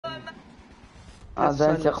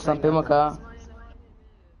زين قسم بمكا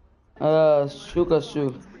شو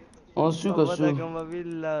شو صفتك ما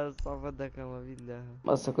بالله صفتك ما بالله.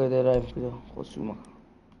 بس كده رايف كده خصومك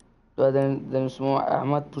ده اسمه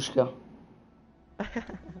احمد بوشكا.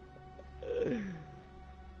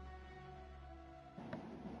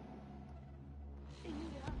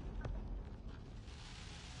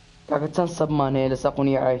 كاك تنصب ماني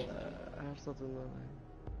لساقوني عاي هرصت النار.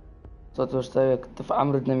 صوت وشتاك تف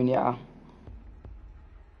عمرو دنا من يعا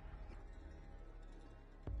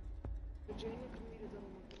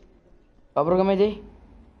أبرو دي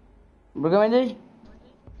برقم دي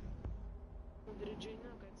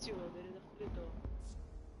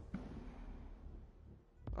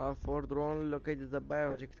فور درون located the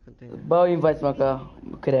bioproject container. باو انفايت ماكا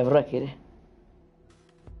كده برا كده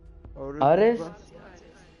عارس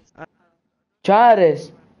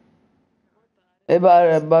شارس ايه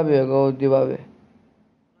بابي قودي بابي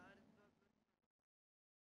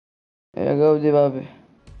ايه قودي بابي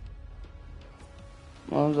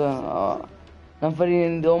موزا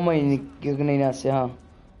نفرين دوما يقني ناسي ها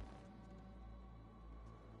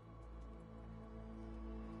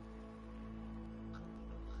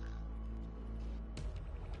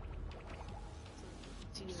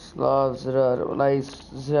سلاف زرار والله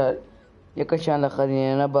زرار يكشان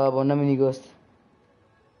لخرين انا بابا نمني جوست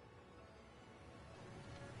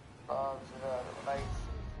سلاف زرار والله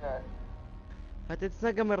زرار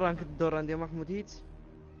هتتساقى من رانك الدور عندي يا محمود هيت.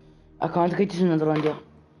 اكونت كيتي سنة درانجا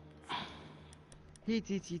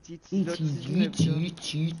هيت هيت هيت هيت هيت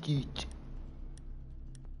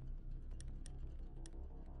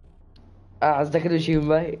قصدك كده شيء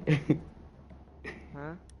باي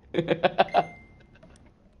ها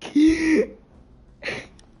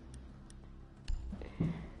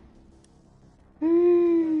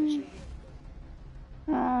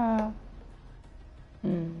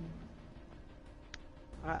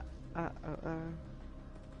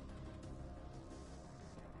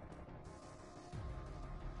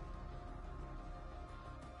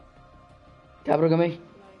كابرو جمي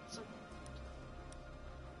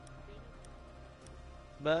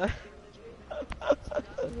با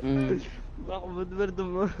محمود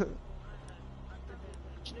بردم.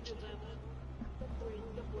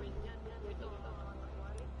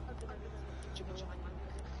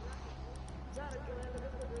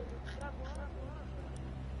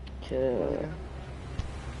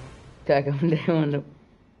 كاكا من دايما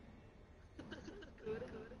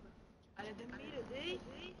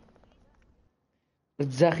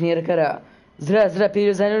تزاخني ركرا زرا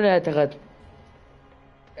بيرزانو لا اعتقد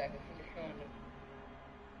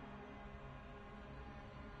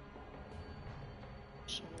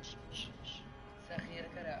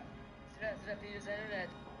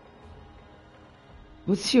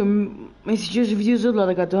وتشي ما يسجلش فيديو زود لا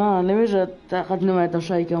دكاتو ها لماذا تاخذنا ما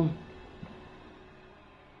تشايكم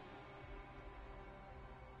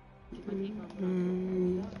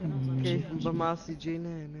كيف بمعصي جينا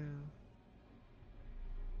هنا.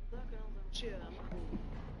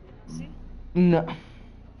 لا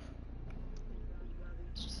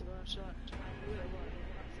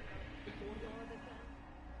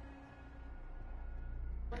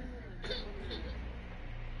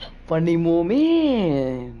funny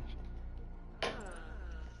moment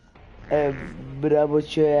برافو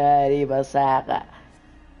شواري بساقة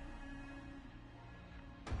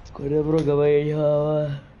كوري برو قبايا هوا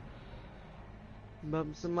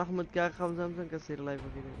بس محمود كا خمسة كسير لايف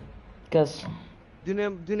كده. كاس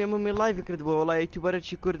دنيا ممي لايف كرد والله يوتيوبر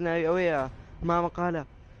شي كردنا اويا ما مقالة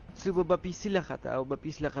سيبو بابيسي لخت او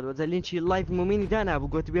بابيس لخت وزلين شي لايف مميني دانا ابو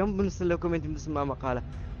قلت بيهم بنص له كومنت بنسمع مقالة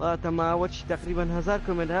تما واتش تقريبا 1000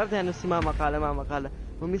 كومنت هذا يعني نسمع مقالة ما مقالة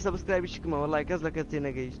ممي سبسكرايب شكما والله كاز لك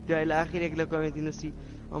تنقيش جاي الاخير يقول كومنت نسي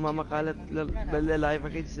وما مقالة بل لايف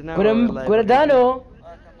اكيد سنا كورا دانو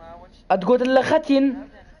اتقول لختين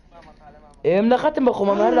من ختم بخو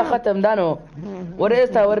ما من ختم دانو ورا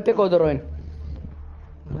استا ورا بيكو دروين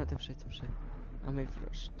لا تمشي امي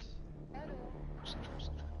فرشت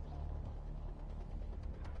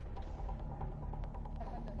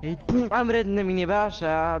عمرد نميني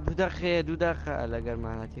باشا دودخ لا قال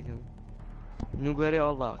معناتك نقولي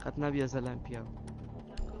والله خدنا بيا زلام بيا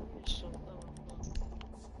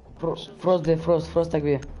فروست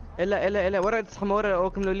تكبير الا ورا تصحى ورا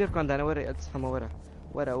اوكم لو ليركو عندنا ورا تصحى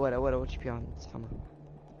ورا وش بيان تصحى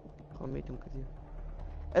قميتم كثير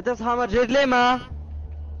اتصحى مرجد ليه ما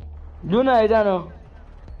دونا ايدانو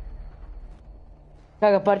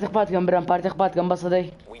كاكا بارتيخ باتكم بس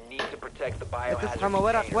دي تصحى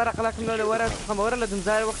ورا خلاك من ورا تصحى ورا لازم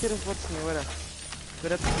زاير وقت يرفضني ورا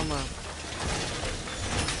تصحى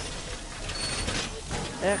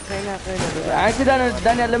ايه خينا عايز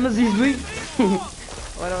داني لما زيزوي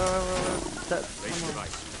ورا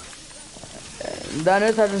داني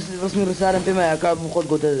رسمي رسالة بما يكاب خد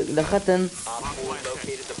قلت لختن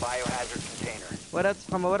ورا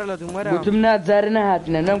تصحى ورا لو دم ورا قلت منات زارنا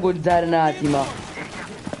هاتنا نم قلت زارنا هاتي ما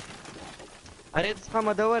اريد تصحى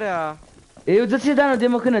ما دورا ايوه تسي دانو دي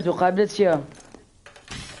ما كنا تقابلت شيء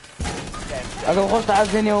اقا خلص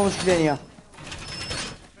عزيني ومشكليني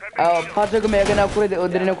او بخاطركم يا جنا كوري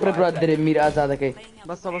ودرينا كوري برادر مير ازادكي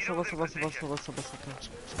بس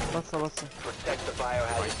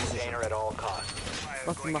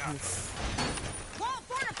محمود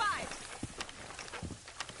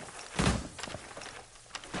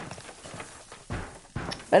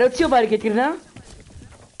انا تشوف بارك كيرنا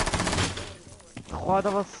خواده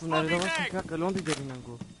بس نريد بس كاك لون دي جرينا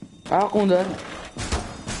نقول قوندر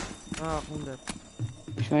قوندر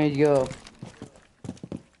ايش ما يجي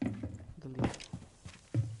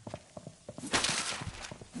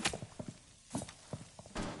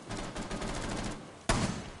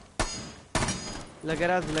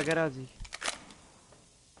لقرازي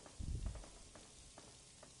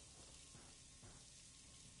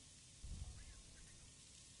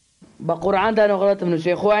بقرعان ده انا غلطت من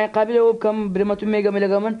الشيخ هو قابله وبكم بريماتو ميجا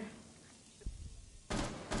ميجا من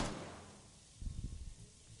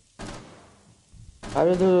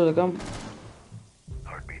قابله كم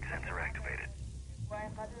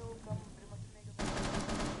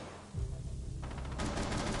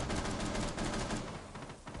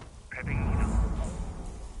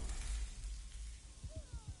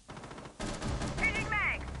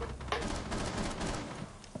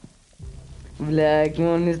بلاك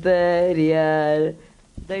مونستريال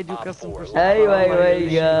دايدو كسم كشت ايوه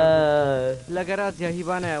لقرازي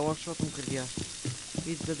هيبانا وشوط مكرديا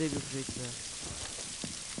بيتزا دايدو كشيت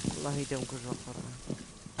والله يدوم كش وخر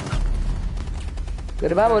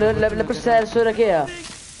قربا ولا بس سال صورة كيا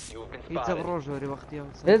بيتزا بروجوري وقتها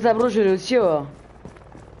بيتزا بروجوري وشيو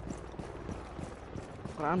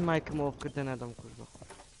قرآن مايك موف كردنا دم كش وخر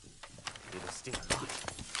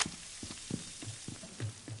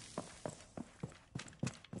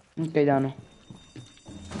كيدانو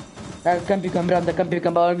كم بيكم برام كم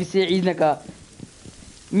بيكم باور بيسي عيدنكا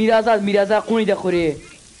ميرازا قوني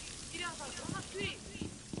دخوري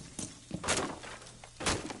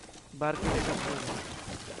بارك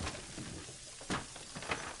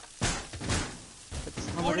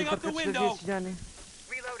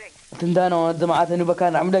تندانو جماعات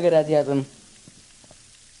نوبكان عمدا قراتياتن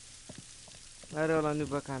اري والله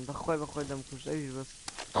نوبكان بخوي دم كش ايش بس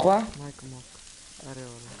خوا مايك موف اري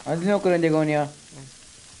والله عندنا كلن ديغونيا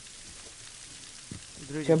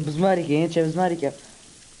شاب زماري كي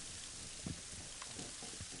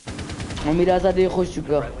وميرازا دي خوش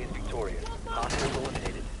شكرا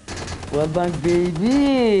والبانك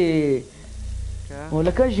بيبي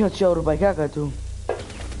ولا كان جهة شاور باكاكاتو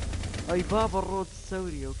اي بابا الرود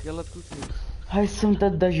الثوري اوكي يلا تكوتني هاي سمت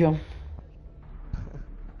الدجم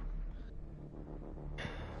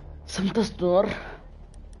سمت السطور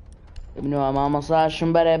ابنو امام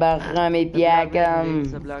صاشم بري بخامي بياكم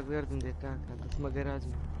بلاك بيرد ندي تاكا بس ما قرازي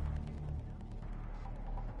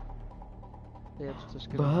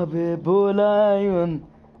بابي بولايون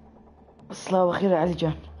الصلاة وخير علي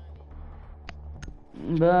جان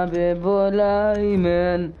بابي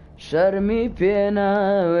بولايمن شرمي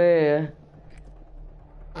بيناوي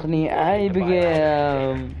خني عيب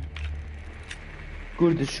جام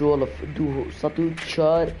Kurdish والله دوه سطو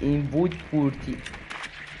شار in wood بورتي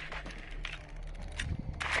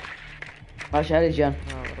ماشي علي جان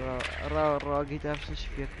راقي تعرف ايش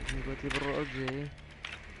فيك قلت لي بالرؤوس زي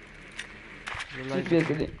ايش فيك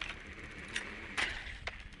كذي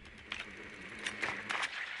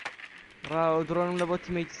راو درون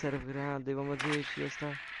لبوتي ميت سرف ها ديما ما زي شي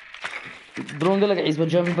استا درون قال لك عيس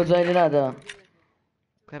بجام في بزايل هذا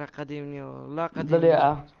كرا قديمني لا قديم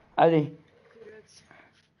ضليعة علي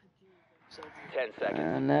 10 seconds.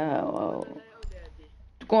 انا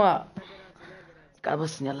تكون قال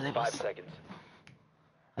بس يلا لي 5 بس seconds.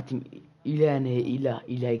 اتم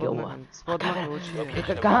الى جوا سبوت مخلوش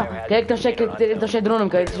كيك تمشي درونهم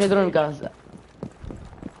تمشي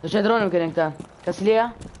درونهم كان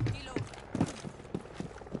تسلية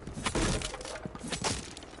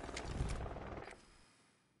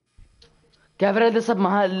كيف رد صب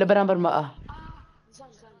مع اللبران بالماء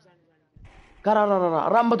كرر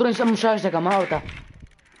رام بدرون شم مشاهدة ما هوتا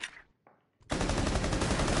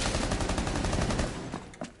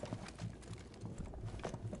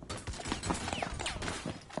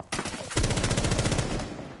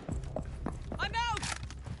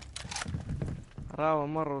راو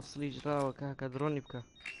مرة وصليج راو كاكا دروني بكا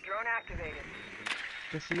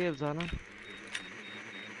کەسی لێ بزانم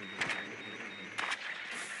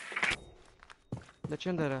لە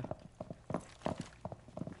چەند دەرە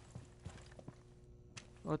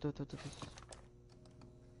ئۆتۆ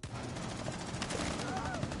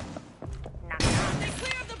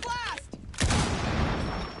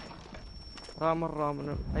رامن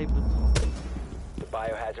ئەی بوت The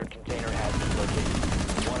biohazard container has been located.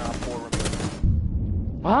 One op 4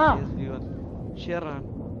 remaining. شێڕان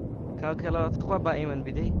کاکەڵەوە خوا با ئێمن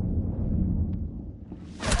بدەی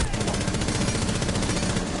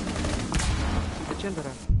لە چەند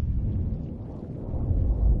دەرە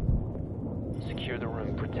Secure the room.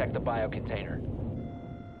 Protect the biocontainer.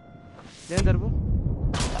 لێن دەربوو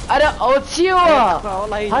أنا أوتشيوا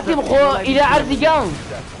هاتم خو إلى عرض قام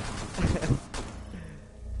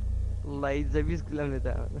والله يتزبيز كلام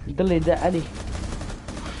لتا ضل يدع علي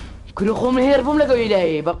كل خو من هيربهم لقوا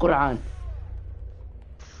إلهي بقرآن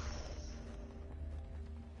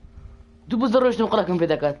دوبو زروش نقرأكم في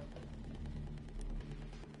ذكات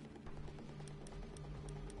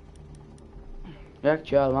ياك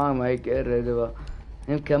شال ما يكرر دبا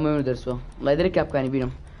يمكن ما يدرسوا الله يدري كيف كان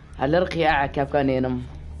يبينهم على رقيعة كيف كان ينام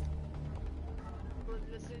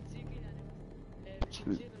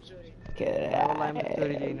والله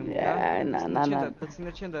مستوري لينم نا بس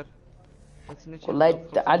چندر والله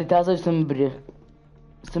عادي تازه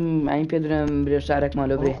اسم عين بيدرم بري شعرك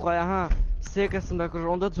مالو بري خويا ها سيك اسم ذاك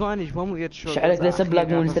الروند تزوانيش مو يد شو شعرك لسه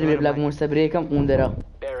بلاك مونستر بري كم قندرا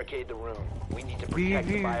Barricade the room. We need to protect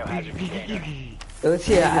the biohazard container.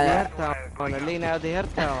 وشي انا لينا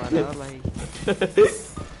ظهرتها وانا والله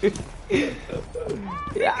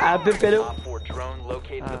يا حبيب كلو Op 4 drone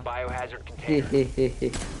located the biohazard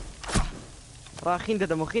container. راه خين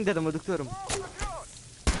ددمو دكتورم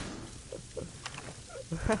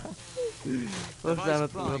وش انا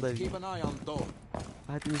تغضبي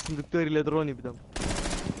هات اسم دكتوري لدروني بدم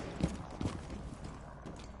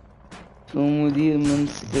مدير من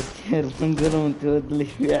سكرتير من قرون تودلي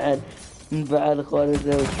فعل من بعد خالد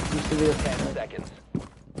 10 seconds.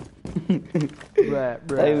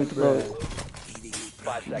 ايوه تقول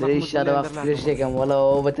 5 seconds. ليش هذا وقت ليش كم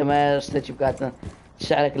والله بتما اشتكي بكاتنا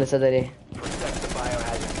شعرك لسدري Protect the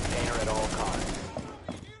biohazard container at all costs.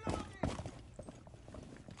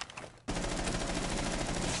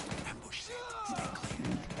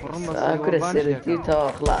 اكل السيرتي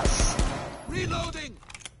تو خلاص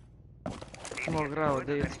مو غراو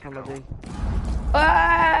دي سبحان دي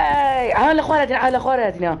اي على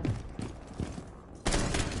اخواتنا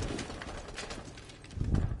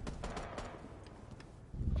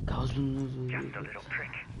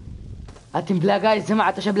هاتم بلاك ايز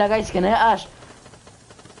سمعت ايش بلاك ايز كان ايش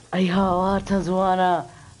ايها وات زوانا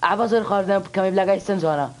عبازر خاردن كم بلاك ايز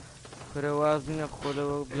زوانا كروازنا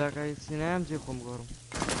خلو بلاك اي سينام زي خم غورم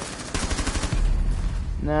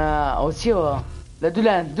نا او شو لا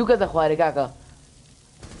دولان دو كذا خواري كاكا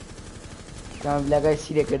كم بلاك ايز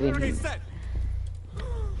سيري كردين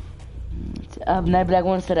ابنا بلاك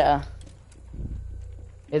مون سرقه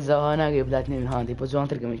الزوانا قبلتني من هاندي بزوان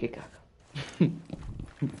ترقم كاكا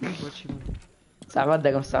صعبات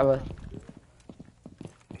دقم صعبات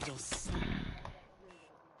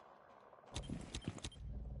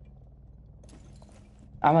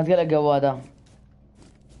احمد قال قوادا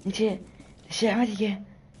انت ايش احمد يا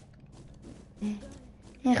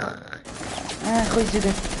اخوي سيدي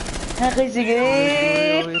اخوي سيدي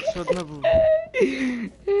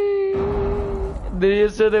دري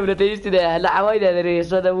السودا ولا تيجي ده لا عوايد دري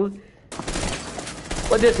السودا ابو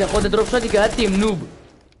وديت يا خد دروب شوتي كهتي منوب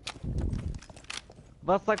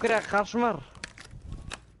بس كره خشمر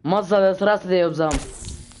مصدر سراس دي ابزام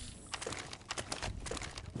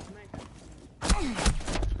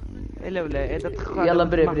الا ولا اذا تخا يلا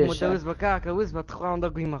بري بري متوز بكاكا وزبه تخا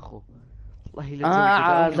عندك قيمخو والله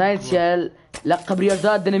لا زايد شال لقب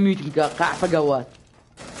رياضات ديناميت قاع فقوات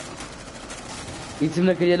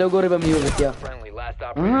يسمنك يا لو قريبه من يوغت يا Friendly, last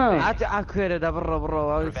operator. عاد اكير ده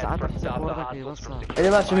برا ساعات Stop the تصورك hostiles بس from securing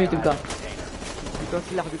اللي باش ميتك بيكون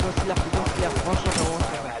سلاح وانشط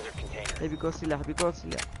biohazard container. بيكون سلاح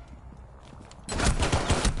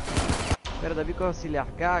بردا بيكون سلاح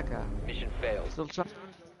كاكا Mission failed. سلطة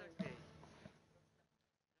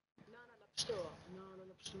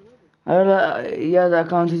لا يا ذا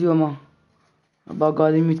اكونت اليوم ابا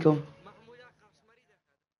قاعدين ميتكم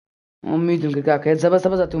ميتكم كاكا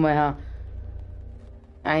زبا تو ما ها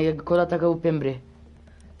يعني كولا تاكو بيمبري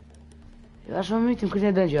يا شو ميتكم كنت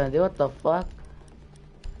دنجان دي وات ذا فاك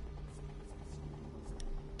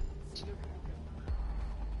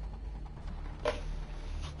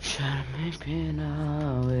شرمي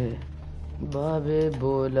بيناوي باب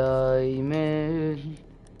بولاي من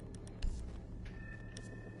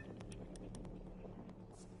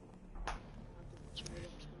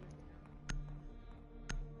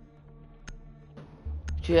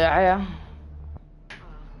شو عيا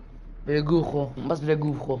بيقوخو بس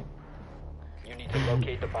بيقوخو You need to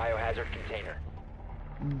locate the biohazard container.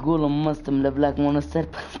 قول مستم لبلاك مونستر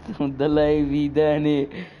دلاي بيداني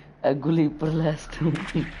اقول لي برلاستو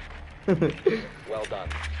Well done.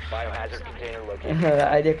 Biohazard container located.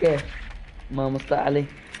 عادي كيف ما مستع علي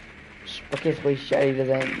كيف خوي الشعري ده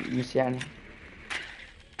زي مش يعني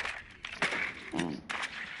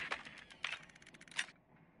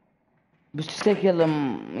بس تستيك يلا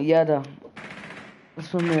يادا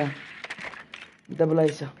اسمه دبل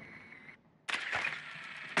ايسا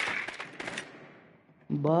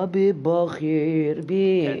بابي بخير 10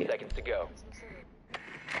 بي seconds to go.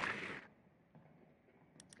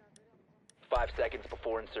 5 seconds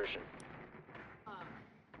before insertion.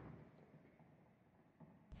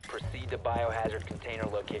 Proceed to biohazard container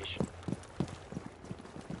location.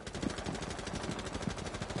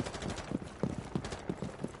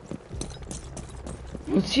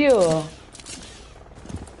 مسيو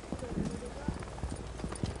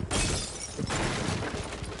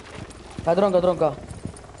درونكا درونكا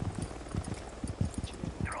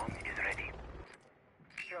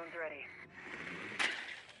Drone's ready.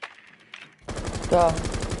 تا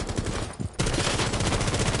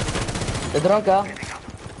درونكا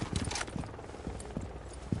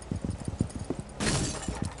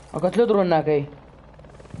اقتلو درون كاي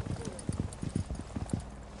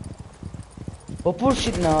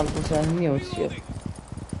وبورشيتنا على الفسانية والسيف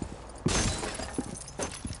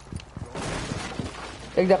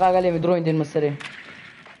اقدر قاقل لي مدروين دين مستري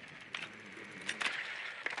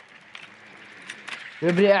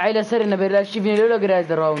ببري عيلة سرنا بيرلا شيفني لولا قرايز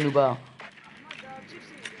دراونو با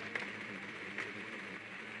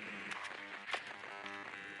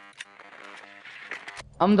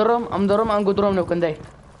ام درم ام قدرم لو كنداي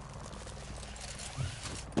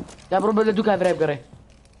يا برو بلا دوكا فريب قري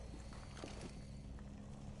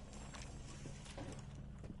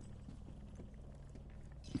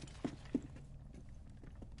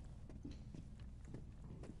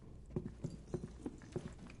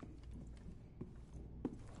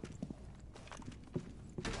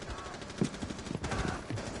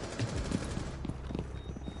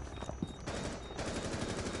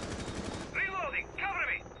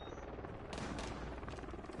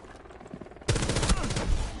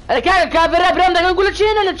انا كافر برام ده نقول لك شيء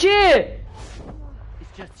ولا شيء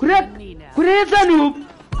كوريا ذنوب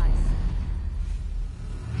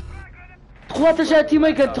تخوات شاتي ما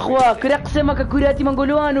يكنت تخوا كوريا قسمك كورياتي ما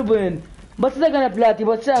نقولوا انو بن بس ده انا بلاتي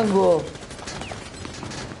بس انغو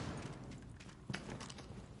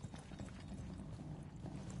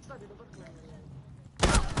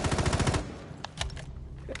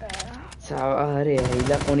ساعة هي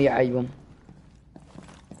لا قوني عيبهم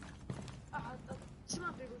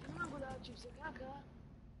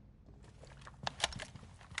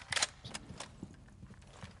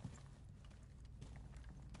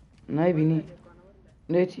نايبيني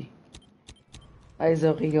ليتي هاي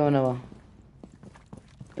زوقي وانا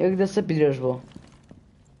يقدر سبي درجبو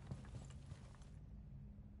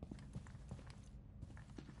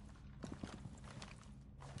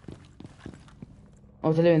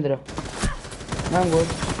او تلوين درا ما نقول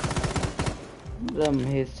دم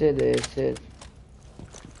هي سيد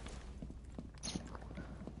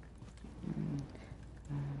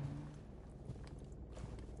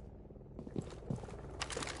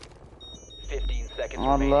seconds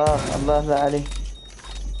الله لا علي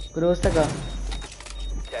كل وستقى 10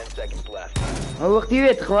 seconds left. هو وقتي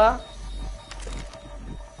بيت اخوا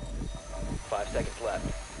 5 seconds left.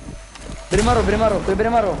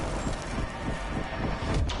 بريمارو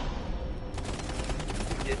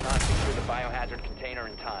Did not secure the biohazard container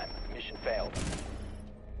in time. Mission failed.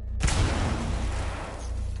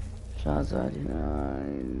 شازالي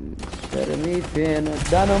شرمي فين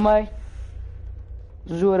دانو ماي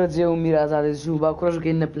زورة زي وميرا زادي شو باكروش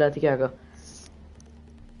كأنه بلاتي كاكا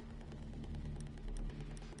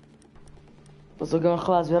بس كمان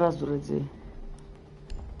خلاص براس زورة زي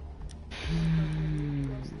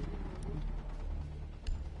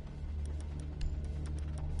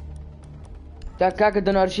كاكا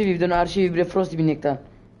بدون ارشيفي بريفروستي بينكتا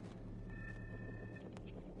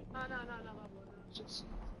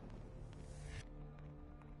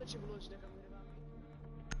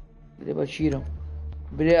بري بشيرو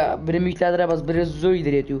بري ميكتادرا بس بري زوي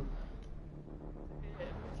دريتو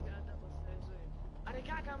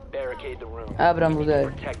Barricade the room. Abram We need to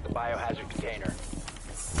Rudai. protect the biohazard container.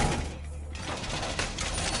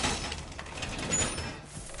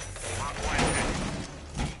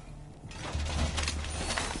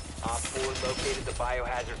 Op 4 located the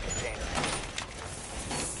biohazard container.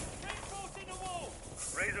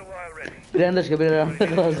 برندش كبير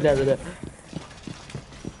خلاص لا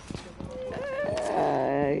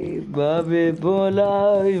بابي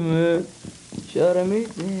بولايم شرمي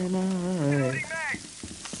بيناي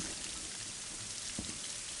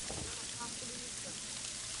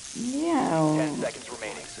meow 10 seconds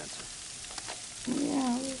remaining.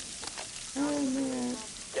 meow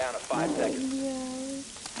Down to 5 seconds.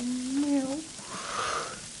 meow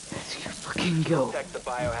let's fucking go Protect the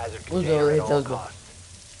biohazard We'll go, container at let's all go. costs.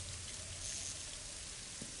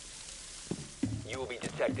 You will be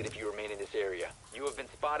detected if you remain in this area. You have been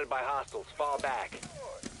spotted by hostiles. Fall back.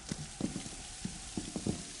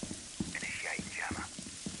 Initiate jammer.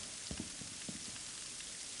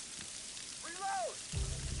 Reload!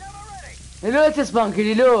 Jammer ready! Hello, it's Spunky,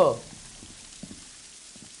 hello.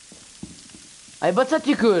 Ai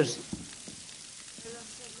bățat-i curs.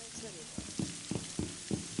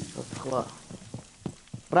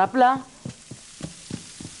 Rapla?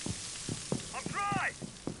 I'm dry!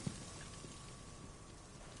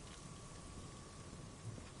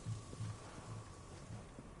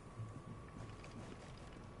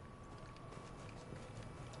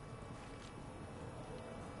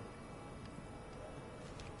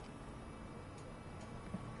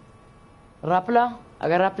 Rapla?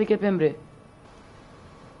 Agar rapli ke pembre.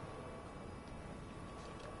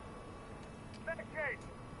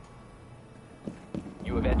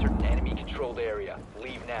 You have entered an enemy-controlled area.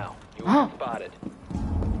 Leave now. You have been spotted.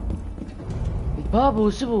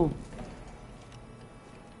 Babu, sibu.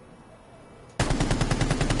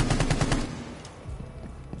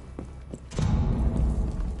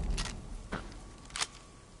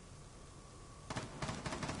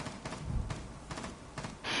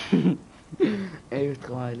 ايوه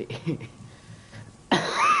خوالي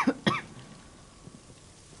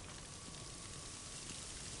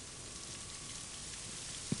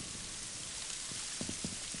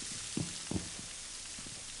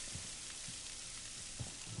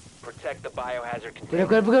Protect the biohazard كنا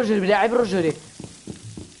container. برجري بلاعب برجري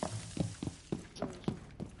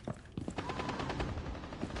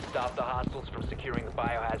Stop the hostiles from securing the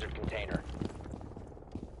biohazard container.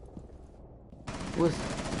 وس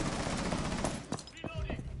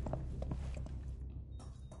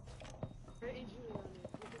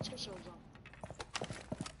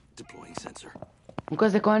Deploying sensor.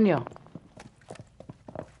 مكازة كوانيا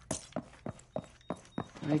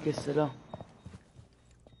عليك السلام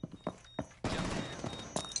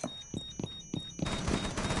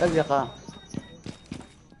أزرقاء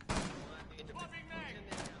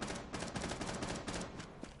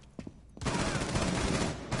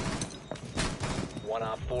 1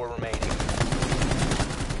 op 4 remaining.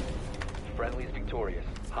 Friendly is victorious.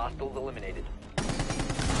 Hostiles eliminated.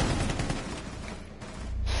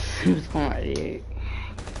 بتكون عليك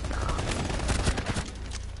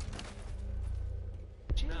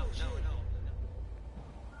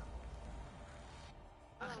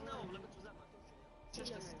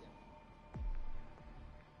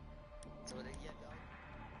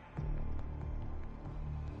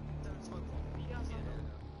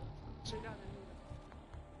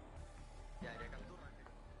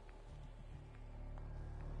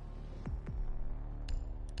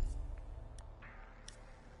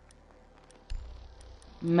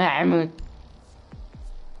ma3mud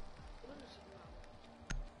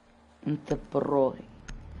انت بروحي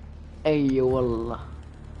اي والله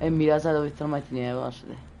امي لا زالوا يترمتني يا باشا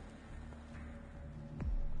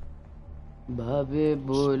بابي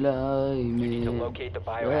بولايمي Locate the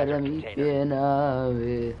biohazard ورمي container.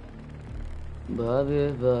 بيناوي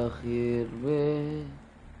بابي بخير بي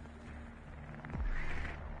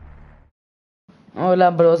او لا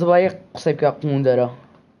بلوز بايق قصيب كاقمون دارا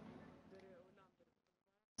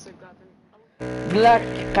بلاك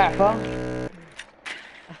قعفة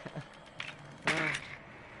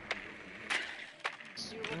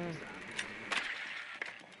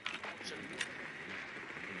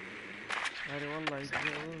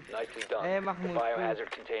Nicely done. Hey, The Mahmoud,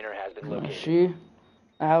 biohazard container has been located. ماشي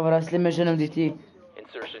عاور اسلم مجنم ديتي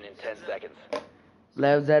Insertion in 10 seconds.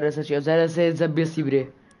 لا يوزار سشي يوزار سي زبي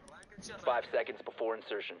سيبري 5 seconds before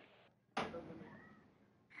insertion.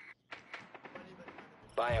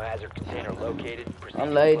 Biohazard container located. Proceed to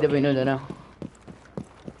الله يدا location. بينو دنا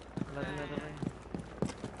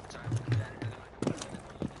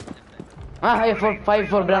هاي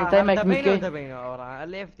 4 براند تايم مايك ميكي دبينو اورا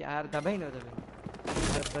ليفت عار دبينو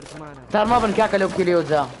برتمانه تار ما بنكاكا لو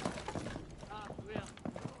كيليوزا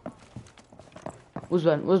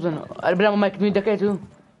وزبن البرام مايك مين دكيتو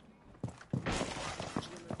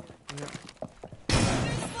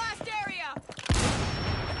Blast area!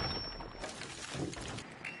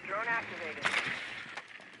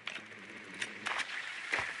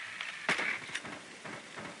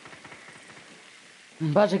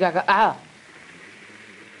 باشا كاكا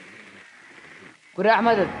كوري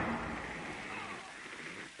احمد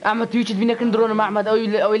تويتش فينا كندرون مع احمد او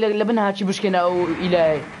الى لبنها شي بشكنا او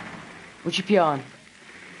الى وشي بيان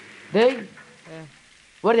دي ايه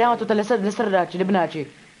وردي هاو تو لسر راكي لبنها شي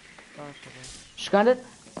باشا شكاندت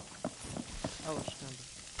اول شكان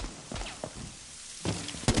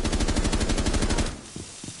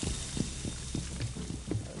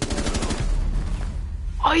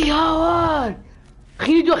اي هاوار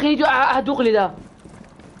خليني دو ادوق لي ده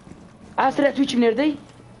اسرع تويتش من يردي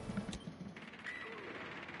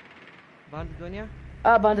باند الدنيا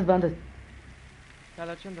باندت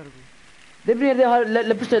قال كم درجة دبني يردي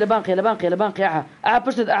لبشت لبانقي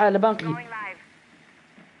بشت لبانقي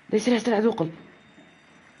دي سرع ادوق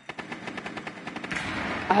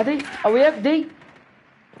هذي او ياك دي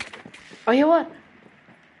اي هاوار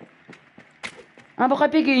انا بقى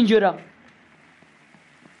بيجي انجرا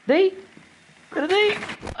دي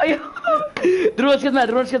ايوه درونش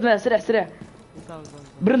كدمه سرع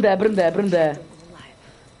برندا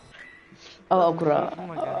او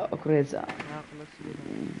اكريزا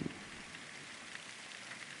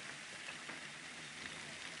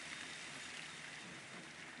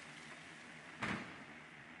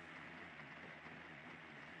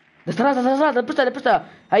دسترات لبستا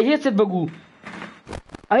هاي هي بقو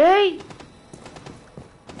اي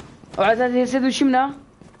او عايز هي سيد وشمنا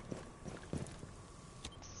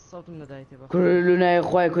صوت من دايتي بقى كلنا يا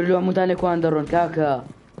اخوي كلنا متاني كوان درون كاكا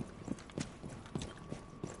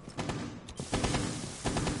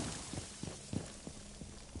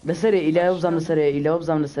لسريع الى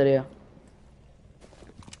وبزام لسريع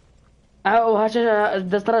او هاشا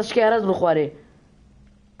دسترات شكي هرز بخواري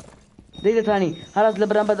ديدا ثاني هرز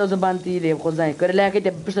لبران بد او زبانتي لي بخوزاني كر لا كده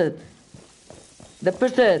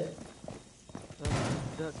دبشتت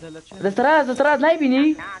دسترات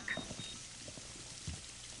نايبيني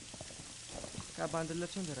كاباند اللي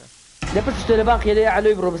كم درجة دبشت لباقي يلي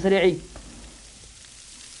علوي برو بسريعي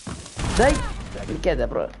زي كذا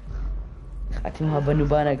برو خاتمها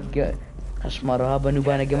بنوبانا خشمارها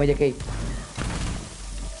بنوبانا جمجكي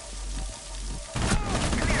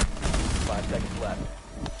 5 seconds left.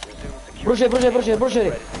 بروشي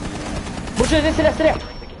دي سريع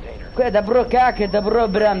كذا برو كاك دبرو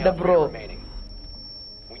برام دبرو Remaining.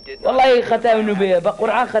 We did not والله ختام نوبيا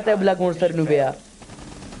بقرعان ختام بلاك مونستر نوبيا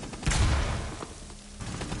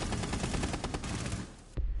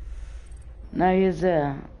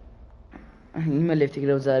نايزة ما اللي يفتك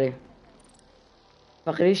لو زاري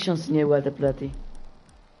فقريش شنس نيه وادا بلاتي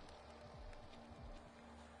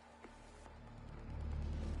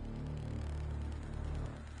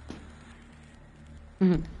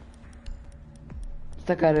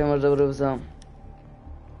استكاري مرة بروسام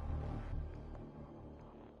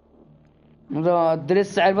مرة درس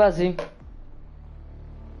سعر باسي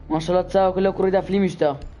ما شاء الله تساوي كله كوريدا فليم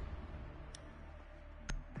يشتا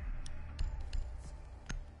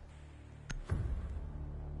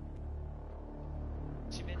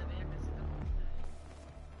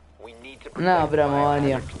We need to لا protect the برام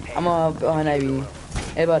وانيا biohazard container. اما هنا يبيني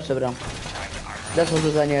اي بارشا برام لا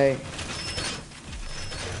تفوتوا ثانية هاي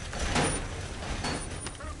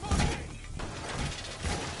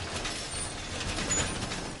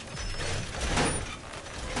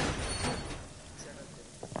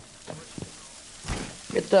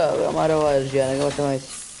قلت ما رواج يعني قبل تمايس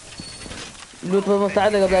لوت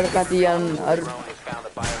مستعدة قبل كانت ايام Drone has found the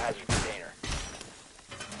biohazard container.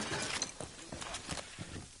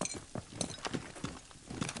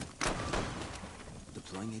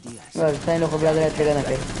 بس ثاني خبر هذا تلقانا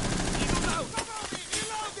كيف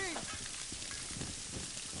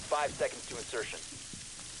 5 seconds to insertion.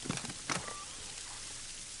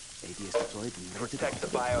 Protect the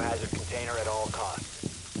biohazard container at all costs.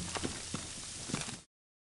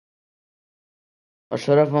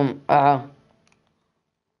 الشرفهم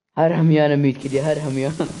هرهم يانا ميت كدي هرهم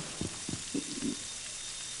يانا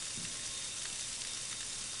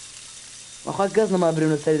اخوك قصنا ما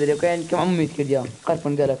بريمنا السري دري كان كم عم ميت كدي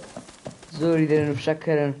قرفن قالك زوري درين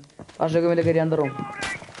بشكرن عشان قوم لك يندرون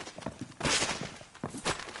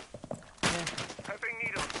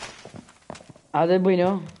هذا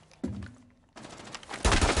بينه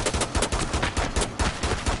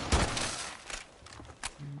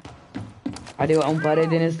علي وعم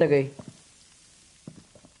باريدين استقي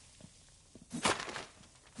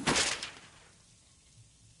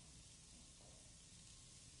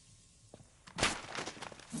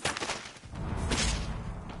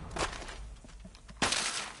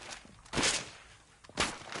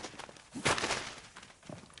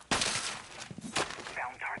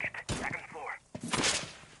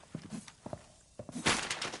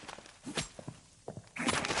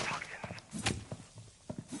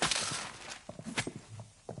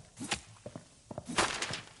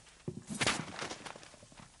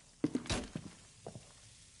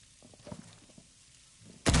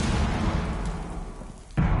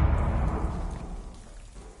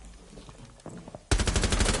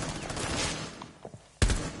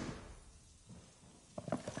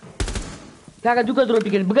كاكا دوكا دروب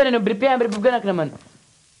بيكن بقنا بريبيان بقنا كمان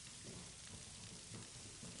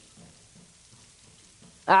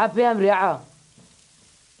بيام ريعة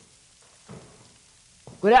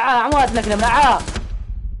وريعة عمواتنا كنا منعا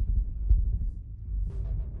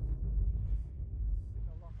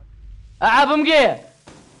بمقيه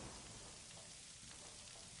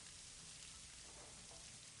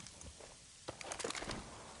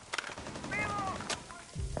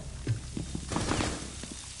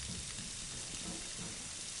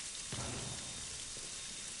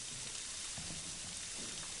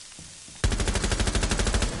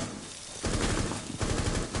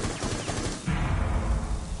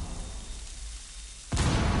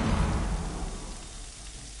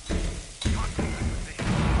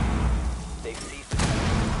They've ceased to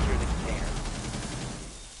secure the container.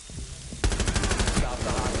 Stop the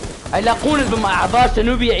hostiles. علاقون بما عباس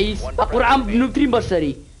نوبي يعيس قرعان بنوبترين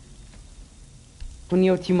بشري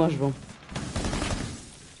ونيوتي مجبم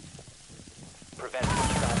Prevent them.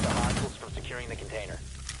 Stop the hostiles from securing the container.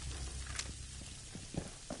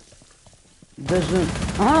 دجن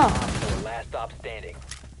Hostile, last stop standing.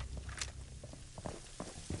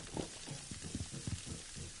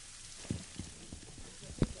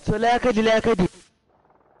 لا كدي لا كدي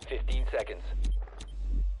 15 seconds.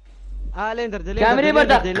 ليندر دي كاميري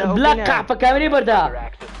بردا بلاك كعفة كاميري بردا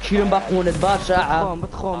شيرن باقونة باشا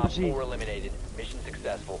بتخوم Op 4 بشي eliminated. Mission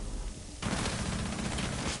successful.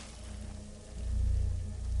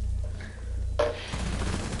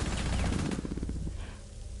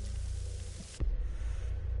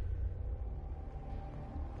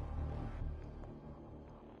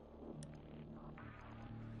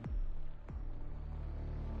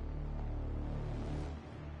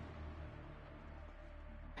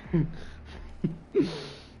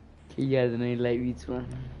 يادني لايفيت مان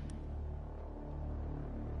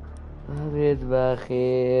بيت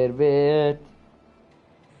بخير بيت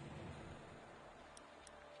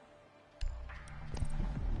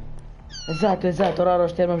esatto ora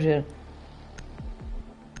stiamo facendo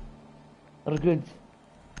ركض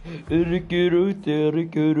ركروت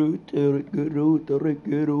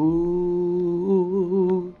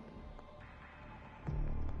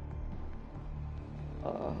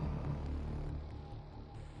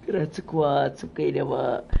كرهت سكوات سكينة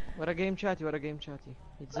ما ورا جيم شاتي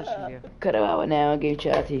يتزش لي كرهوا وانا جيم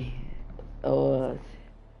شاتي اوه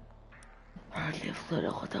اللي افضل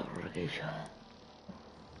اخذها بالرقيم شات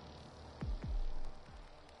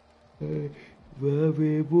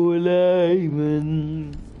بابي بولاي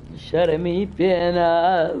من شرمي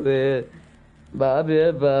بينا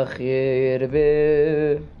بابي بخير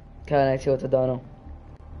بي كانت يوتا دانو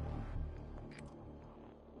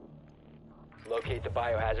Locate the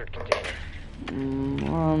biohazard container.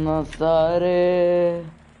 انا صاري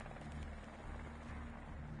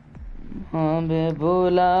بابي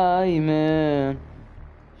بولاي من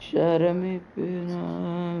شرمي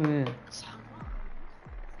بينا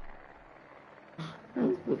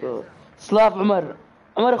سلاف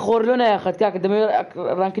عمر خور لنا يا اخي كاك دمي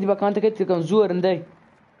رانكدي باكانت كنت كان زور ندي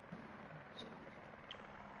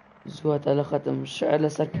زوات على ختم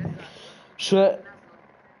شعل سك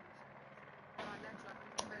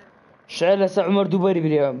شعل عمر دبي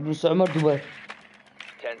بلي بس عمر دبي 10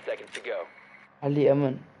 seconds to go. علي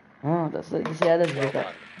امن ده هذا Well الزبط done.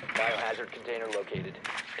 Biohazard container located.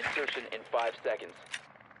 Insertion in 5 seconds.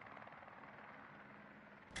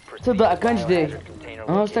 Proceed تصدق to كان جدي biohazard container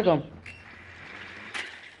استكم location.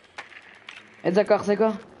 اذا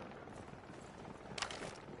كاخسكا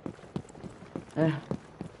ايه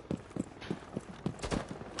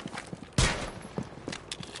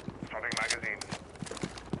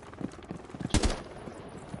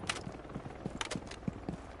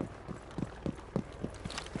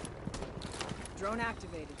Drone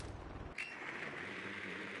activated.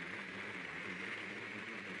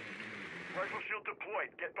 Rifle shield deployed.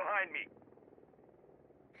 Get behind me.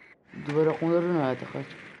 دبي رقم اعتقد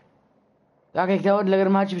لكن كتاود لغير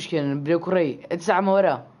ما هاتش مشكلة بريكوري اتسعة ما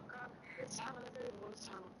ورا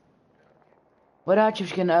هاتش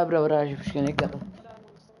مشكلة ابرا ورا هاتش مشكلة هيك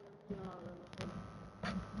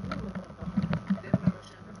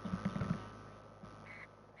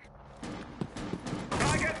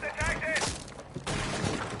Target detected.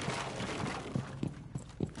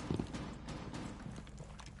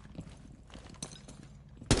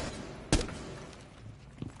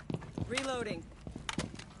 Reloading.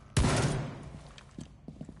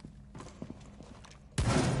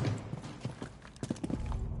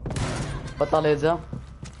 بطل يزا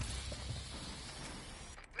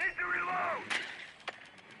Need to reload.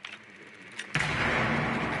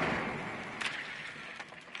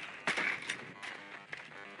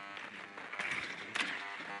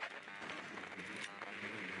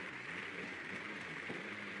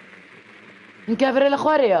 نكافر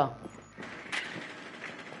الاخواريا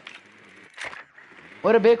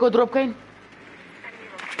ورا بيكو دروب كاين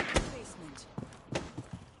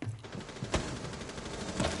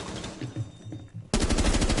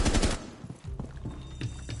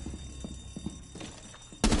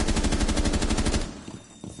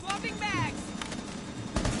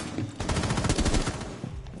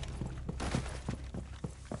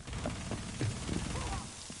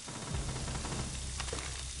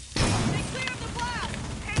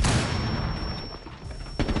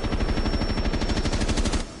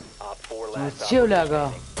شو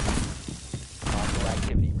لاقا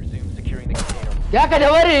يا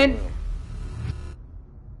كدورين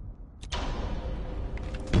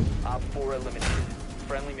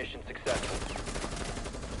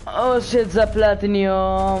اوه شيت ذا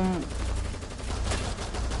بلاتينيوم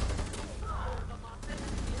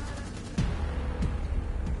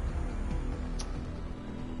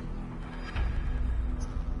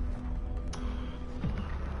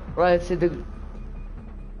رايت صدق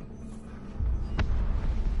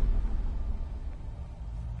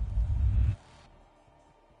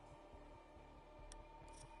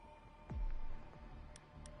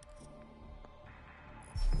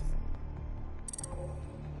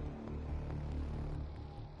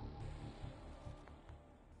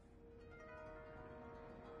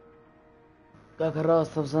كاك الراس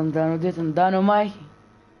طبزان دانو ديتن دانو ماي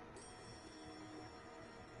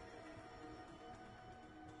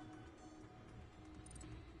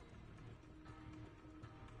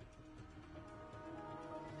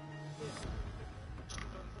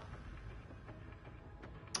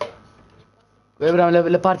ابراهيم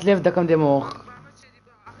لبارت ليف دكم دموخ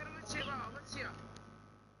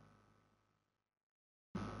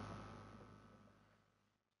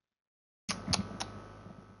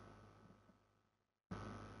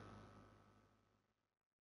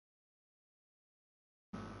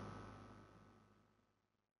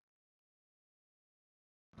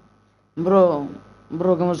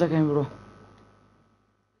برو قمر جاكين برو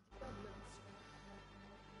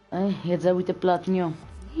اي هي زاوية بلاتينيوم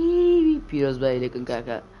بيروز باي لكن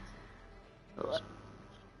كاكا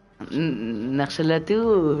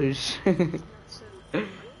نخشلاتوش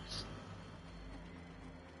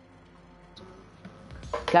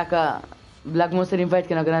كاكا بلاك مونستر انفايت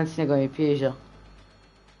كنا جراند سنيغوي بيجا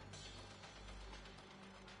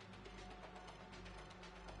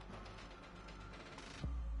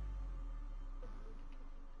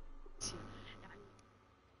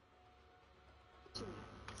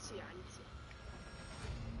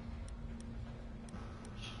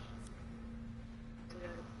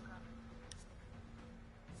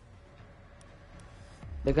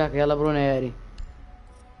دكاك يلا برونا يا ياري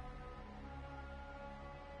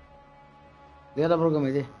يلا برو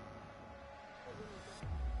قمي دي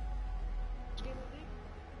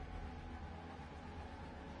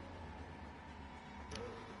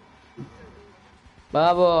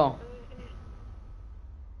بابو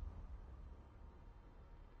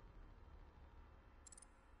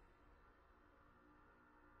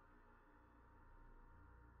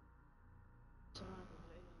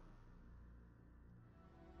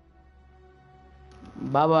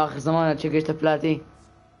بابا اخر زمان چه گشت پلاتی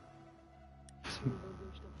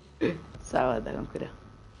ساوا دارم كده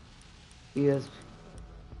يس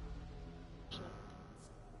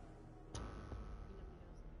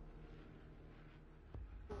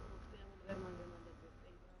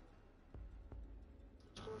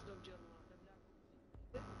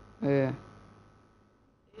ايه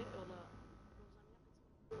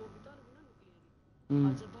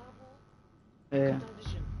ايه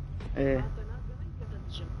ايه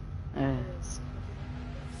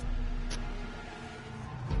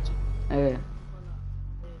ايه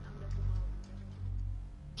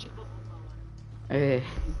ايه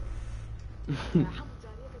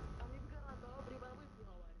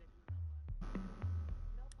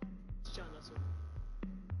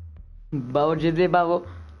بابو جدي بابو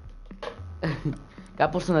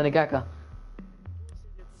كابوسنا نكاكا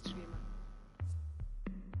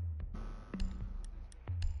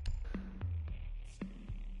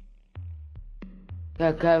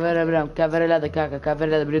كافر برام كافر لا كاكا كافر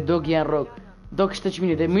لا بري دوغيان روك دوغ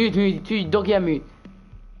شتشميني ده ميوت ميوت تي دوغيان ميوت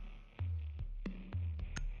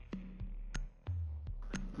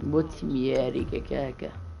بوت مياري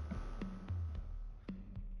كاكا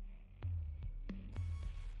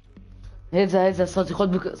هذا صوتي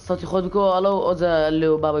خود بك صوتي خود بكو الو اوزا اللي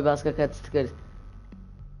بابا باسكا كات تذكر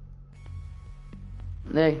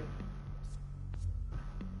اي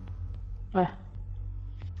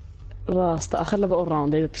راست اخر له بقول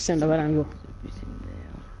راوند اذا بسين لو انا نقول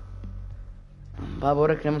بابا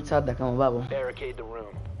وراك لما تصدق كمان بابا. Barricade the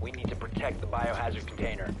room. We need to protect the biohazard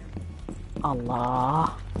container. الله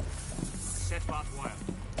Set barbed wire.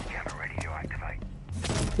 Camera ready to activate.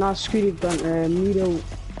 ناس كثير كان ميرو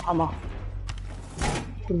حما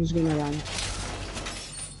كردش جيمر يعني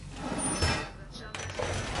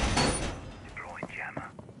Deploying jammer.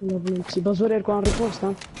 لا بنمشي بزور يركو عن ريبوست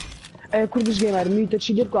كردش جيمر ميتا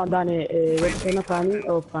تشي يركو عن داني ويب سايت ثاني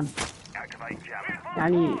او كان Activate jammer.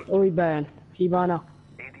 يعني او يبان في بانا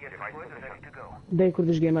ADS device ready to go. داي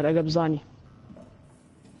كردش جيمر اقب زاني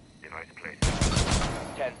Device placed.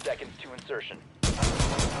 10 seconds to insertion.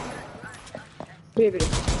 بيبي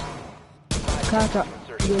كاتا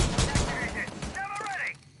Insertion.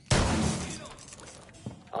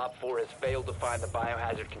 Op 4 has failed to find the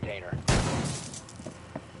biohazard container.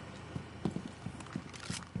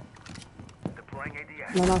 Deploying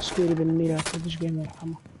ADS. لا ناس كثير بالميرا كردش جيمر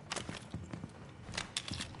حما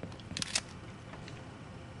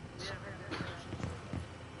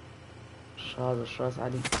شاز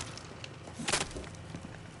علي.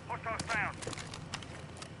 Hostiles found.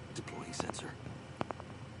 Deploying sensor.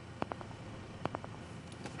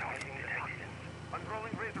 Targeting detected.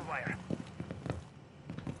 Unrolling razor wire.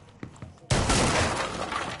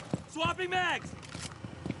 Swapping mags!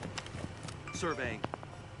 Surveying.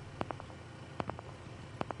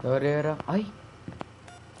 دوريرا اي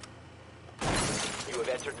You have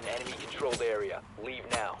entered an enemy-controlled area. Leave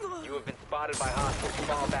now. You have been spotted by hostiles.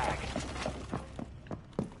 Fall back.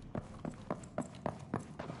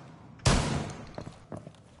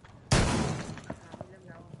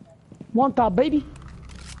 وان تاب بيبي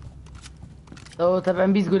تو طبعا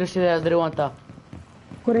بيزقول اشتري ادري وانت.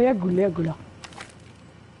 كوريا يقول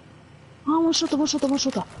ما شوطه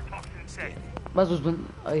Toxin set. بس بن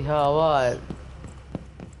اي هواي.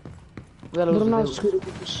 يلا درنا وزن سكيري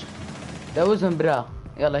كردش ده وزن برا.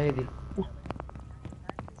 يلا هدي.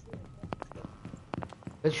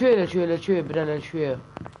 شوي برا شوي.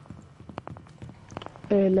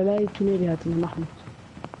 لا لا تنيري هاتنا محمود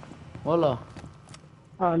والله.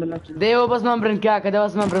 لا لا ده بس نمبرن كاكا ده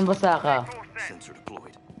بس نمبرن بساقة. Sensor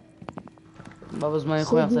deployed. ما بس ما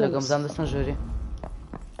يخوي أحسن لكم زام دستان جوري.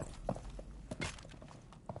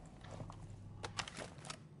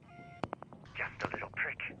 Just a little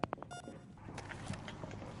prick.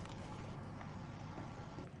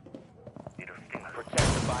 It'll sting a Protect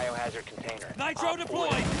the biohazard container. Nitro Op 4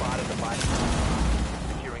 deployed. has spotted the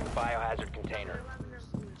securing the biohazard container.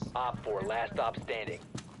 Op 4, last stop standing.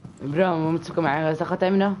 برا ما متسكوا معي ساقة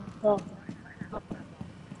منها.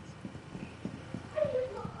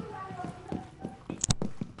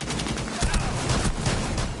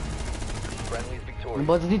 Friendly's victorious.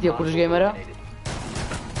 باز ديت يا كورش جيمرا.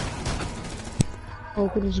 او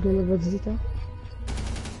كردش جيمر بتزيتا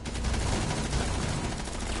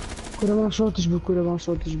كورا ما شوتش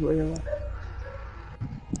بو ايوه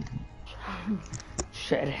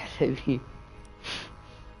شعر حلبي.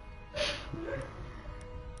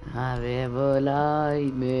 هذه بولاي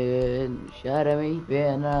من شرمي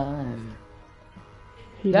بينا.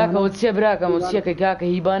 كاكا وتسيا براكا وتسيا كاكا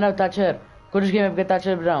هيبانا وتاتشر. كورش جيمر بقى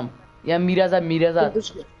تاتشر برام. يا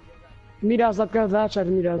ميرازات. ميراز كان ذا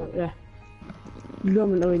ميراز اليوم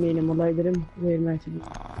من اولين والله يدرم غير ما تبي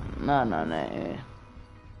نا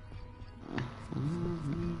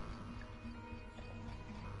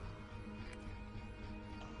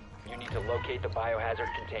You need to locate the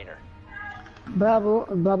biohazard container.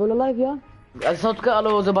 بابو لايف يا صوتك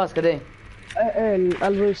الو زباس كده. ايه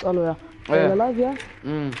الفويس الو يا لايف يا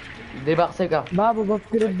دي باقسيكا. بابو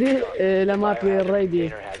بفكر بدي لما في الريدي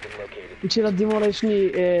Container has been located. وشي ردي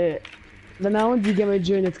موريشني لنا وندي جمع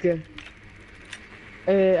جوينت كر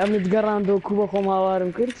امن تقران دو كوبا خوما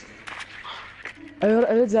وارم كرت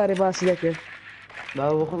ايوه زاري باس لك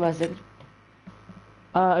بابا خو ماسك.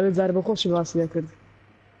 ايوه زاري بخوش باس لك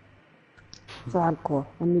فعل قوة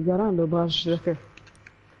امن قران دو باش لك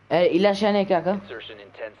إلا شاني كاكا. Insertion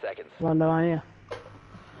in 10 seconds. والله وانيا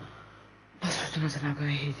بس مثلا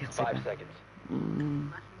هيدي 5 seconds.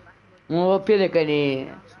 مو بيدك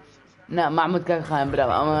كني. نا محمود كاكا خان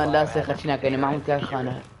برا اما لا سيخشنا كني محمود كاكا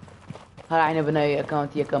خان. هلا عيني بناي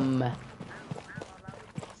اكونت يكم.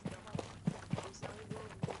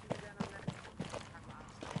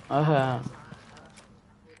 اها.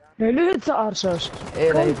 ليه تسارشش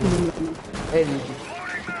ايه لا يجي. ايه يجي.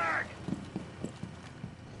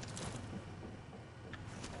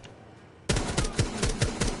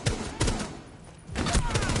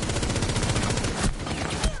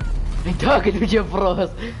 تاكل بيجي فروس.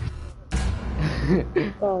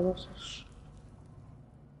 بس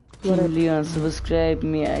 2 مليون سبسكرايب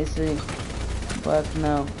مي اي سي. Fuck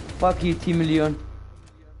now. Fuck you 2 مليون.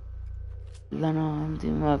 لنا عندي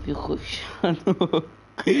ما في خوش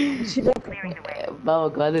چی دکه؟ بابا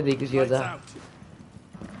که هذا دیگه چیه Lights ده out.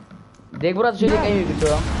 دیگه برات شو دیگه ایمی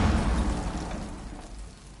بتوه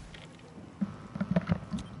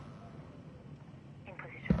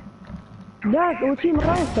داك وتيم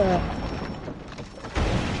رايفه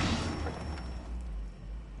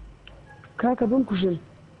كاكا بنكشل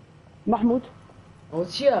محمود او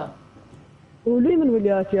چیه ولي من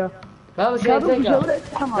ولايات يا بابا كابن شيء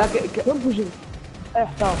كشل بنكشل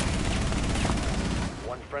احتاط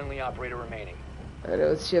One friendly operator remaining.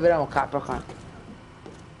 او چیه برام قعب خان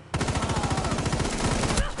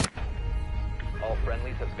All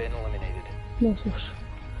friendlies have been eliminated. لا صوش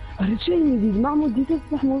الرجال جديد محمود ديت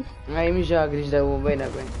محمود هاي مش اقريش ده بينه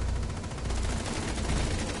بين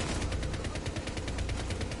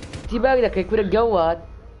تي باقي لك يكون الجواد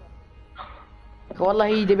والله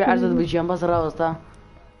هي دبي عرض بالجيم بس راوستا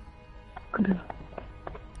كده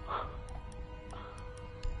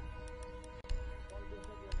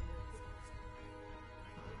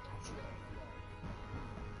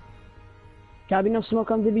كابي نفس ما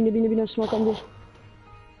كان نبي نفس ما كان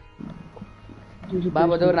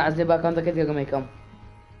بابا دورنا عزلي بقى كان كده كم يكم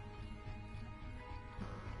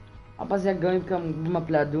أبغى يا جايب كم بما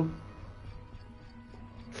بلادو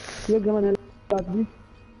يا جماعة اللاعب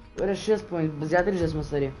ولا 6 بوينت بزيادة رجس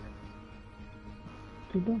مصري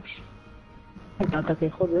تقدرش أعطاك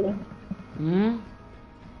ياخذ ولا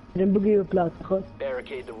لين بقي بلات خذ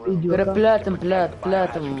Barricade the room. فيديو غير كان بلاتم Biohazard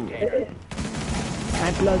بلاتم container.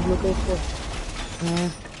 عن بلات بلوكيت خذ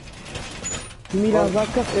ميلا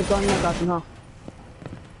ذاك إيطاليا كاتنها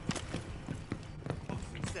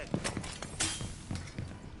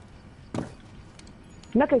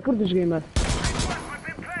نكاي كردش جيمر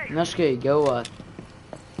نشكي جواد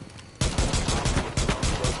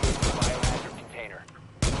Biohazard container.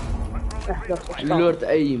 احدث لورد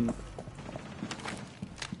أيم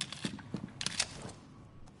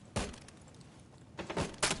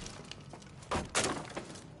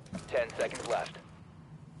 10 seconds left.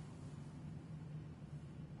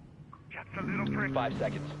 5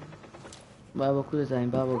 seconds. بابا كل زين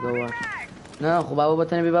بابا جواد نا خو بابا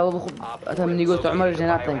بتني بابا بخو أتى من يقول عمر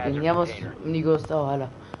جنات يمكن يا بس من يقول استوى هلا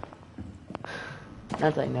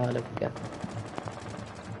ناتينا ولا كذا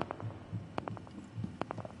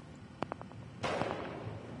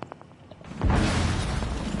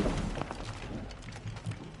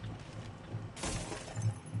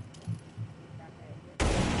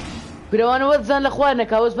بروان وزن لاخواننا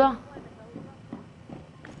كاوس با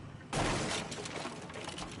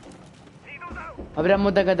ابراهيم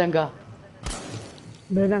مدقه دنقه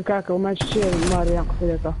بعدين كاكا وما تشيل ماري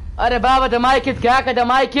ينقفلك أره بابا ده مايكت كاكا ده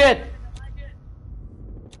مايكت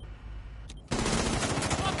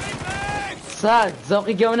صار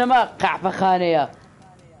ذوقي جونا ما قعفة خانية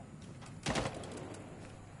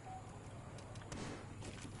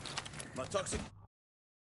My toxic.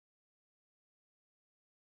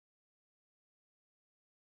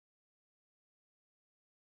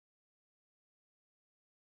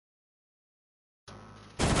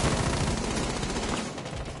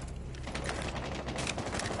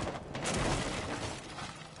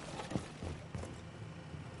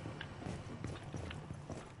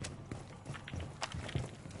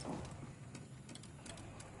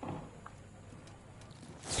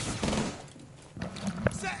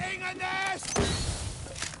 Setting a nest!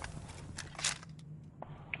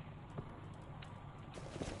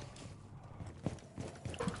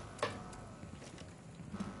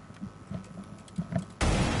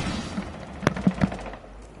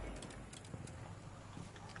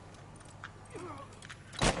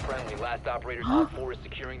 Friendly, last operators on 4 is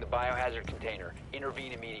securing the biohazard container.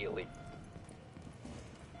 Intervene immediately.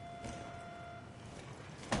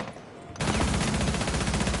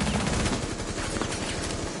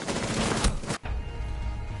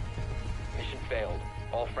 Mission failed.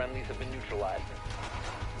 All friendlies have been neutralized.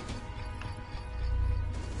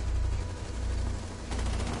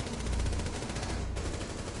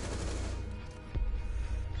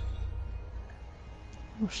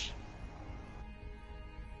 وش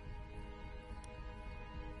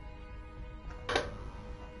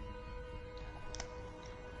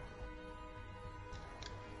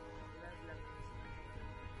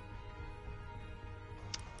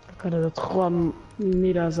كانت تخوا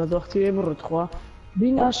ميرازا دوختي يبرد تخوا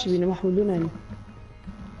بين اشي بين محمود وناني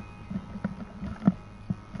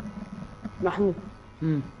محمود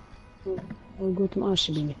قلت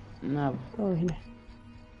ماشي بيني نعم هنا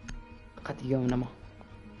قد يومنا ما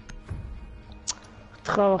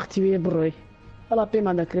تخوا وقتي بيبروي هلا بيما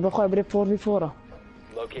عندك اللي بخوي بري 4 في 4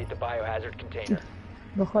 Locate the biohazard container.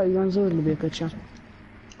 بخوي ينزل اللي بيكتشان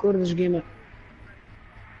كوردش جيمر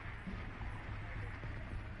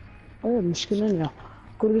مشكلة يا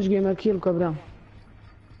كردش جيمر كيل كبرام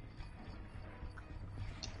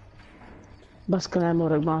بس كان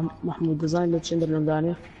عمرك مع محمود ديزاين لو تشندر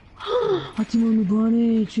نمداني هاتي ما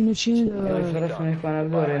نباني تشينو تشندر شرفني كان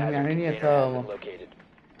بدور يعني نية تمام Located.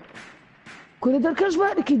 كل دركاش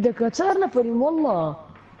بعد كده صار نفري والله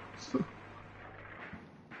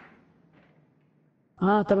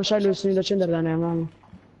ها تبى شايل السنين ده تشندر داني يا ماما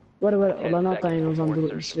ورا والله ناطعني نظام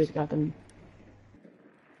دول السويت كاتم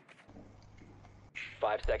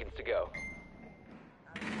 5 seconds to go.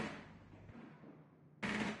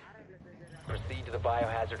 Proceed to the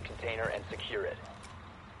biohazard container and secure it.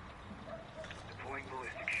 Deploying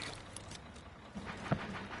ballistic shield.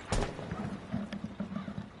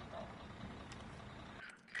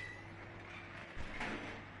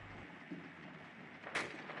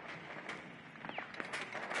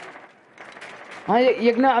 هاي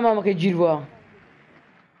يقنع امامك يجيبوها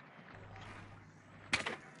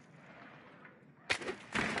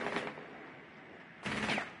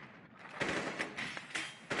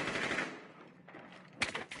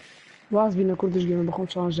واز بينا كردش جيمر بخون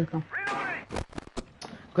شانج دكا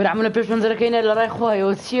كل عملنا بيش منظر كاينه اللي رايح خويا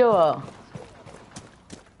وسيوا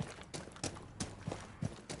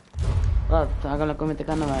غلط اقول لكم انت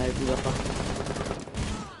كان ما يجيبها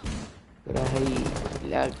كره هي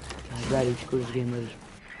لا هزاري كردش جيمر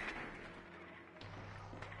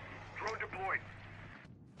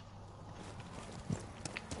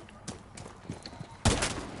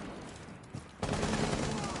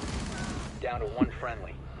Down to one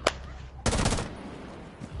friendly.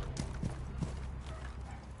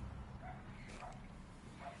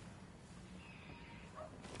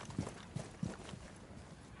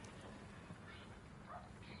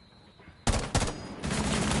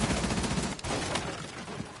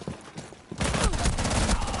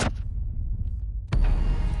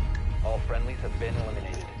 All friendlies have been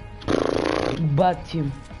eliminated. bad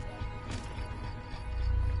team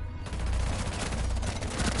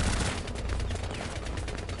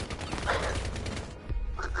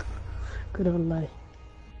كده والله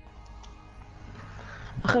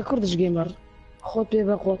اخي كردش جيمر خود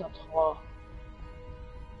بيبا قوة اطخوا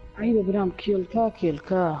عيدة برام كيل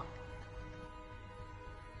كا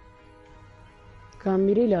كان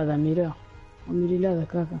ميري لا ميرا وميري لا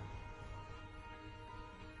كاكا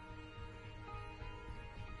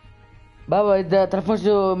بابا اذا تلفونش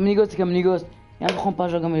منيغوست كم منيغوست يعني بخون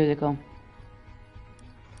باجا كم يدكم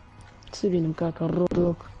سيبينم كاكا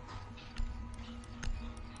الروك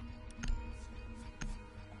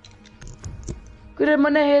كره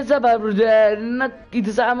من هي زباب نك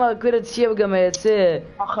يتسامى كره شيء بقى يتسي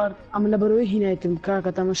اخر عمل بروي هنا يتم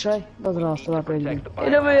كاكا تمشاي بس راس طلع بيلي Protect the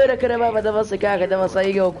إذا ما biohazard. يورا كره بابا ده بس كاكا ده بس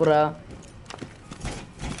ايجا وكرا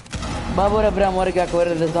بابا ورا برام ورا كاكا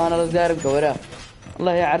ورا دزانا لزدارم كورا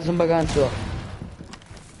الله يعرسم بقان شو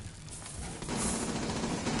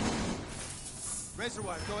Razor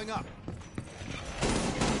wire going up.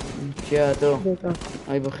 شاتو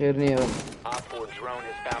اي بخير نيو Op 4 drone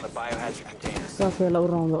has found the biohazard container. كافي لا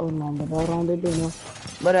راوند بينه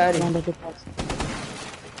برا علي راوند كتاس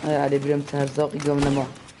اي علي بريم تهرزاق يقوم نما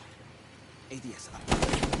ADS up.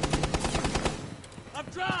 I'm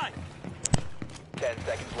dry. 10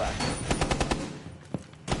 seconds left.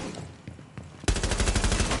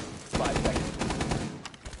 5 seconds.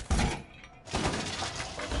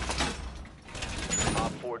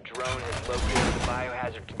 Op 4 drone has located the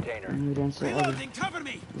biohazard container. ميران سؤال Reloading. Cover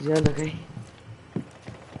me. زيادة كي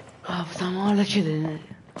طبعا ولا كذا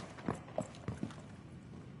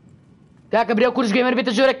كاكا بريو كورس جيمر بيت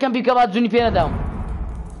جورك كم بيكا بعد زوني فينا داون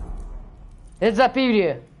هزا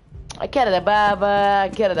بيبري كده بابا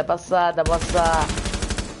كده بصا ده بصا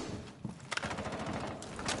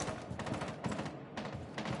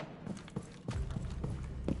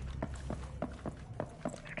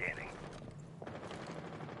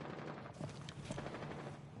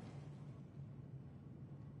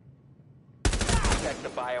Protect the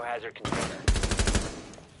biohazard container.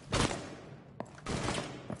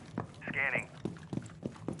 Scanning.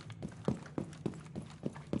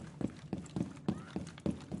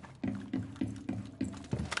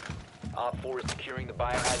 Op 4 is securing the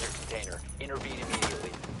biohazard container. Intervene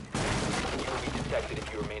immediately. You will be detected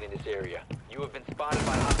if you remain in this area. You have been spotted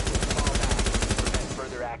by hostiles. Fall back. Prevent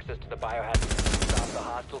further access to the biohazard. Stop the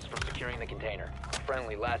hostiles from securing the container.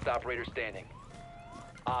 Friendly, last operator standing.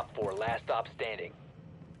 Op 4, last stop standing.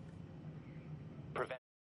 Prevent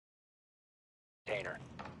container.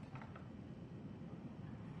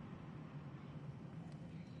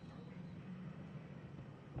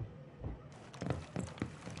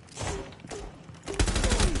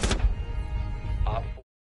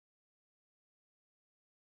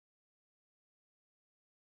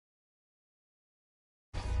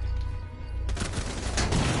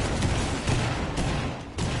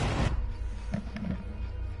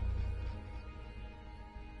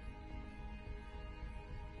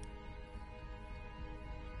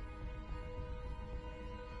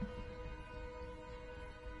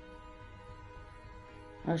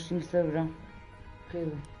 Açtım Instagram.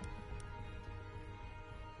 Kıyım.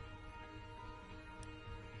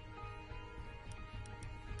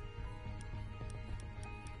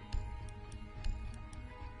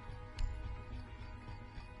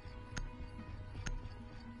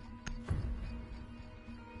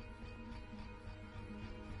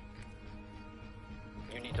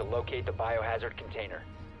 You need to locate the biohazard container.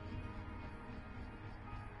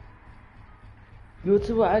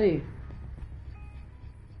 يوتيوب علي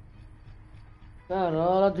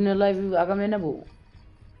والله الدنيا لايف أقام نبو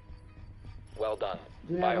Well done.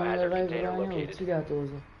 الدنيا أقام Biohazard لايف container رانيا located. وتيجي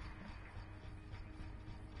توزع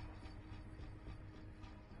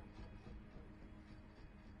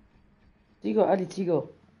تيجو علي تيجو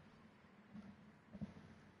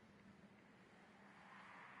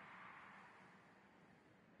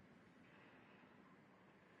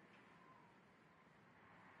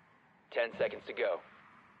 10 seconds to go.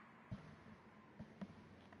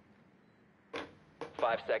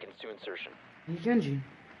 5 seconds to insertion. يكنجي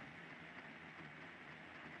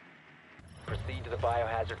Proceed to the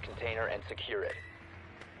biohazard container and secure it.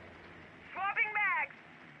 Swapping mags.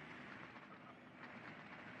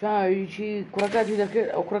 شا شي كراكات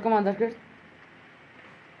يذكر أو كراكة ما ذكرت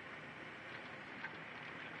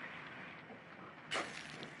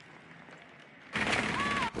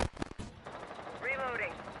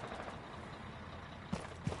Reloading.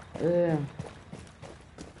 إيه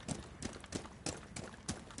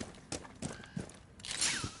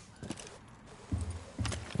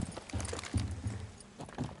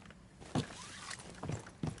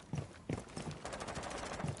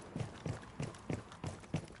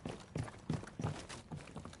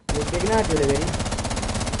يتقنات ولا بني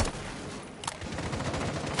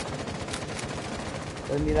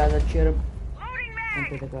والمير هذا الشرب Loading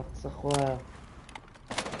mag. انت تقص اخويا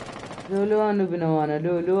لو انو بنا وانا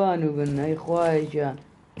لو انو بنا يا اخويا جان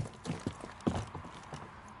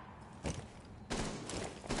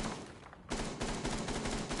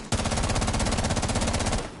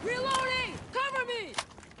Reloading. Cover me.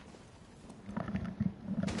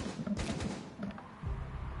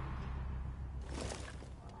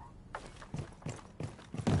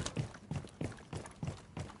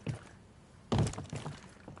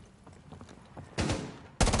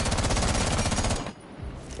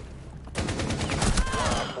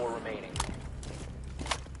 Four remaining.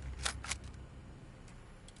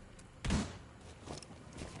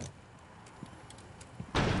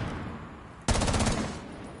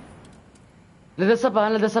 لذا سبا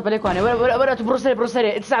انا لذا سبا ليكو انا ولا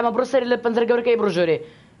بروسري تسعة ما بروسري اللي بنزر قبل كي بروجوري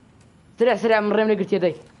سريع من ريمني قلت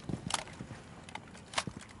يدي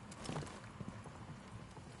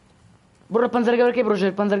برو بنزر قبل كي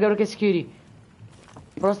بروجوري بنزر قبل كي سكيوري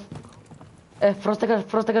فروست ايه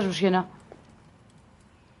فروستكاش وش هنا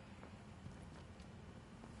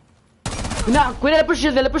نعم كوين لا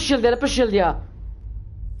بشيلد يا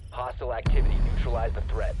Hostile activity. Neutralize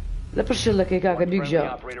the threat. لا بشيلد كي كاكا One ديك friendly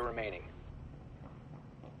جا operator remaining.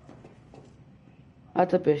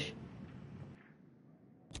 هاتا بيش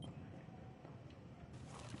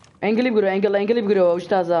انقلب قروا وش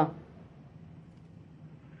تازا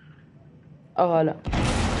او هلا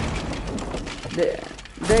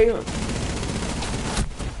داي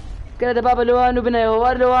كده بابا لوانو بنا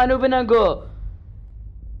يوار لوانو بنا جو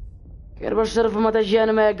كير بالشرف ما تجي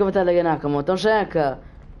انا ما يقف تلاقيناك مو تمشيك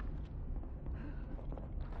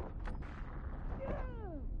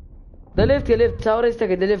ده ليفت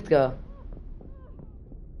تاوريستك ده ليفت كا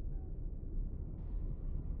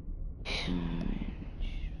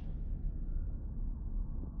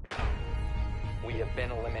We have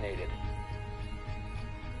been eliminated.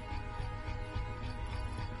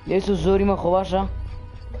 يسو زوري ما خو باشا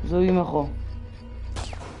زوري ما خو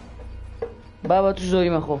بابا توش زوري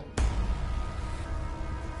ما خو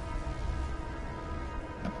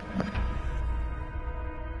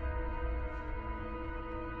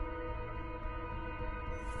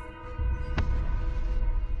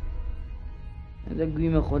هذا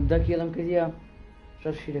قيمة خو داك يلم كذيا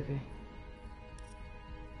شاف شي لك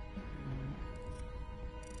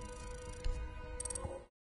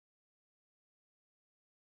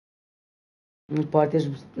البارتيش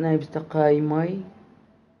ناي بستقاي ماي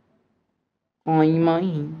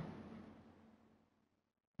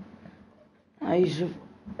هاي شوف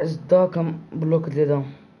ازداكم بلوك ده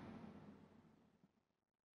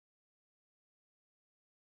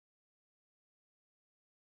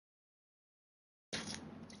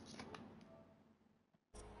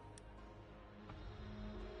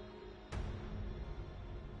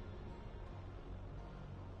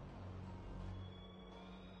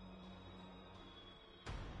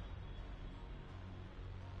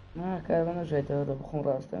ما كان انا جايت هذا بخون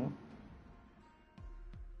راس تمام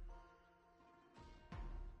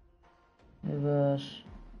باش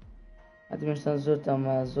هادي مشتان زور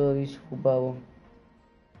تما زور يشوفو بابو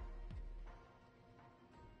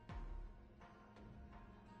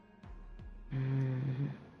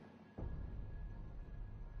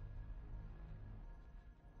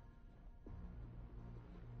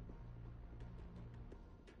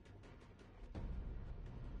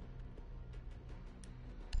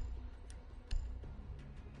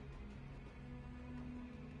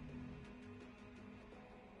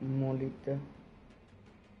موليتا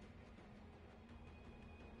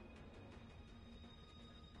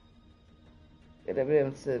كده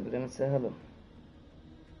بريم تسهله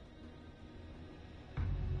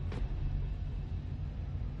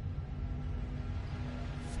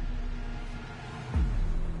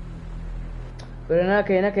هناك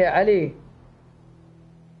يا علي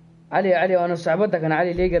علي وانا صعبتك انا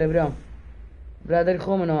علي ليه قرب ريم برادر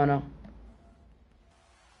خومن وانا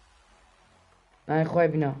انا خوي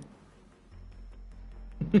بنا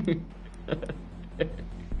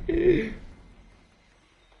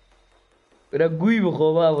رقوي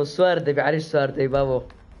بخو بابو سوارتي بعريش سوارتي بابو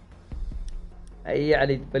اي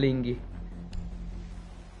علي بلينجي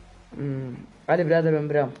علي برادر بن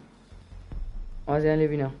برام وازي علي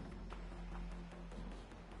بنا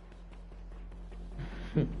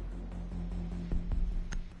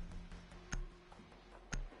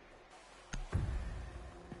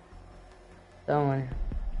تمام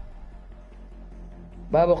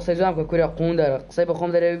بابا قصي جام كوريا قون داره قصي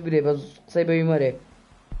بخوم داره ببره بس قصي بيمره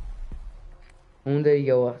قون داره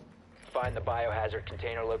جوا Find the biohazard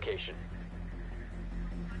container location.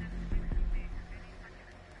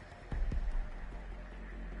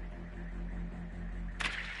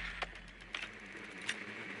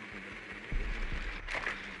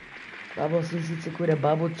 بابا سيسي تكورا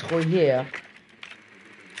بابو تخويه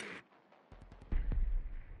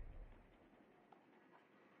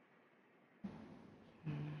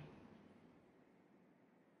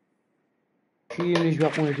شو يمني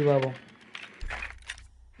جواقوني تي بابا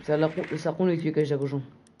ساقوني تي كاش داكوشون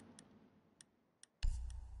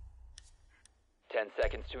 10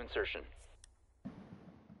 seconds to insertion.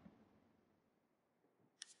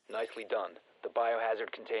 Nicely done. The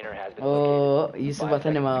biohazard container has been located. يسبع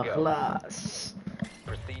ثاني ما خلاص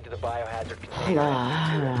Proceed to the biohazard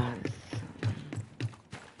container.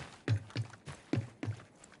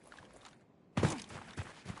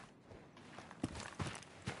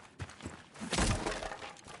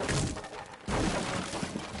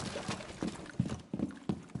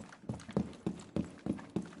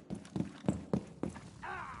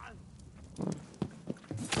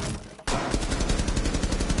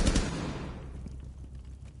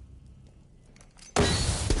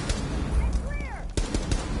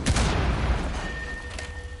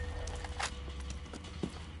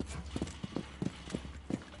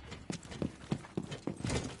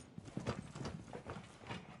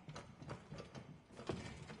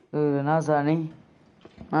 نازاني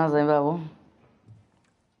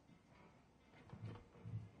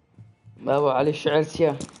بابو علي الشعر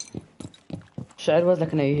سيا شعر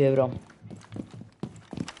وزلك نيجي يا برام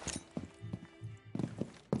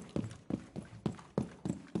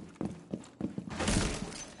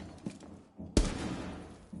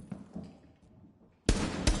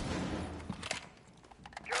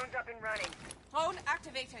Drones up and running. Drone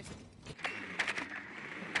activated.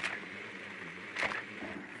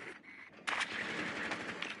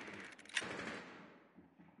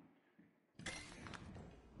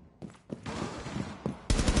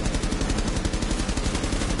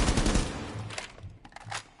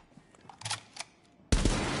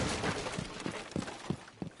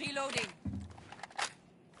 Reloading.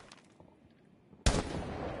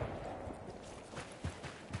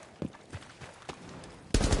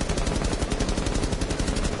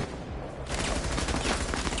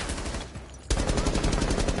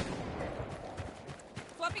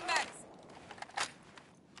 Swapping mags.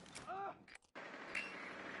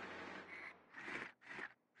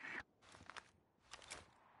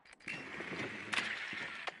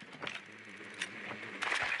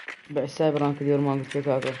 بس سايبران كثير ما قلت لك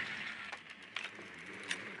هذا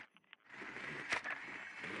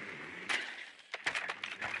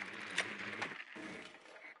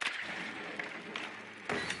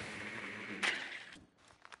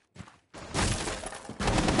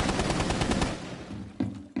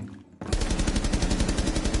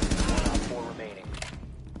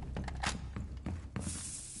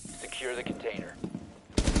Secure the container.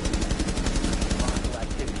 Hostile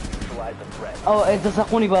activity. Neutralize the threat. او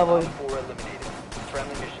التصقوني بابا Op 4 eliminated.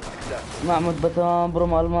 Friendly mission successful. معمد بتمام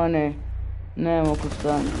بروم ألماني نعم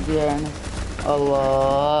كردستان ديانة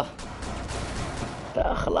الله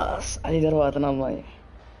تا خلاص علي درواتنا الله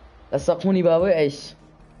لصقوني بابي عيش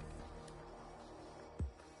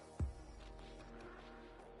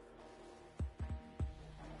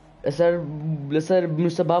لسر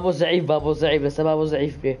بنوسه بابو ضعيف لسه بابو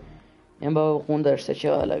ضعيف به يعني بابو قون درسته چه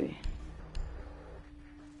حالا بی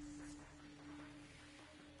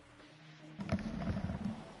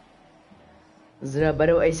زرا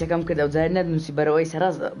برو ایسه کم کرد او زهر ندنوسی برو ایسه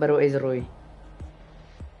راز برو ایز روی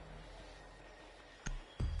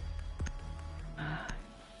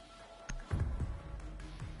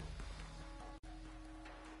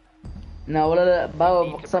نه ولا بابا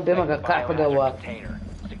قسم بما قاع بقوا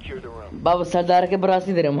Secure the room. بابا سردار के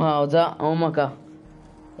बरासी दे रहे हाँ ओजा ओमा का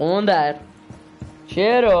कौन दार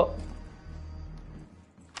शेरो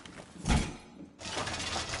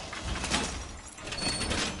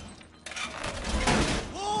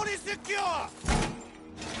Wall is secure!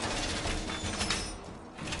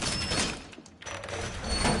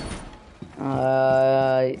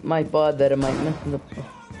 my father my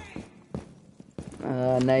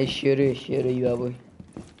nice शेरो you boy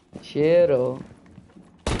शेरो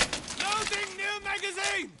Loading new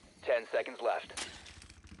magazine! 10 seconds left.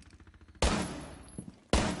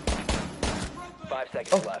 5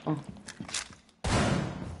 seconds left.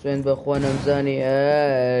 فين بخوانا مزاني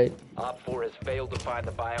اي Op 4 has failed to find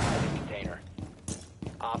the biohazard container.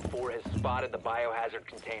 Op 4 has spotted the biohazard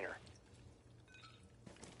container.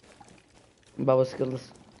 بابا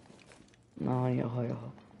سكيلز يا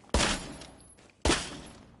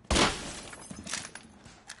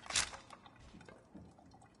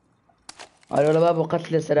هاي ولا بابا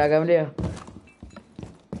قتل سراقة مليا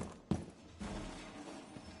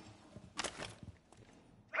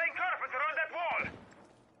Playing carpenter on that wall!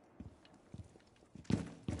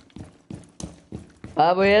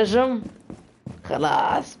 بابا يجم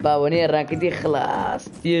خلاص بابا نير راكدي خلاص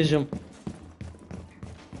يجم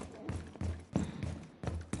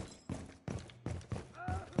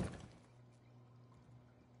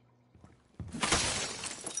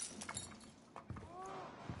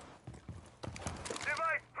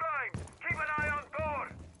Device prime! Keep an eye on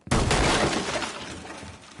door!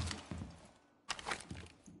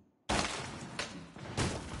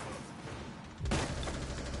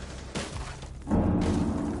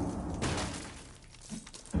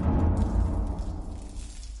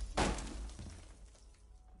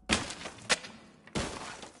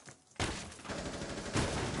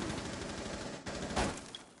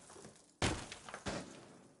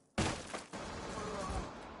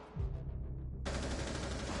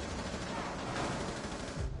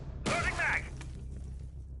 Loading mag!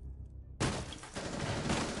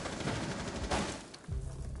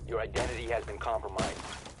 Your identity has been compromised.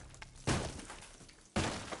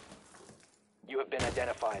 You have been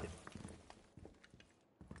identified.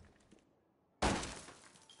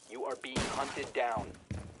 You are being hunted down.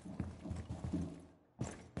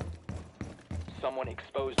 Someone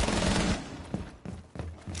exposed you.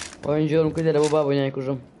 وين جورم كده لابو بابا يعني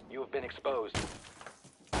كجم You have been exposed.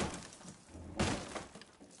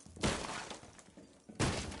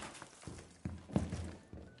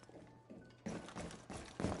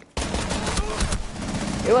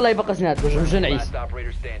 اي والله يبقى سنات كجم شو نعيس Last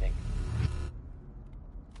operator standing.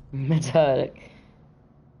 مجالك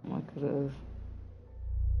ما كرف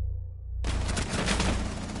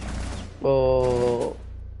اوه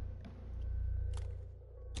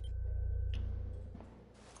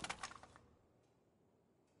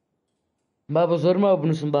بابا زور ما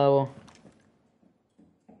بنسم بابا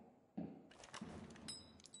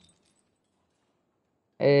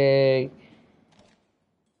ايه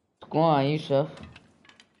تكون يوسف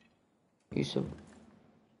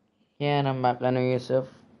كان ما كانوا يوسف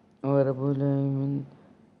وربولي من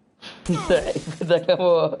ضعيف ذاك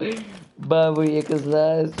هو بابو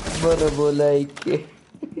يكسلاس بربولايك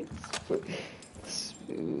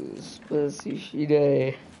سباسي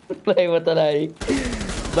شيداي والله ما طلع لي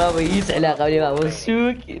بابا يس علاقة بلي بابا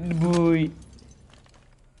السوق نبوي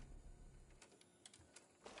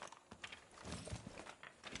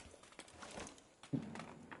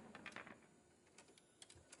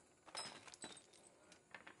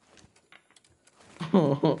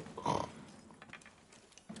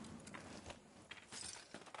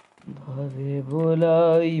هذه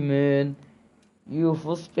بولاي من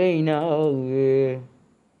يفص بينا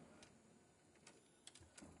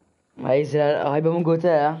هاي بمن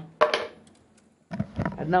قوتا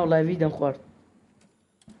عندنا والله فيديو مخوار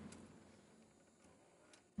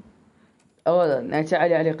اولا نايت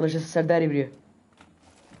علي قلش السرداري بريه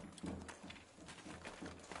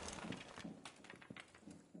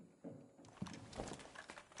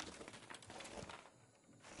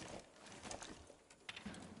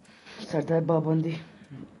سەرتای بابەندی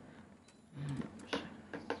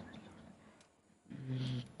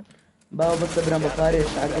باوە بەستە برام بە پارێ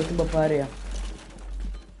شعرگوتم بە پارەیە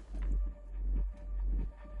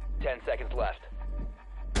 10 seconds left.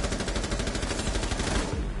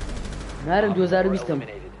 نارم 2020م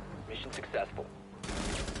Eliminated. Mission successful.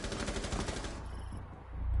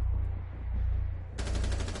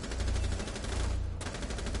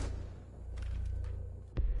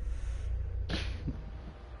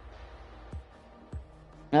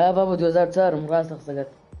 بابا 2004م ڕاستە قسەکەت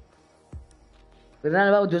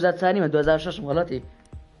بزانە بابا 2004 2006م غەڵەتی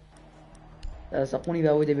سەقونی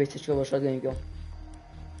باوەی دەبێت چۆ بە شۆتگەنیکەوە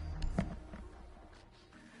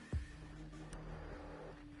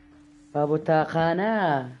بابا تاقانە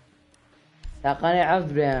تاقانەی عەفت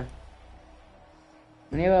برایان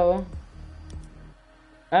منێ بابا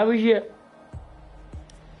ئابژیە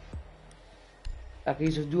ئەکە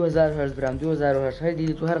یوسف 2000 هەرز برام 2008 هەر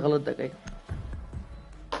دیدی تو هەر غەڵەت دەکەی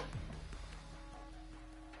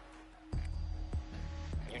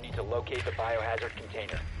You need to locate the biohazard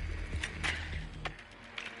container.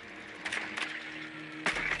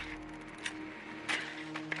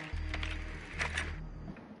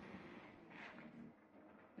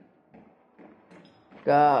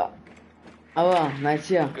 کە ئەوە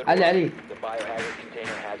ناچیە Good عەلی work. عەلی The biohazard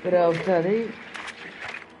container has been برا located. ئوستادەی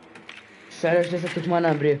شعرش لەسەر توتمان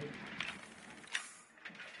نابرێ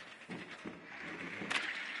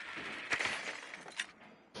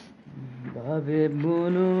بابێ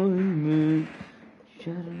بۆنۆی من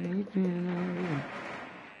شەرمی پێناوێ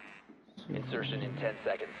Insertion in 10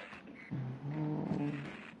 seconds.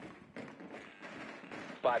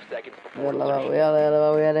 5 seconds before يلا بابا insertion. يلا يلا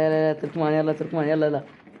بابا يلا يلا يلا تركمان يلا تركمان يلا يلا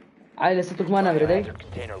عائلة تركمان برادري Biohazard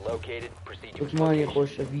container located. Proceed to its تركماني location.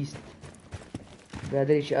 خوش فيست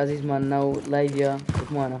برادري شي عزيز مان ناو لايفيا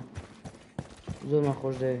تركمانا زور ما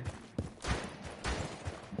خوش ده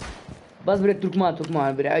بس بريك تركمان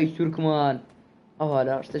تركمان بري عايش تركمان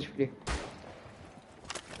لا اشتاج فيه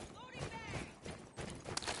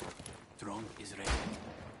Drone is ready.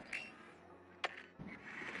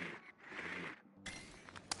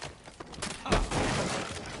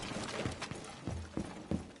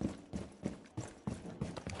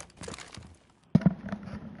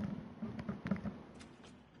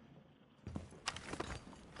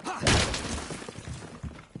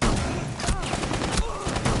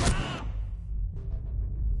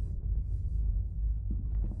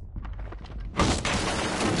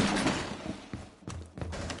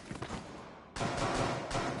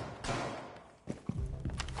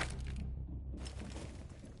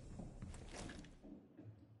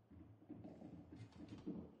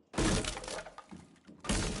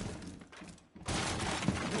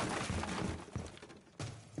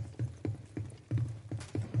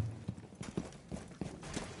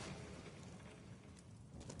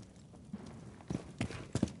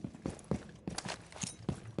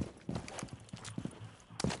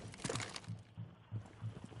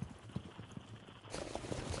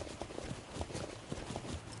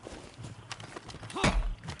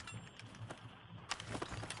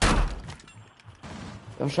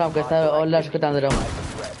 كم شاب كسر أول شو كنت عندنا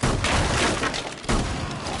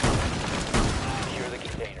Secure the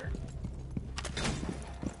container.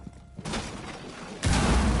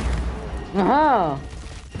 أها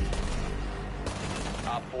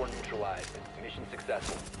Op 4 neutralized. Mission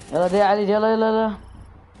successful. يلا دي علي يلا يلا يلا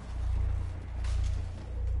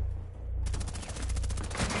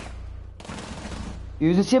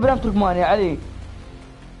يوزي سيبرام تركماني علي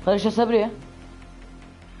خليش صبري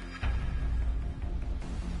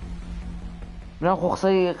برام خو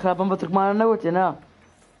خصي خابن بتركمانة نوت انا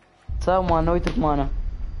تساو ما نوي تركمانة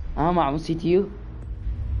مع ma3mud-cTu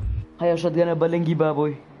هيا شدقنا بلنجي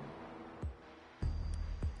بابوي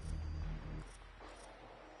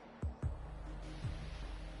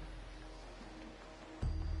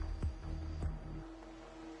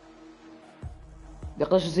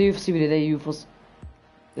دقيقة شو يفصي بلي ذا يوفص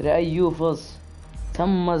رأي يوفص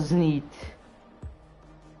تم زنيت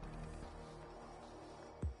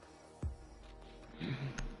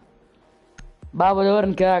بابا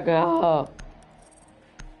دورن كاكا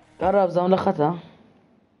قرب زون لخطها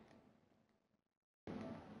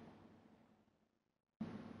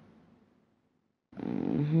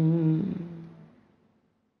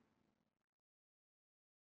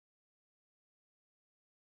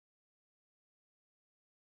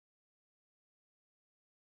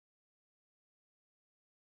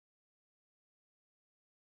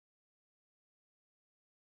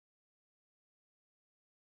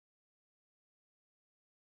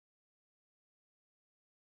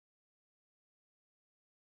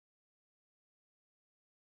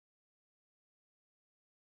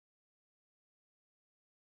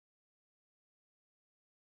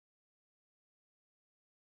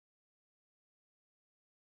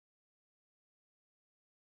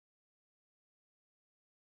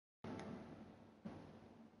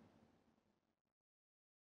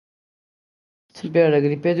سبير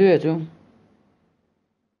قريب دويتو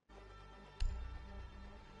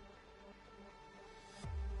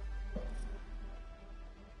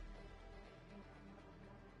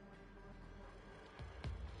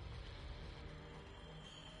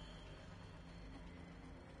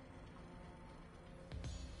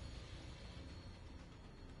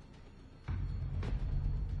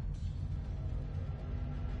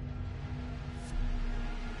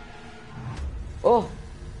اوه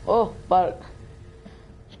اوه بارك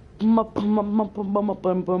ما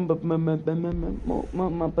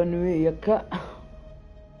بنوي يكا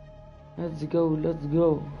let's go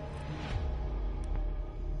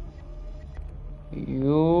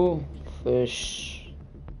you fish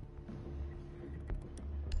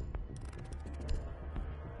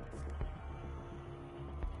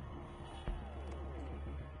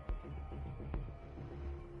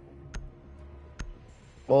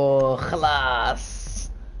اوه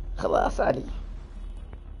خلاص علي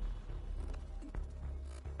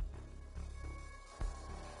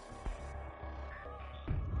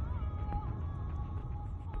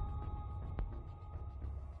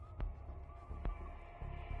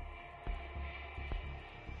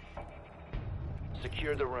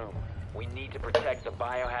Secure the room. We need to protect the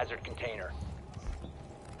biohazard container.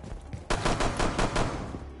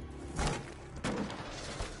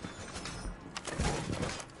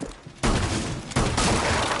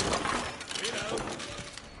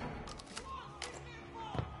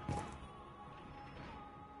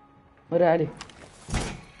 ورا علي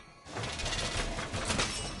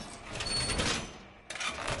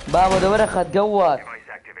بابا دورة خد قوات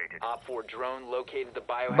Op 4 drone located the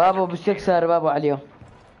biohazard بابا container. بستكسر بابا عليهم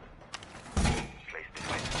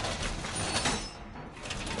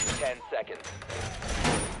 10 seconds.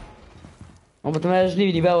 هم بتمنى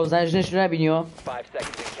بني بابا زين شنو نبينيو 5 seconds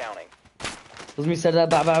and counting. لازم يصير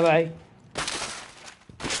باعي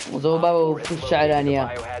وزو بابا وفي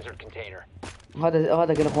الشعرانية Biohazard container.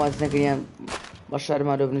 هذا كان اخوان سنكريان بشار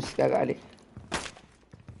ما دوب نسكاك علي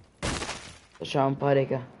شام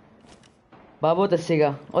باريكا بابو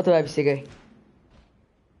تسيقا اوتو بابي سيقاي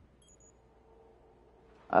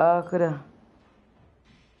كده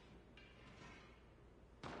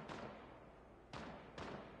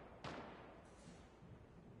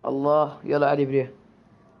الله يلا علي بريه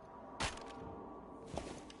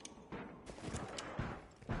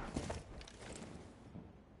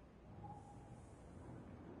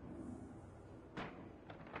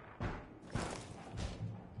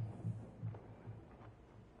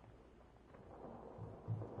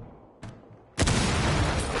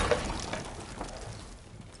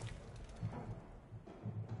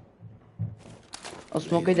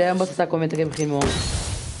اسمه كده بس تا كومنت كيف خيمو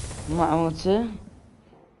ما عملت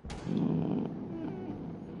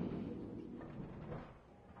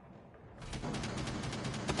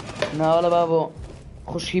لا والله بابو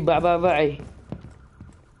خشي باعي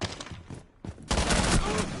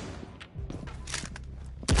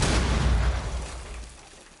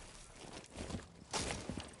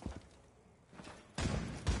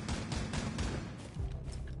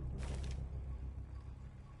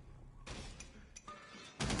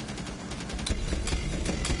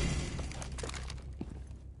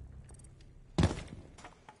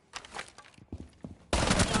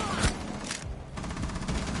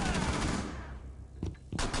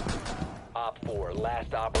Op 4,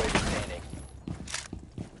 last operator standing.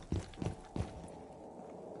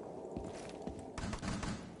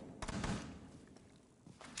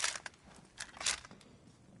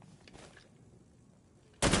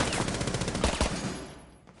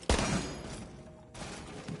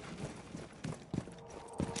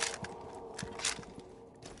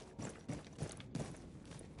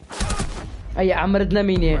 اي عمردنا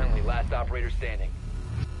مين Friendly, last operator standing.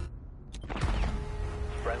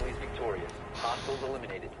 Friendly's victorious. Hostiles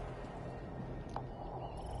eliminated.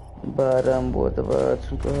 بارم بود بارد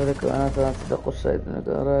شنكو هلك وانا ترى تصدق السيد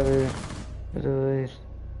نقراري رويش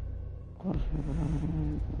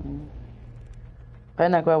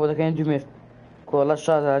قينا كوابو ده كان جميل كولا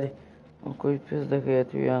الشاط علي وكوي بيس ده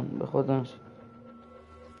كيت ويان بخدنش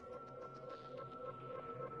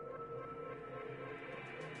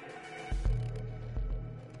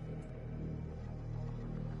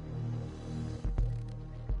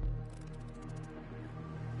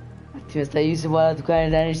تمستا يوسف ولا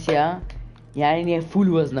دكان دانشتي ها يعني فول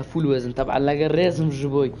وزن طبعا لقى الرسم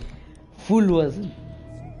جبوي فول وزن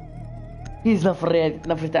هيز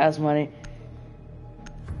نفرت عاسماني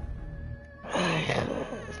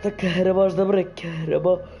كهرباء ايش دبرك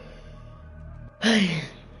كهرباء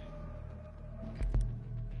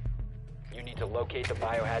You need to locate the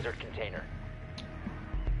biohazard container.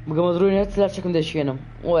 بقى مضروني هات سلاح شكم دشينم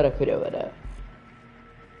ورا كوريا ولا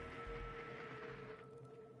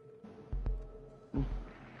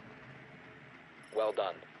Well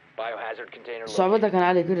done. Biohazard container located. صعوبتها كان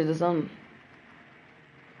علي كوريا دسان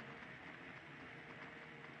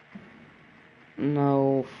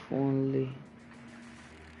No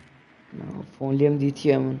only MDT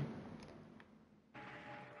امن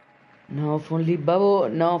No only بابو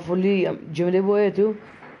No only جملة بويتو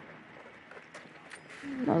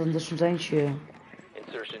لازم دشم زين شيء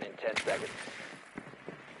Insertion in 10 seconds.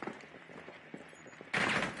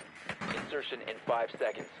 Insertion in 5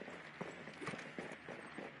 seconds.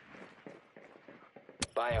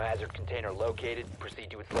 Biohazard container located. Proceed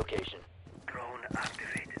to its location. Drone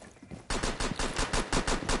activated.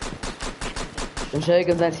 مش هيك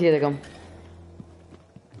بدنا نسيركم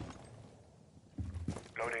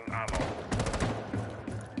Loading ammo.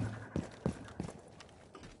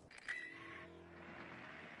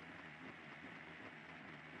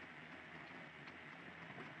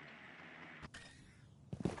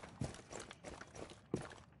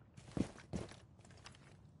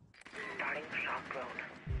 Starting shock drone.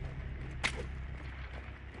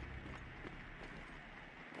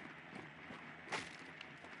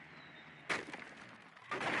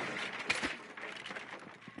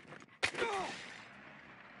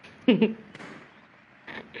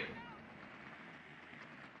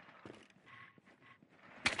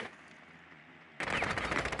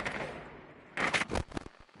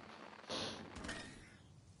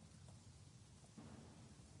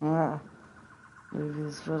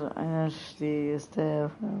 بالنسبة أنا أشتري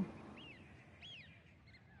استاف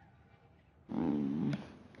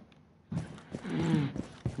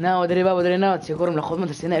ناو دري بابا دري ناو تسيكور من الخوض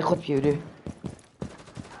مدرسينا يخوض فيه ودي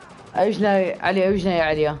أيشنا علي أيشنا يا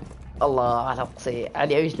عليا الله على قصي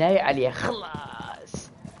علي أيشنا يا عليا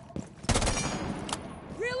خلاص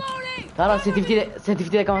خلاص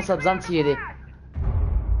سنتفتي كمان صاب زامتي يدي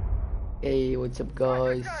اي واتساب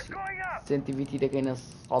جايز سنتفتي ده كان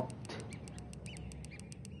صاب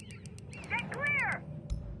Get clear!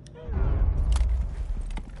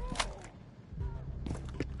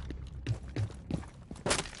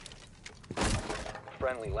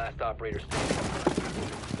 Friendly, last operator standing.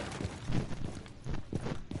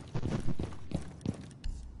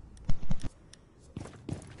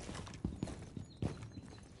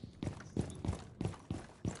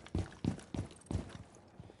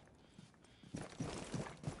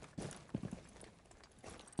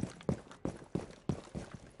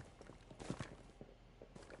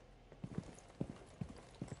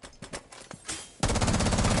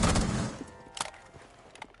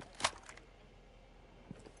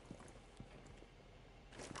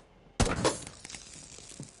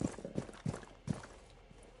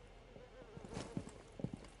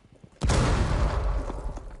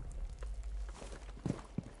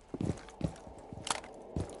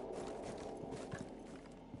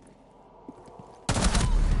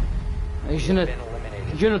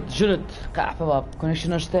 جنت كعفة باب كنا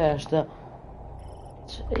شنو اشتا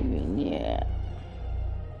شايفيني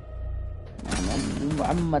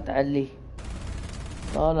محمد علي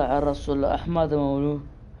طالع الرسول احمد مولود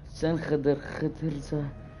حسين خضر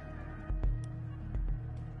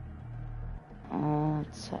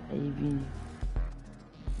تعيبيني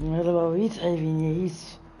هذا بابا يتعيبيني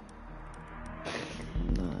يهيس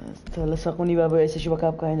لصقوني بابا ايش شو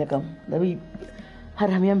بكاب كاين كم نبي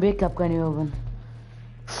هرهم يم بيك كاب كاين يوبن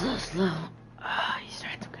اصلا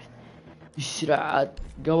يسرعت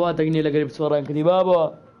قوات اقني لقريب صورة يمكن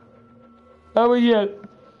بابا ابيال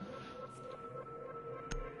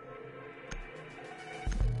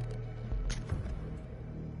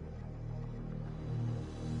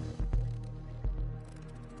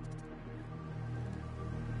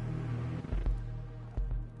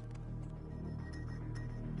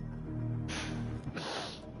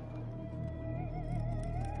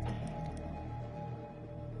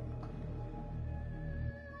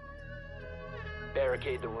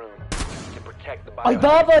Barricade the room to protect the اي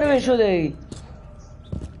بابا روي شو دي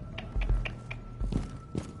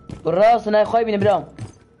بالراس انا اخوي بن ابراهيم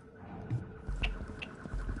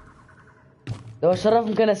لو شرف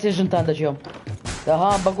ممكن السجن تاع يوم ده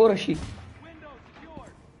ها بقول شيء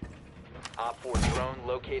Op 4 drone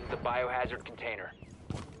located the biohazard container.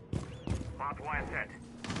 Mark one set.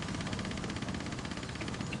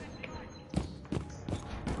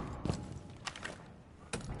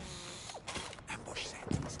 Ambush set.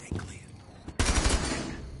 Stay clear.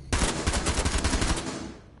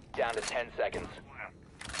 Down to 10 seconds.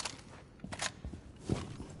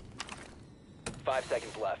 5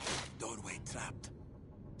 seconds left. Doorway trapped.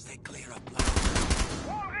 Stay clear up.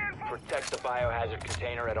 More reinforcements! Protect the biohazard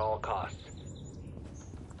container at all costs.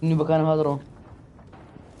 إني بكان هذا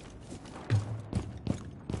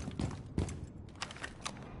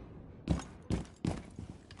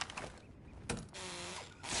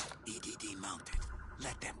EDD mounted.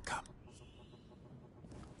 Let them come.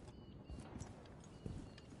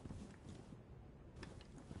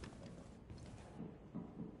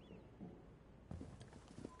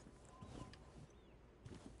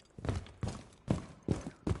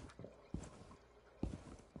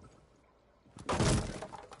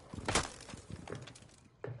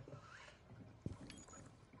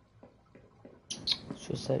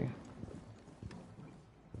 شو سريع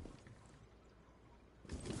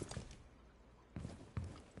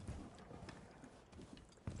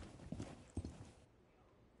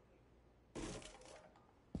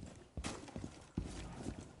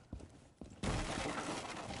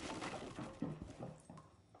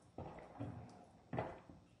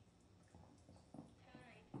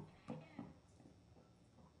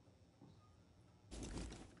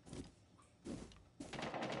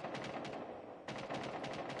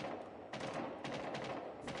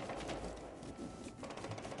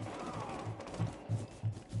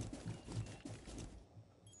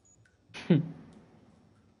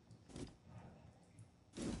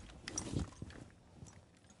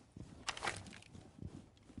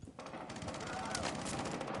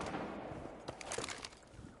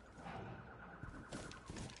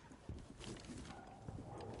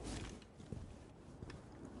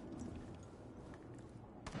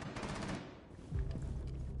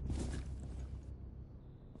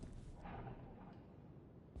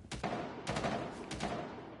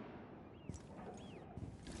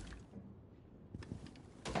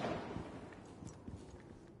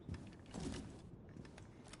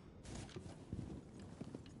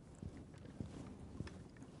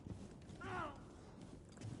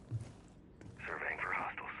Surveying for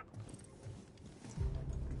hostiles.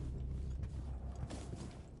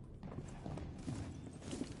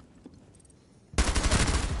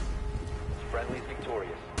 Friendly's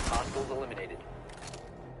victorious. Hostiles eliminated.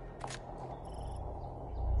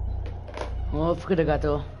 فكرة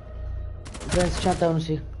قاتو بس شانتا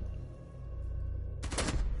ونسي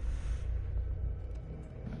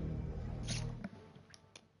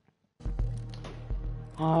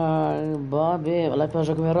بابي والله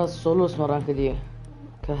باجا كاميرا سولوس مرة كذي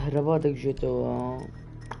كهرباء دق جيتو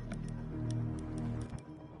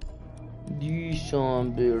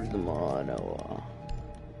ديشان بيرد معانا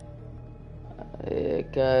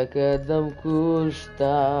كدم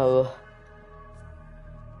كشتاو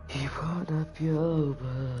Ivana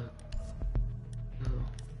Pioba.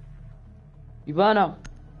 Ivana.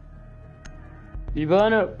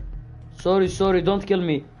 Sorry, don't kill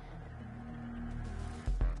me.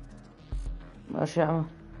 ماشي يا عم.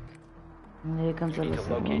 هيك You need to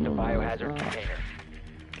locate the biohazard container.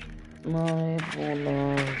 ما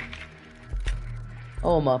والله.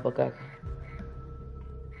 أو ما بكاك.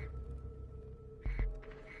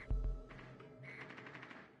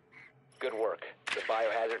 Good work. The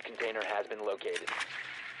biohazard container has been located.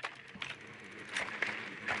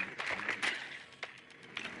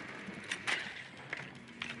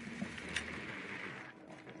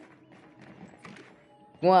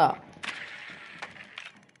 Wow.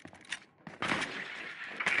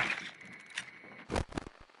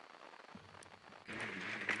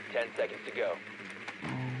 Seconds to go.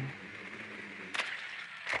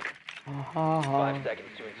 5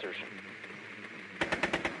 seconds to insertion.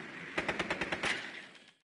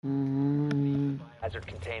 Hazard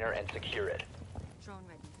container and secure it. Drone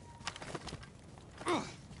ready.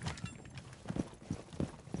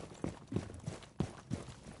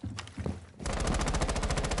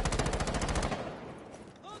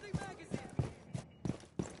 Loading magazine.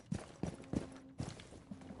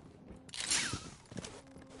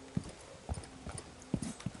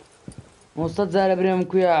 وصلت زال بريم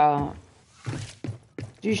كويا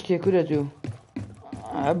تيشتي كلتو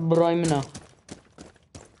عبراي منها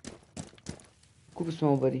كوك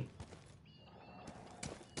اسمه بري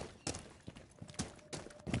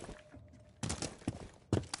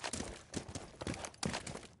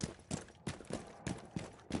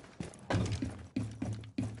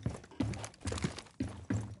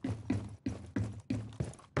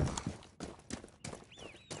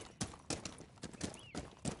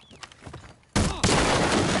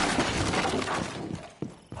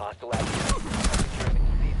Hostile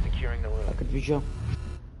activity. Securing the room. كنت في جو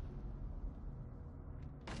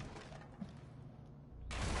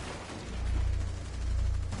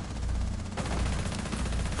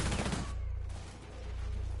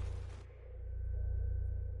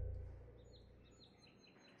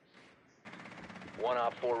One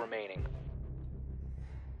Op 4 remaining.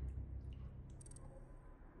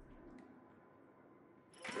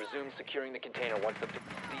 Resume securing the container once the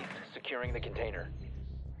cease securing the container.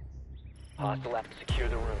 Hostile app, secure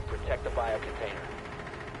the room. Protect the bio container.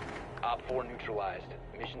 Op 4 neutralized.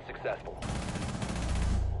 Mission successful.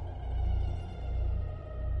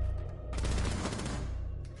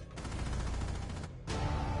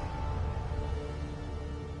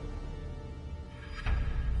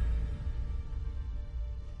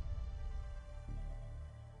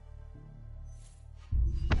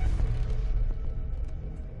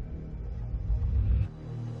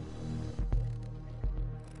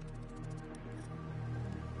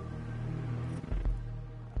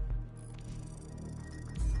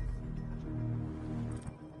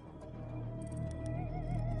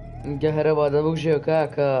 Gehre bada bukşuyor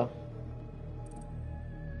kaka.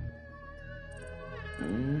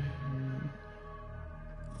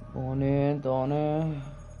 Done.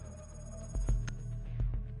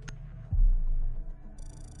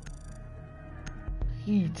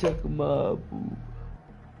 Hiçak mabu.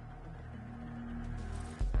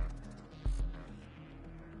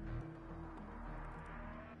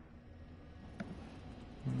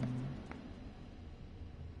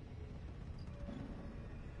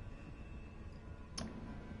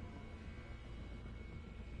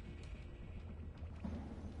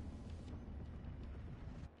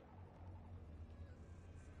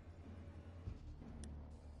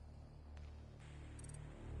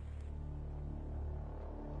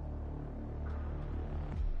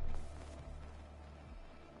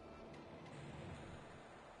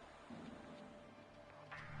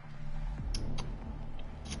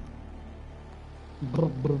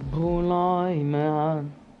 Bulay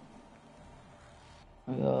man.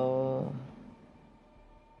 Ya.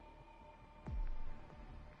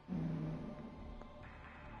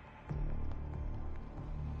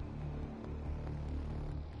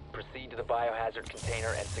 Proceed to the biohazard container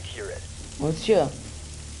and secure it. What's ya?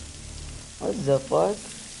 What the fuck?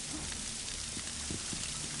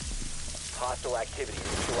 Hostile activity.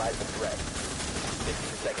 Neutralize the threat.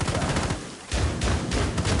 15 seconds left.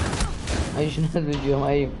 Ay şunu diyeceğim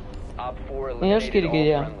ay. Op 4 Ne yaş eliminated geri all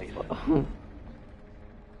geliyor? friendlies.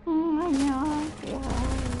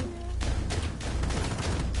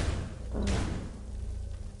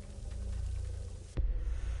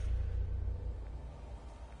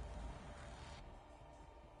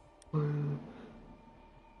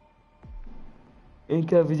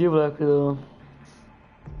 İnk video bırakıyorum.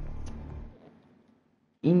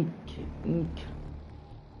 İnk.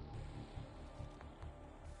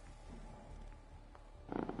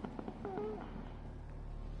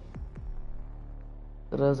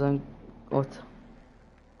 Birazdan ot.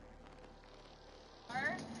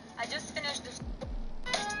 I just finished this.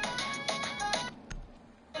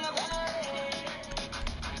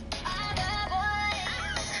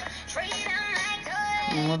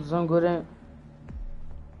 Nazım göre.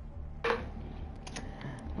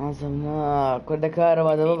 Nazım na. Koda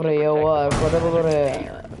karma da buraya yavar. Koda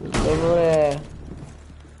buraya. Buraya.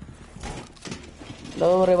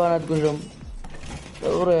 Buraya bana kuzum.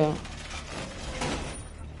 Buraya.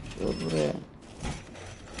 Buraya.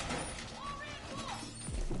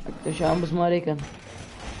 Akşam bismarikan.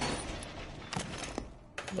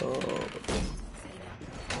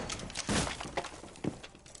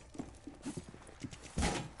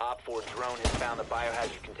 Op 4 drone has found the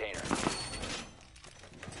biohazard container.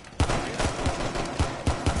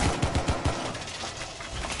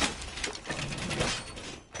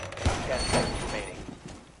 Ten seconds remaining.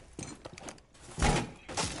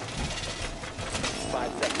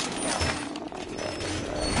 5 seconds to count.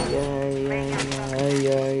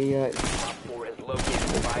 Yeah. Op 4 has located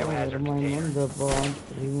the biohazard container. The bomb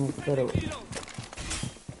remove karo.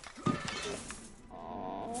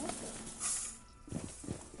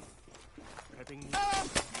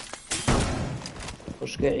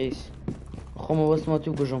 وش قاعيس خوما بس ما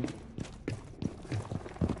تبقجم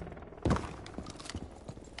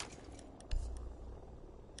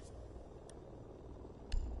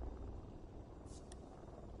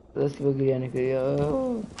بس بقول يعني كذا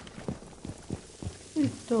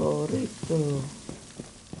ريتو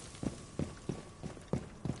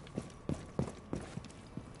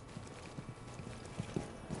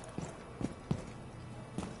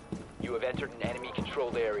You have entered an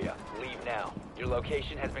enemy-controlled area. Leave now. Your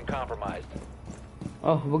location has been compromised.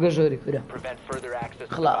 بقى جوري كذا Prevent further access to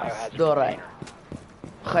the خلاص biohazard دوري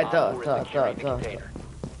container. خي Op تا 4 is تا تا securing the تا container.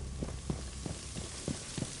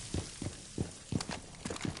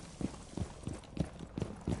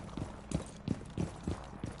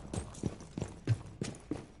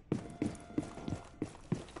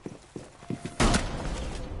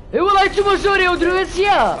 چوومە زۆرێ و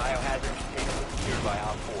درێسیە Biohazard container was secured by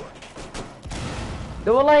Op 4.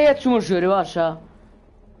 دەوەڵای هەیە چوومە ژۆرێ باشە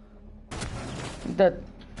دەت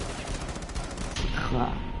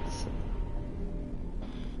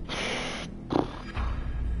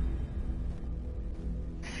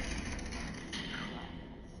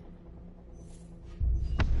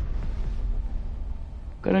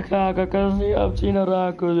کەرەکاکە کەسی ئەو چینە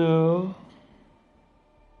ڕاکردو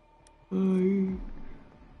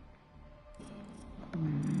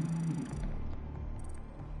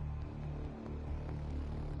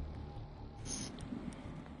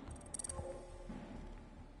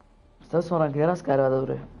Estás sonrando que eras cargador.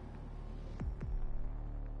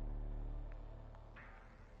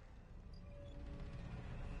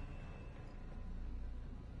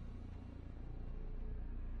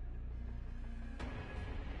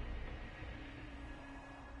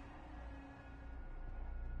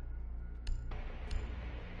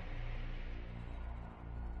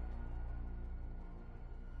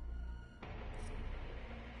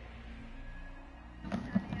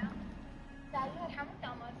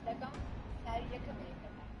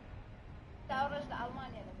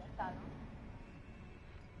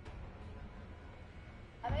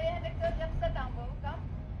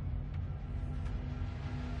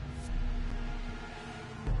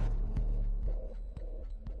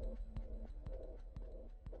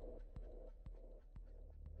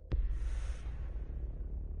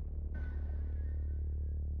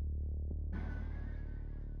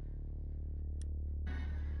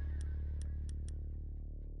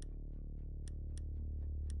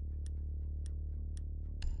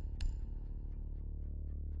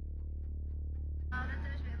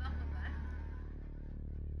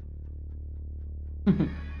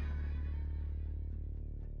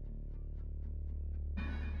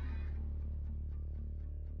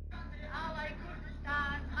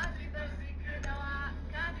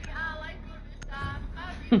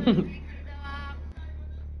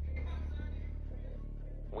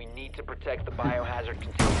 We need to protect the biohazard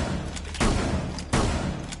container.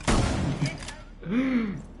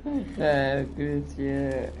 Good,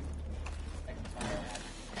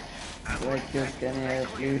 What just can I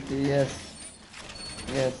please? Yes.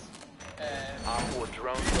 Yes. Op 4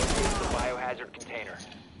 drones located the biohazard container.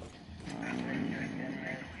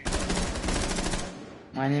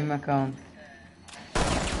 My name account.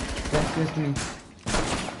 Excuse me.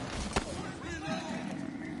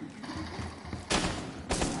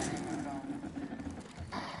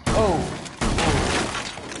 Oh.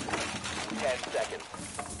 10 seconds.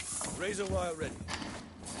 Razor wire ready.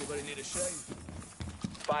 Anybody need a shave?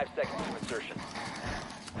 5 seconds to insertion.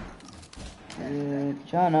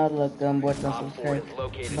 Channel لكم بوتنا Op 4 subscribe. has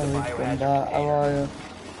located the بلوكم biohazard دا container. أوايا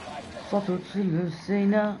صوت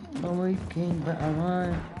السينا بلوكين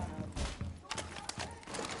بأمان.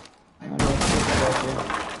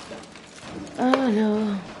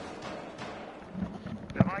 ألو.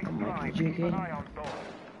 Keep an eye on doors.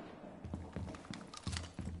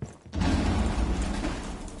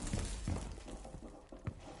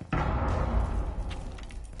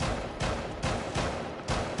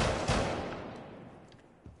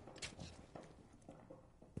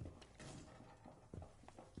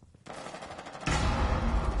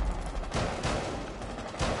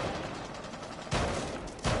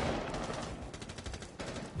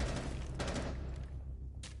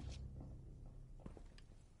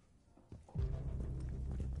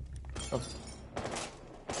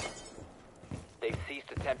 They've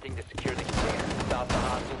ceased attempting to secure the container. Stop the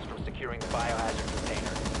hostiles from securing the biohazard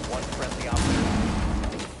container. One friendly operator.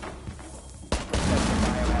 Protect the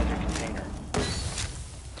biohazard container.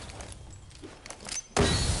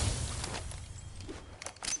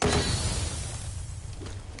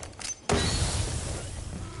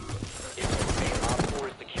 If you remain, Op 4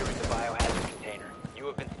 is securing the biohazard container. You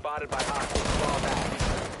have been spotted by hostiles. Fall back.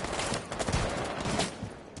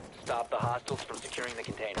 Stop the hostiles from securing the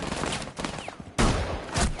container.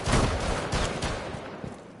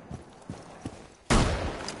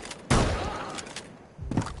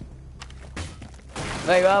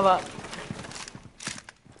 Hey, Baba.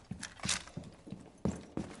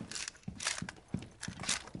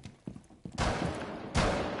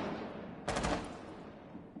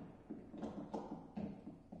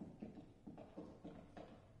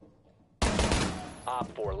 Op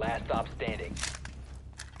 4, last stop standing.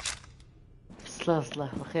 اصلا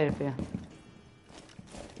بخير فيها.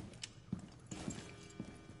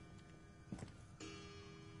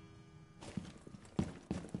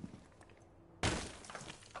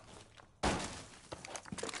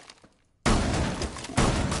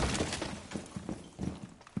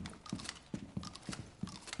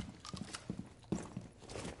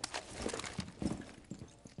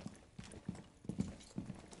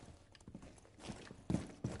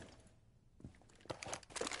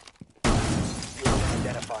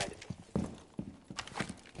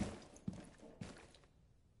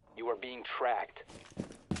 cracked.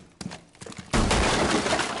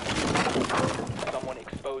 Someone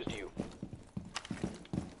exposed you.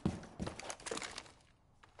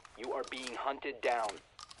 You are being hunted down.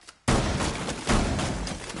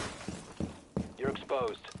 You're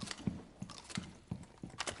exposed.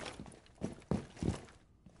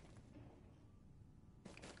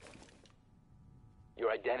 Your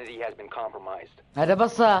identity has been compromised. هذا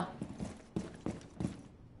بصة.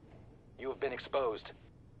 You have been exposed.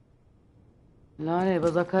 لا أنا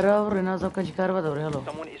بذكره ورنا زوجك شكار بدوري هلو.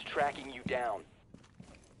 Someone is tracking you down.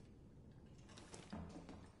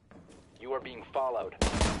 You are being followed.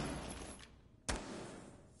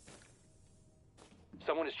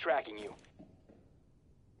 Someone is tracking you.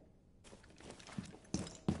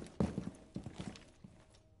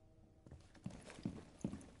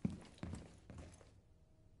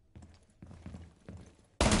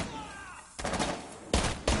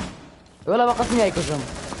 ولا بقتني أيكوشم.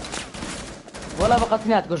 ولا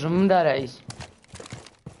بقتني أتكوشم من دار عيس.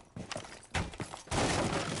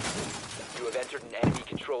 You have entered an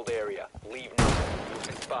enemy-controlled area. Leave now. You've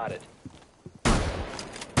been spotted.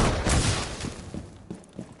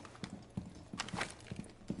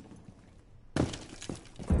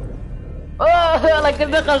 والله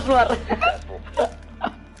كنا خشور. Successful.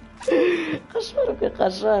 خشور في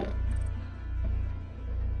خشور.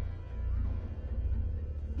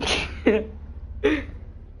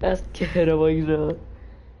 أذكر ويجرى.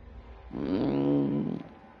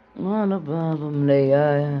 ما لباب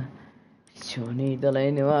مليايا شوني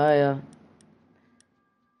دليني وايا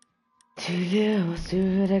تلي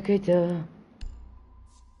وسيركتا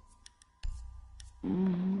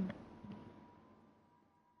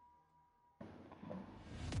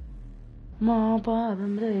ما باب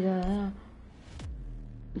مليايا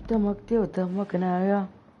تمكتي وتمكنايا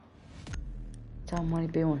تاماني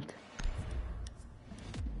بيونت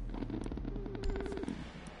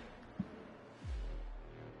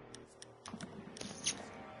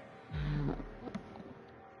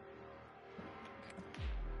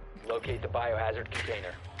Locate the biohazard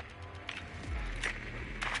container.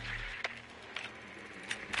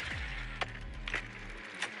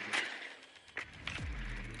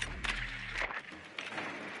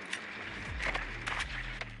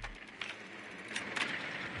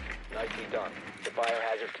 Nicely done. The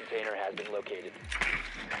biohazard container has been located.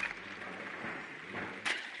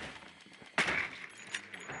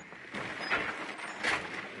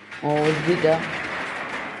 Oh, جديدة.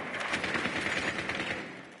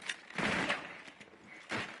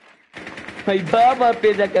 هاي بابا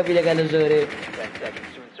بيزا كابيلا قال زوري. 10 seconds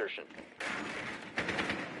to insertion.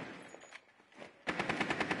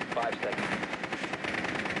 5 seconds.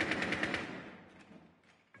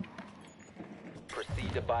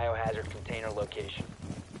 Proceed to biohazard container location.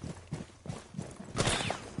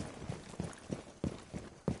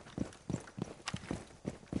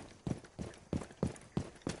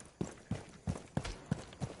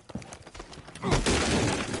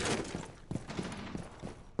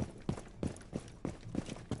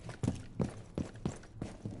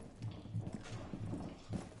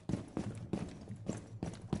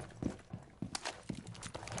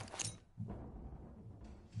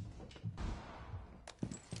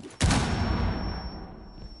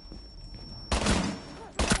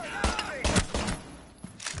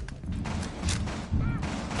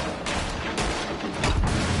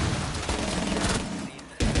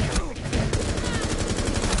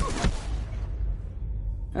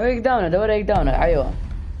 هيك داونه دور هيك داونه ايوه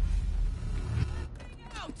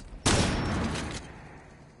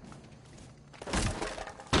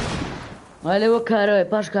ولی و کاروی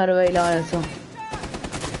پاش کاروی لعنتو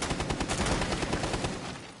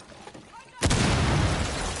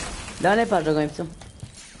لعنه پاش رو گایمتو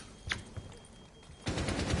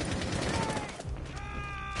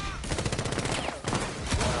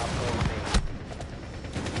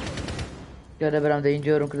Gördä برام ده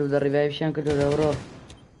اینجورم که در ریوایوشن که در برو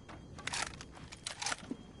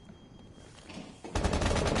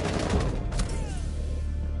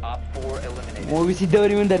مو بیسی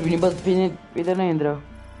دوری من در بینی باز پیدا نیندرو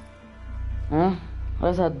ها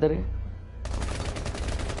خلاص حد داره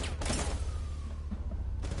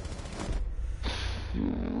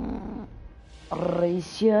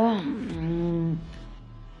رئیسیا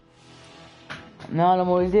نه حالا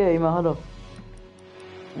مویدی ایمه حالا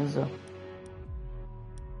انزا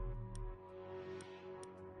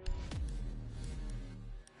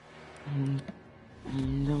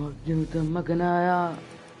دمك يا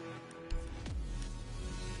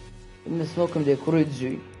نسموكم دي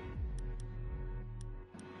كوريجي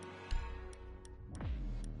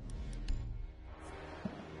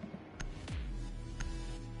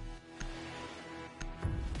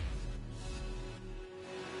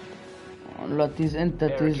ولا تيز انت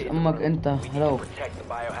تيز Barricade the امك room. انت We need هلو to protect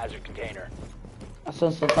the biohazard container.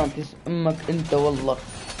 حسن سلطان تيز امك انت والله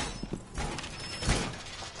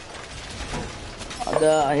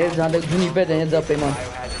هذا هيز عندك جوني بيدا ينزل بيمان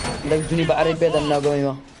Biohazard عندك جوني بعري بيدا من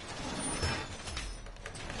قوي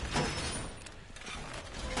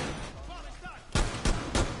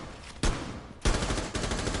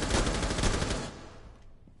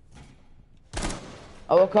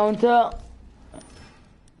او اكاونتا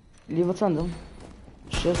اللي بتصندم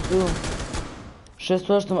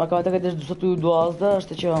شستو اشتم اكاونتا قديش 212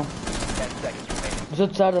 اشتكيهم 10 seconds remaining.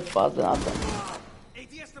 200 فاضل عطا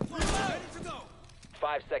ATS deployed. Ready to go.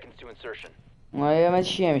 5 seconds to insertion. وهي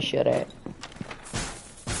ماشية من الشارع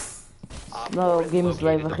Op No, 4 has games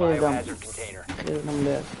live located the أخير دام biohazard container. أخير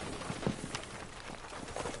نملك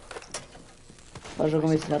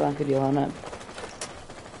أرجوكم يسهران كل يوهانا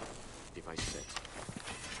Device set.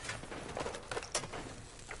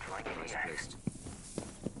 Device placed.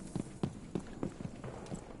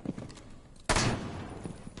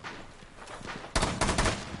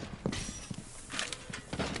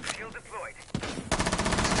 Shield deployed.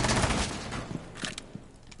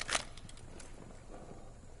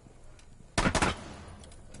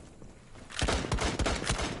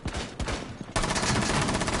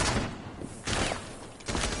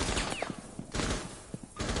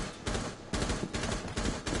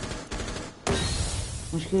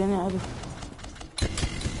 مشكلة أنا عارف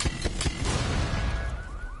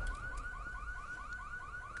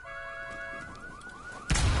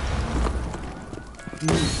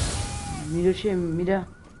ميدا شيء ميدا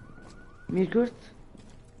مير كرت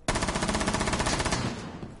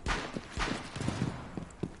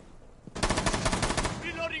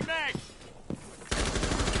Reloading mag!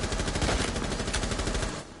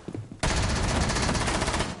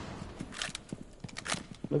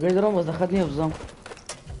 بقيت رمز أخذني بظام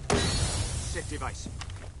Set device.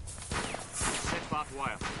 Set barbed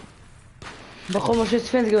wire. بقوم مش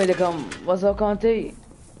فين قبل كم وزا كانتي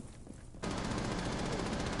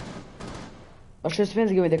مش فين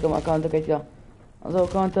قبل كم أكاونت كيتلا وزا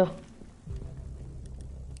كانت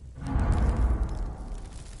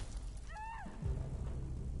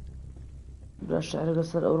بلاش شعر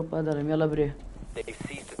قصر أوروبا دارم يلا بريه They've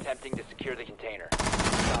ceased attempting to secure the container.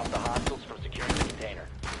 Stop the hostiles from securing the container.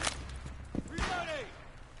 Reloading.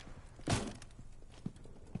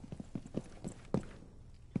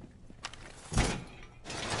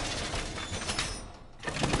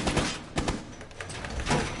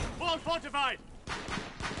 Wall fortified!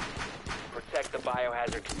 Protect the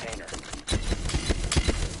biohazard container.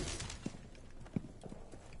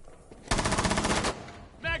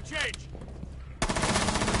 Mag change!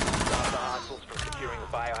 Stop the hostiles from securing the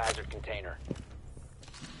biohazard container.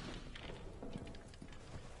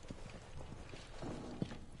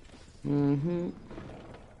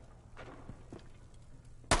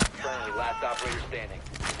 Friendly, last operator standing.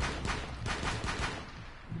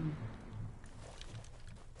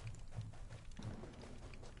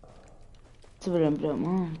 تبرم بلا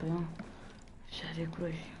ما بلا شهري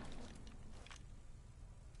كويس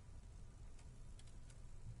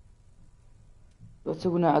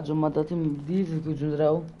وتسوقنا عجو ماداتي مبديز الكوجون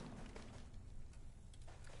راو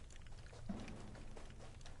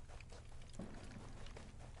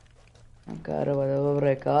كهرباء ده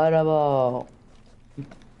ببري كهرباء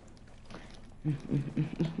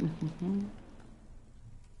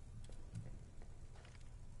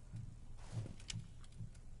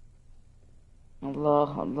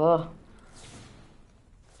الله الله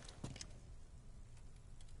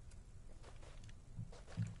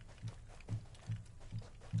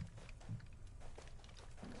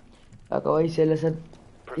كويس يا لسد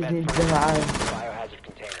Prevent إذن further الجماعة access to the biohazard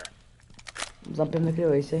container. زنبي منك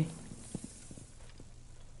كويسة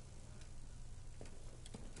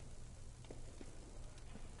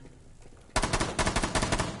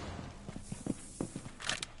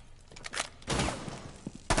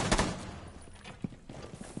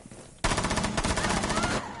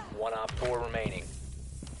One op 4 remaining.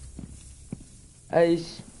 ايش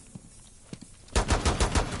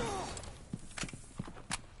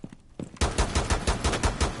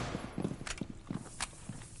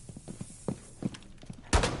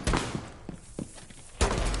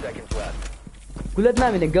Seconds left. كلها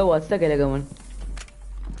تنام من الجو استقل يا قمن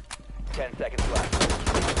 10 seconds left.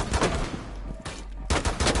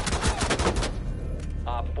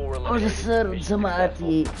 Op 4 وش eliminated. صار Mission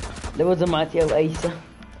زمعتي successful. لو زمعتي او ايسه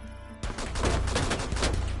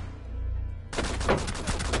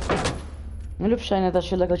ملو بشاينة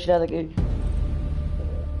تشيلك وشيلك ايه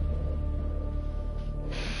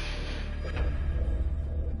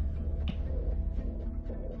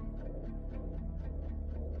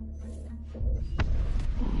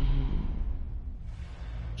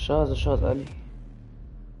شاز علي.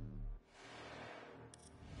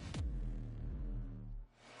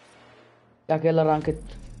 ياك يلا رانكت.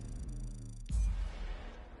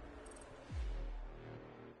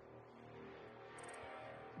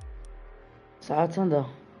 ساعات چەندە؟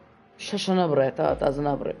 6 نەبڕێ تا تازە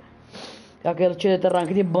نابڕێ. ياك يلا چێتە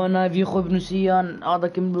ڕانکتی بۆ ناوی خۆی بنووسییان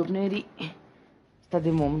ئادەکەم بۆ بنێری تا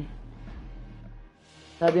دێمۆ من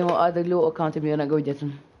تا دێمە ئادەک لەو ئەکانتم یێنەگەوی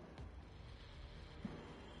دێتم.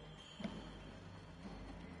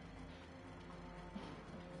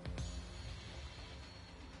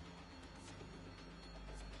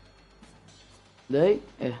 دەی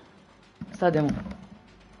ئێ ستا دێمە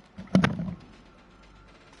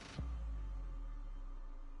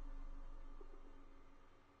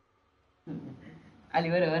علي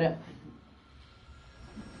وەرە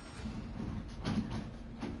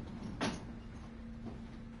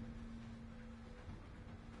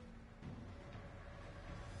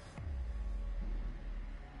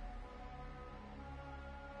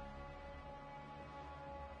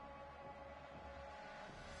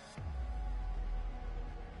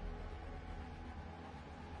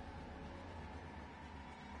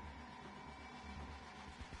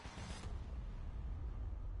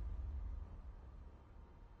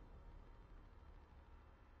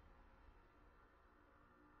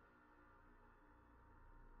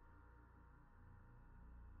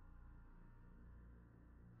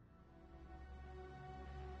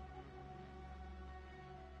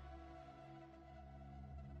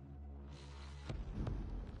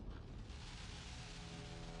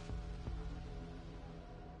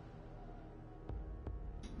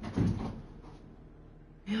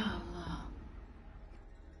يا الله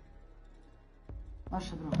ما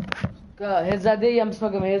شاء الله هزا دي يا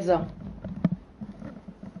مسمقم هزا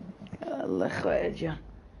الله خويا جان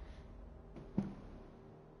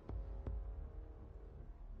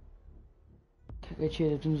كاكا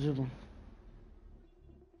تشيري تنزلون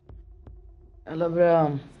هلا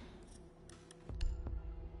برام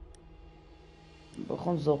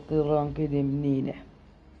بخمسة قيران كده منينه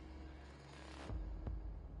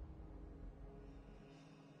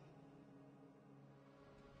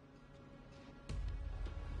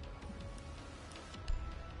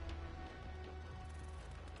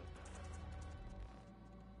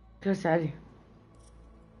كاس علي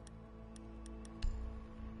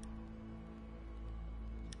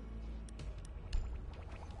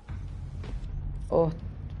اوه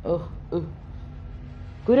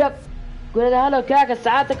كوريك هلا كاكا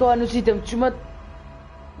ساعاتك ونسيتم شمت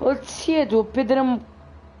قلت سيدو بدرم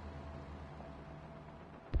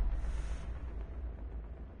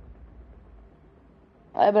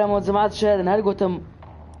ابرا موزمات شاهدن هل قلتم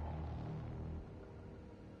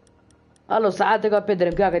الو ساعاتك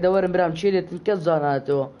بدرم كاكا دورم برام شيلت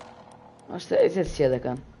كزاناتو ايش اساس هذا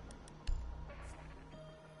كان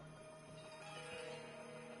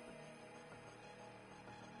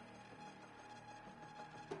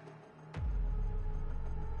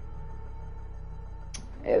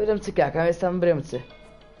بدم تكاك انا استم برمتسه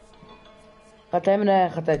خطاي من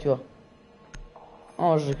خطايتو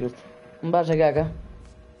جكرت مباشا كاكا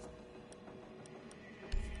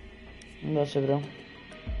مباشا برام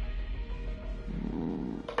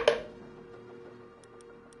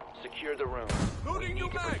Secure the room. We need to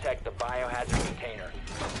protect the biohazard container.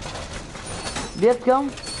 بيتكم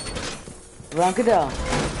ران كده Op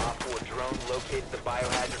 4 drone located the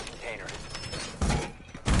biohazard container.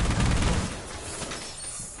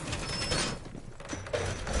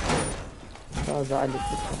 هذا عليك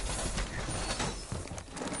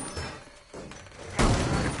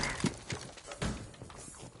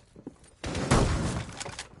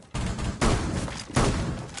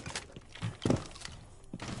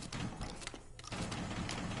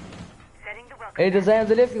ايه ده زي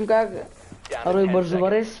ذلك كم اروي برج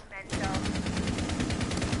باريس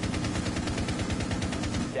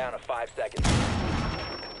Down to 5 seconds.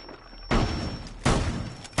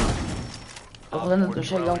 اخذنا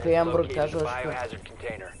تمشي يوم في يامبرك Located تاشو the biohazard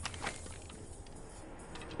container.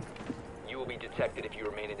 You will be detected if you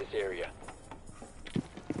remain in this area.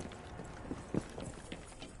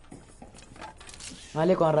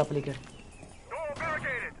 عليك وان رابليكر Door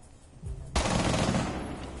barricaded.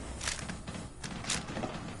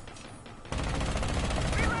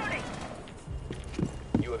 Reloading.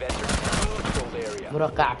 You have entered the controlled area.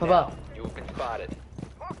 مرقع فبا You have been spotted.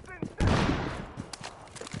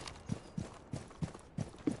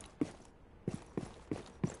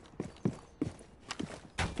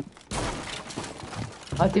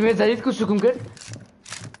 هاتي ميت زايد كل شكم كر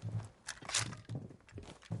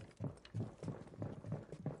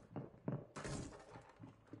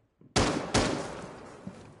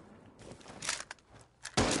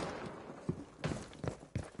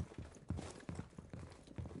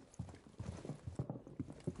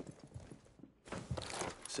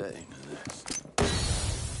Setting this.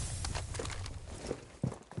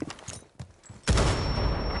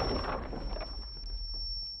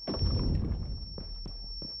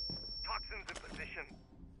 Toxins in position.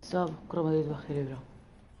 صاب كرة يد بخير برا.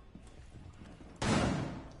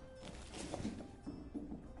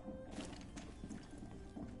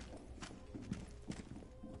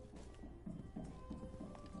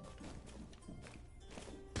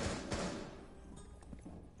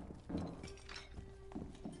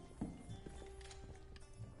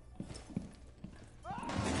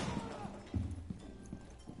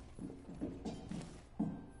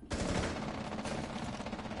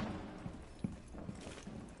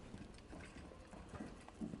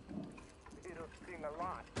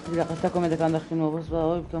 إذا قصتكم إذا كان داخلين بس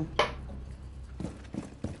بقى بكم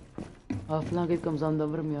فلان كيفكم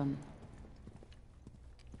زام برميان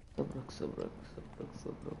صبرك صبرك صبرك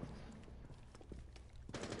صبرك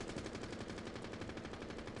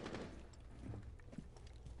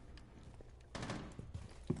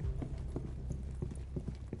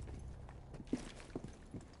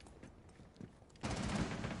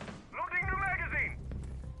Loading new magazine.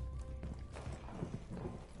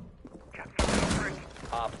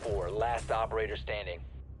 Op 4, last operator standing.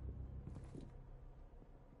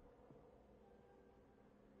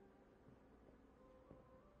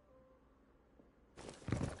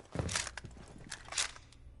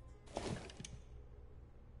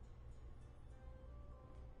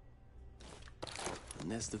 A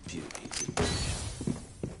nest of beauties.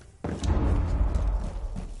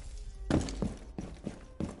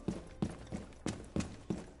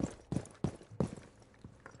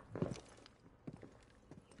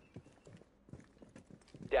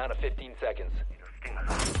 Down to 15 seconds.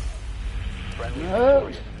 Friendly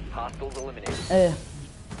victorious. Hostiles eliminated. إيه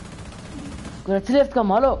كرة تلفت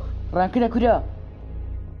كم هلو رانكنا كريا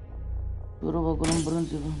بروبا كلهم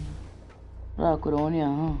برونزي را كرونيا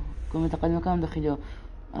ها كم تقدم كام دخيلو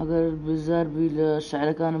أجر بزار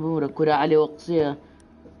بالشعر كان بمرة كرة علي وقصية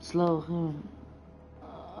صلاة خير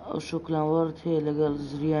أو شكلان ورد هي لقال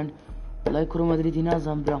زريان لا يكرو مدريدي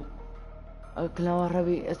نازم برا كلام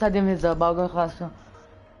وربي استاديوم هذا باقي خاصة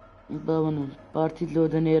بابن بارتي لو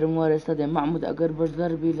دنير موار استاديوم محمود أجر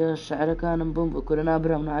بزار بالشعر كان بمرة كرة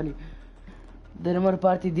نابرة من علي دنمر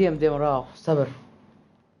بارتي ديم راح صبر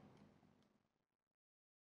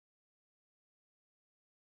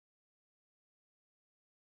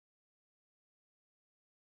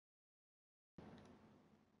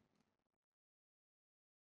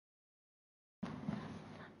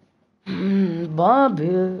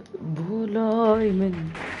بابي بولاي من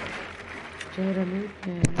جرى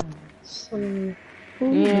صلي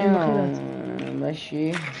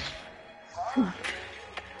ماشي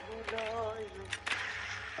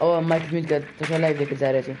او مايك ميد قد تشالاي ديك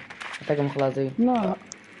زاريتي اتاكم خلاص زي لا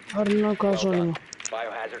هرنا كاجولنا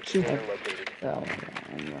Biohazard container located.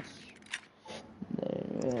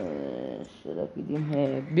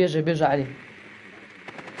 بيجي علي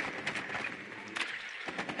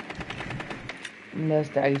لا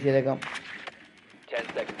استعيد يا لقم 10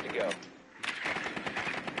 seconds to go.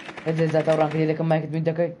 هذا ذات اوران كذا لكم مايك ميد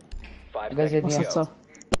دكاي 5 قصدي seconds to وصلت go.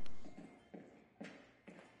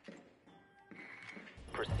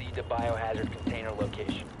 Proceed to biohazard container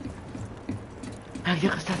location. هاي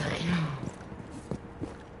قصة اخي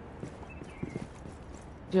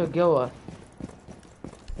جو جوا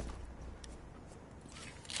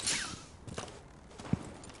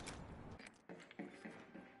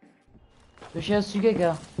وش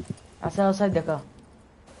السجيكة عسى أصدقك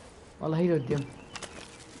والله هي قدام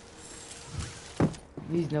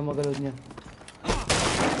بيزنا ما قالوا دنيا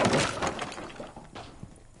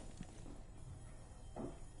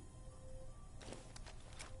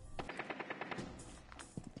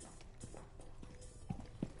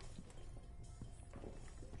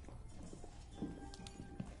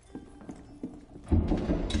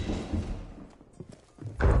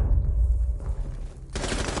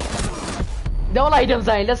ده والله يدم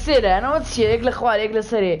زين للسيرة انا ما تشي يقل خوالي يقل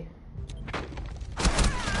سري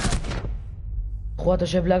خواتو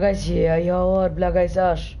شي بلا قايس يا يور بلا قايس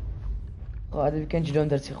اش قاعد بكن جدون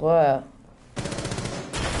درسي خويا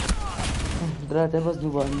درات بس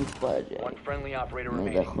نبغى نتفاجئ One friendly operator ما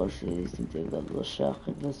remaining. دخل شيء استمتع قلب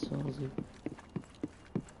الشاقد بس وزي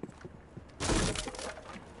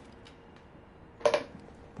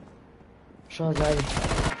شو هذا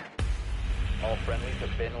All friendlies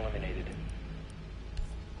have been eliminated.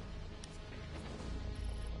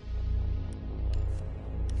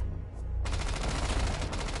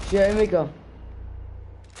 شو يا ميكا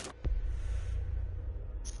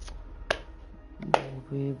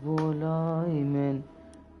بولاي من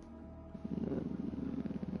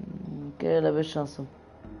كلا بالشانسم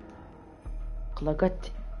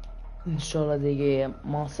قلقت ان شاء الله دقيقة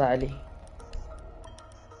ما عليه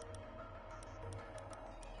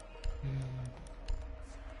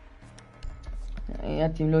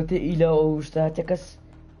ياتي ملوتي الى وشتاتكس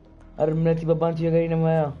ارمنتي بابانتي يغرينا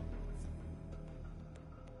مايا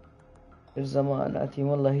الزمان اتي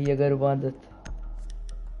والله هي غير باندت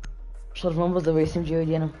شرف من بزا بيسم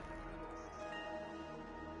جيودي انا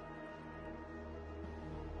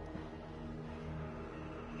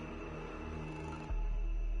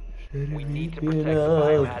We need to protect the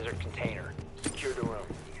biohazard container. Secure the room.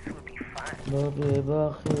 بابي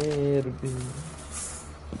بخير بي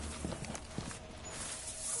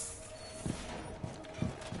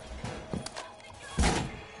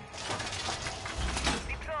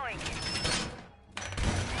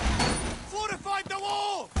Fortified the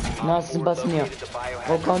wall! ناس بسمية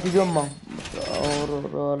او كاونتي جمع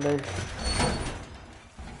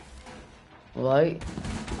واي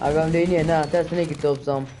اقام ديني انا تاس نيجي توب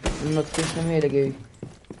زام النوتيفيكيشن مي لقي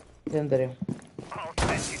تندري All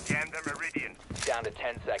set, you jammed the meridian. Down to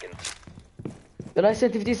 10 seconds. بلا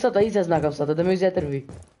سنتفتي سطا ايزاز ناقم سطا دمي زياتر في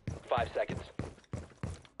 5 seconds.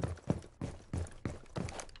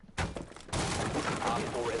 Op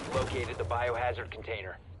 4 has located the biohazard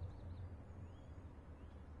container.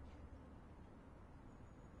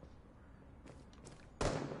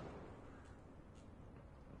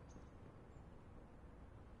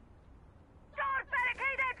 Doors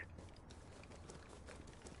barricaded!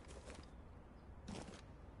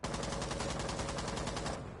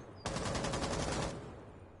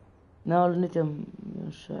 ناول نتم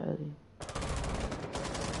يا شاعري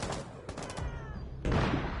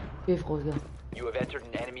كيف قوتك You have entered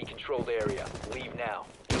an enemy controlled area. Leave now.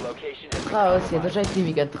 Your location is خلاص يا ترى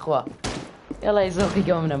تيمي قد اخوا يلا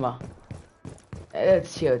يزوقي قومنا ما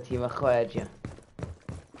تشيو تيم اخوا يا جا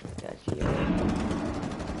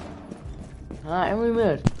ها عمي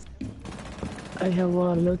مير اي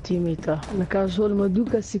هوار لو تيميتا نكازول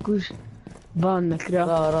مدوكا سيكوش بان نكرا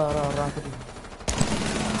را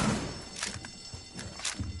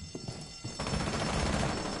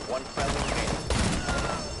one friendly remaining.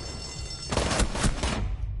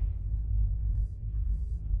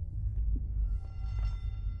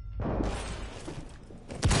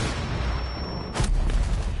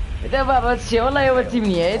 إذا بابا تشي والله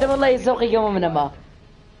يوتيمني إذا والله يزوقي قومنا ما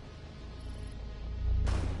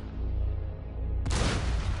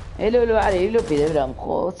لو علي لو في دبرام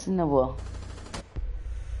خوت نبوه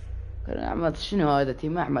كان احمد شنو هذا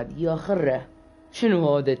تيم احمد يا خره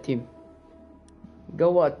شنو هذا التيم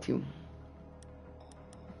قوات تيم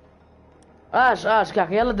اش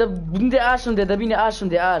كاك يلا بندي اشم دي دبيني اشم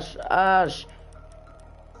دي اش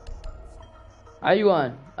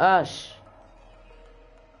ايوان اش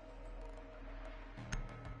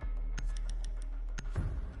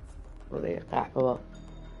ريقع بابا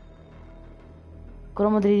كرة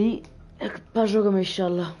مدريدي باجوكم ان شاء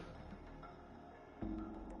الله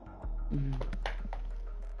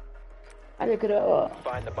عليك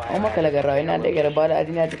وما كلا قراينا عليك ربالا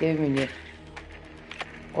ادينا كيف مني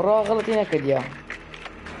قرا غلطينا كديا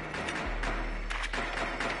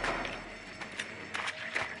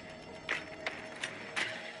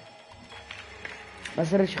ما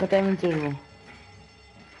سرش ختام من تجربه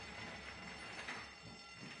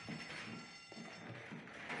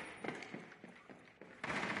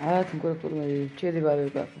هات نقول كل ما كذي بابي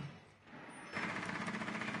كافي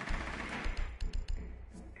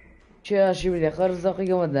چه اشی بده خرج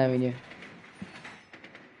دقیقه مدامینه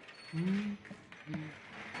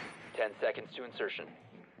 10 seconds to insertion.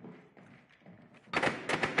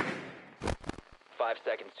 5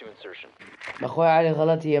 seconds to insertion. اخوي علي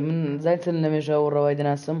غلط هي من زيت النمشة والروايد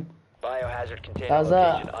ناسم Biohazard container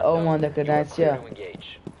هذا location او ما unknown. ذاك You are ناسيا clear to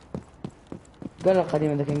engage. قال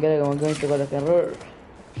القديم ذاك قال ما قمت تقول ذاك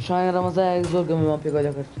شاين رمضان زور قم ما بيقول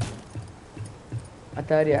ذاك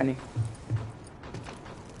اتاري يعني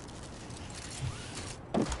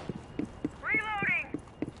Reloading!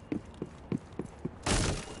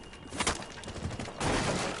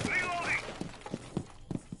 Reloading!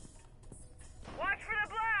 Watch for the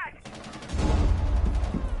blast!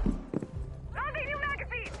 Loading new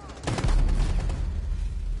magazine!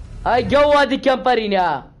 هاي جوادي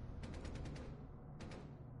كمبرينا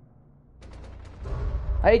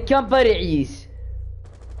هاي كمبري عيس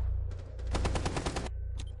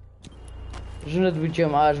جند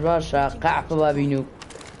بجم عاش باشا قعف بابينو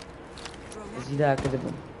زيدا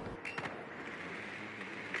كذبهم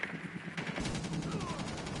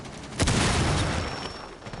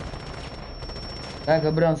هاك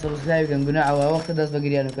بران سبسكرايب كان قناعة وقت داس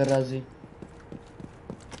بقريانو كرازي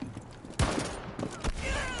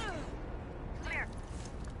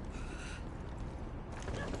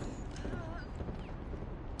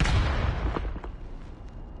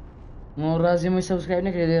مو رازي ما سبسكرايب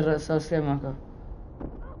نكري دير سبسكرايب معك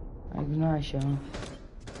اقناش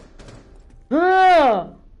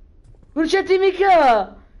ها ورشتي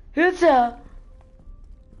ميكا هيتا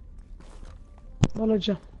والله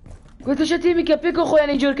جا قلت شتي ميكا بيكو خويا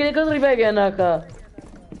نجور كني كسري باقي هناك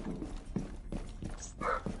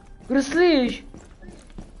برسليش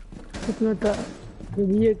كنت متى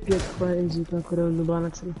بديت كيف فايزي كاكورا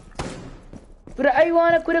واللبانة سري كرة ايوه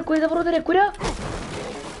انا كرة كويسة برو دري كرة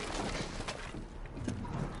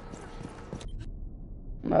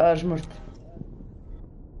ما اجمرت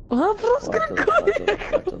ها فراس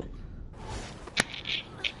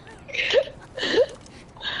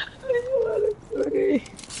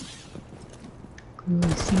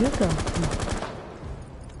سيتا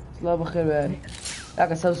الله بخير باري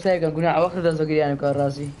لكن سبسكرايب نقول على وقت ده زوجي يعني كان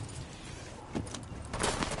راسي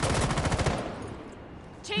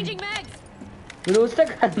Changing mags.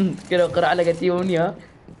 فلوسك كده قرأ على قتيوني ها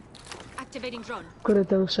Activating drone. كرة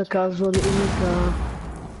وشكا زول إيكا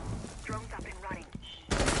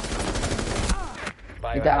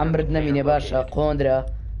إذا عمرتنا مين يا باشا قوندرا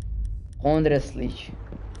سليش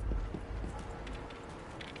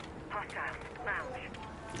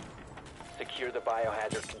Secure the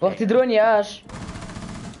biohazard container. وقت درون يا اش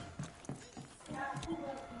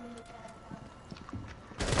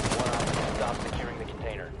Stop securing the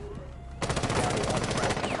container. Down to one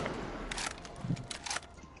friendly.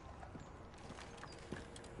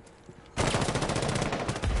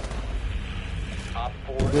 Op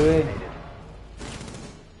 4 eliminated.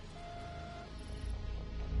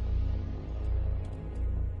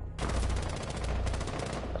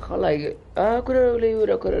 خلاص كرة ولا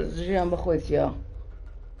يورا كرة جيان بخويت يا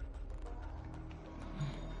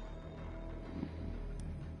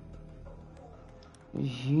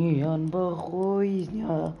جيان بخويت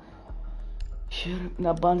يا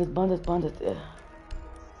شربنا باندت اي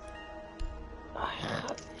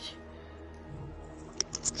خالش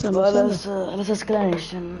على اساس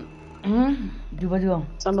كلانش دوبا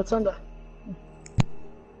سامبا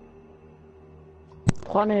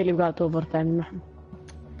اخوانا اللي بقى اوفر تايم نحن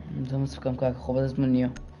انت مسكم كاك خبزت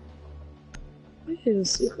مني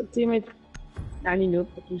تيميت يعني نوب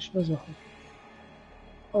مش بزوخ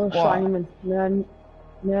او شو يعني من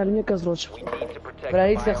يعني كزروش We need to protect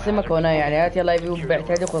فلا the يصير خصمك biohazard هنا يعني هات يلا يبي container.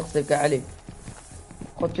 بعتادي خذ خصمك علي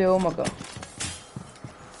خذ في يومك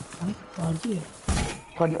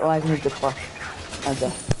خذ وايد من الدفاع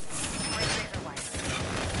هذا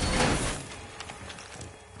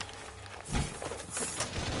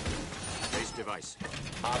Base device.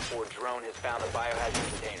 Op 4 drone has found the biohazard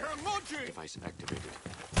container. Device activated.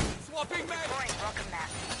 Swapping mag.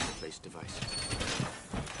 Base device.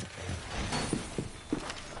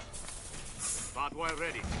 Hardwire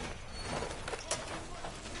ready.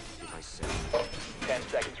 Device set. 10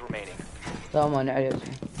 seconds remaining. طبعا علي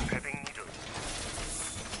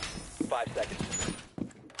 5 seconds.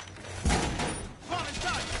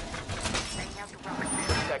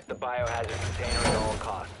 Protect the biohazard container at all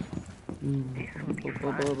costs.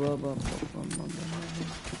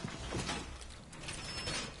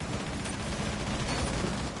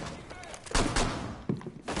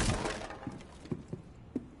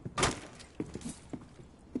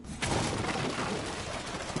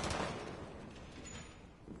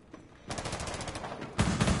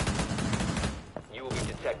 You will be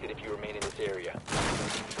detected if you remain in this area.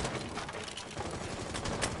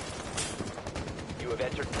 You have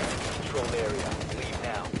entered an controlled area. Leave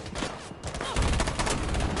now.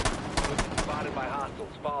 Spotted by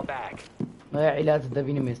hostiles. Fall back. ما علاج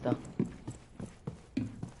دبيني ميستا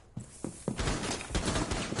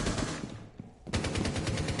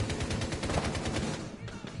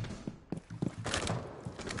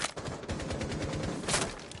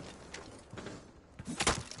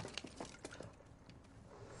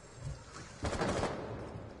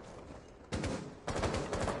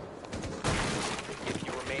If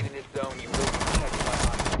you remain in this zone, you will be detected by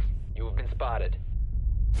hostiles. You have been spotted.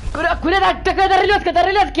 كورة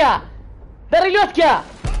دريلوتكا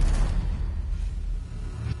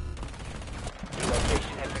Your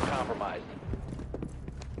location has been compromised.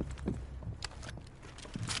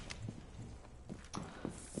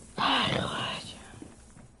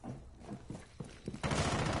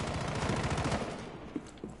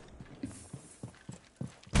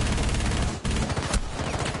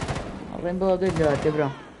 الرينبو قد دلوقتي برو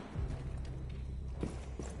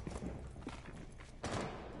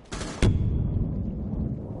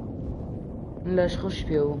لاش خش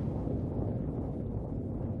فيه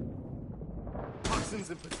Toxins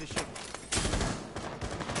in position.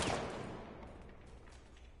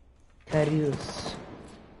 كاريوس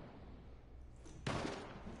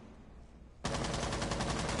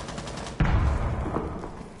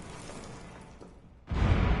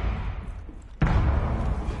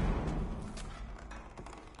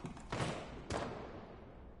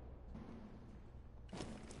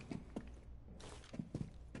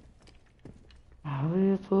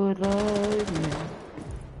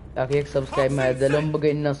Dacă e subscribe mai de lăm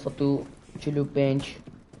băgăi na satu chulupench.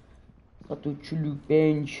 Satu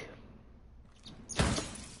chulupench.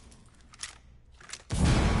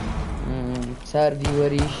 صار في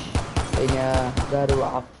وريش بين دارو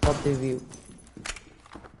عفطي فيو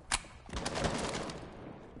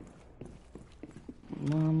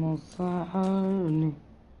ماما صحاني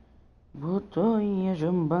بطوية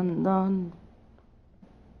جنبندان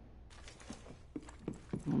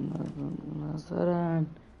نصران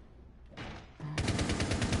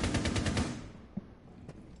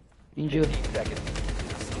Injure. 15 seconds.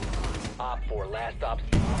 Op 4, last stop.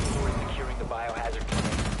 Op 4 is securing the biohazard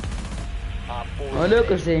container. Op 4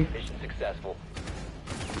 look, see. mission successful.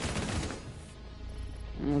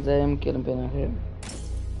 زي يمكن بين خير.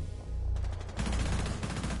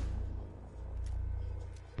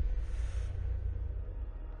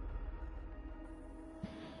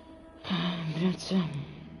 Bratça.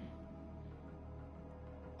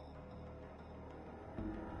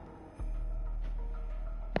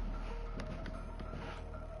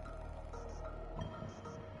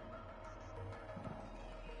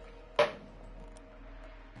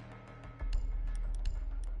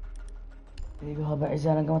 Digo,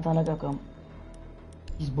 بعيزانا قامت على كم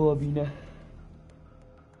يسبوا بينا.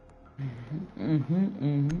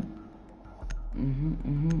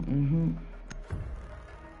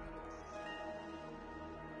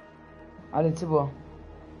 على تبوا.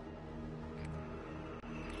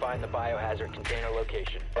 Find the biohazard container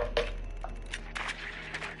location.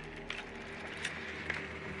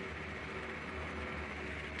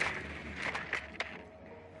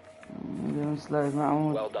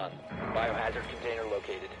 Well done. Biohazard container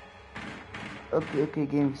located. اوكي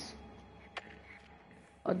جيمز.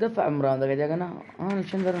 ادفع عمران ده قاعد انا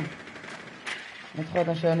شندرن. نتخاطب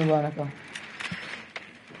عشان يبانك.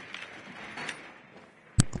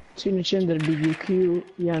 شنو شندر بي كيو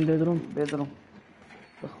يعني بدروم.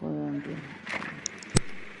 اخويا عندي.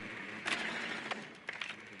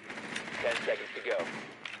 10 seconds to go.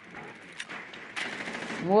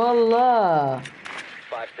 والله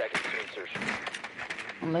 5 seconds to insertion.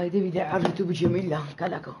 الله يدي بدي عرفتو بجميلة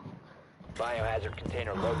كلاكو. Biohazard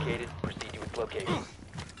container located. Proceed to its location.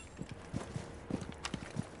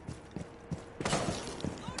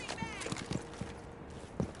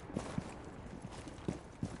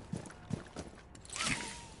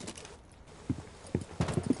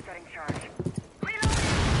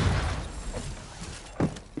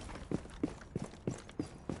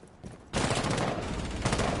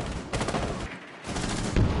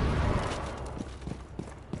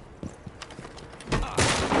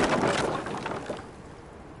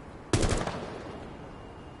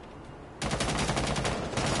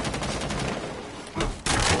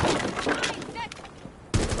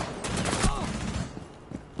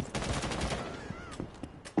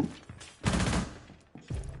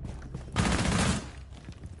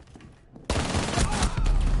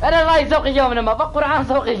 انا والله ذوقي يومنا ما بقرعان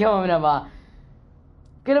ذوقي يومنا ما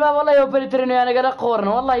كل ما والله يوم بريترني انا قاعد اقورن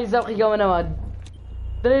والله ذوقي يومنا ما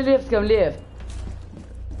دليل ليفت كم ليفت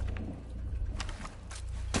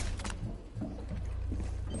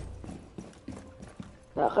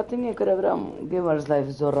طاقتني كده برام جيمرز لايف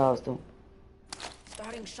زور راستو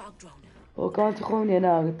وكانت يخوني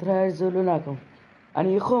انا تراي زولوناكم انا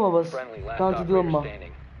يخومه بس كانت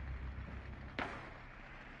دوما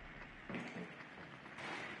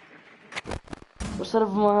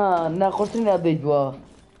بصرف ما ناقصتني أضيج وا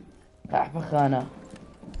أحب خانة.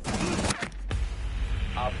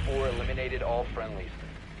 Op 4 eliminated all friendlies.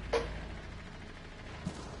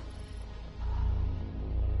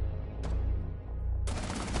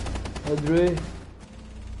 أدري.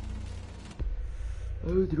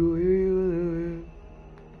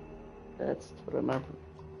 That's for another.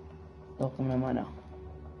 طاقم الأمانة.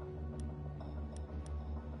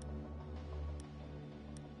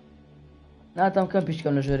 ناتم كم پیش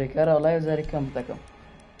کم نجوری کاره والله زاری کم تکم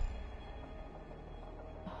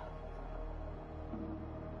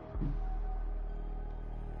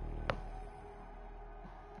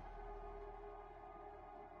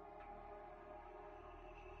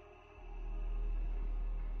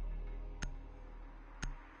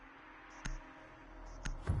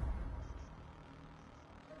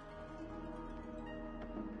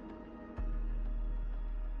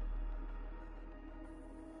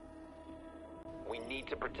We need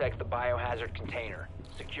to protect the biohazard container.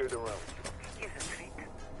 Secure the room.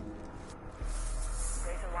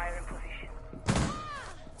 There's a wire in position.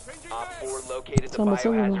 Op 4 located the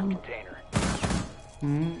biohazard container.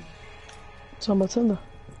 صمت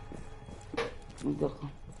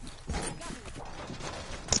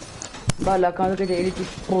Balla kanka che devi ti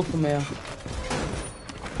sprutto me.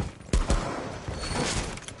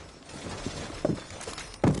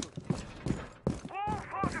 Wall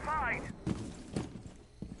fortified.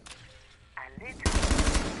 A little.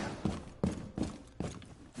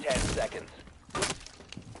 10 seconds.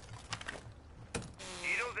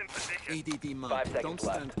 Needles in position. EDD 5 mounted. seconds Don't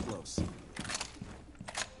stand close.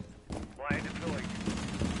 Wire deployed.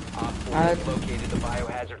 Op 4 has located the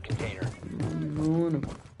biohazard container. No.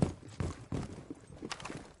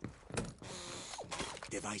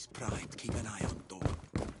 Device primed. Keep an eye on door.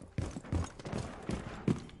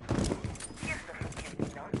 Here's the fucking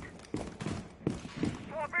nut.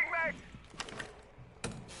 Swapping mag.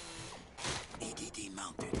 EDD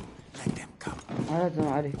mounted. Let them come. عادي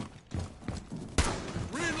علي.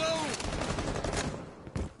 Reload!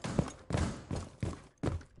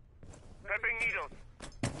 Prepping needles.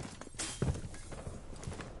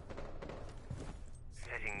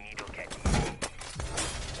 Setting needle catch.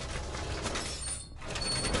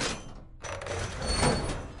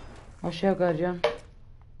 وش يا جارجان؟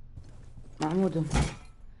 محمود.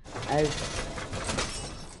 عايز.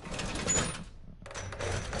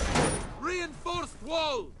 Reinforced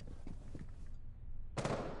wall!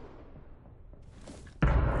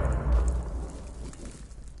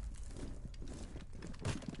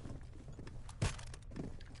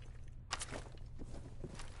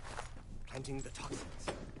 Planting the toxins.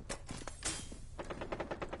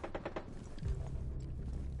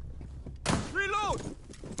 Reload!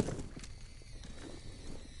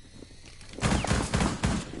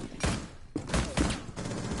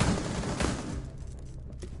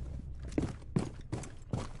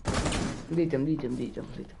 ديتم.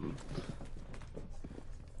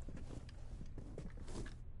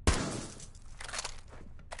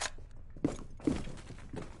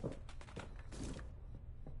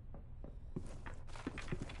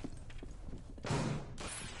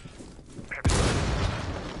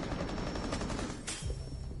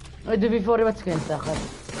 ادو في فوري بس كنت تاخذ.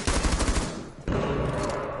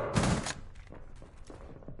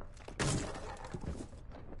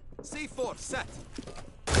 C4 set.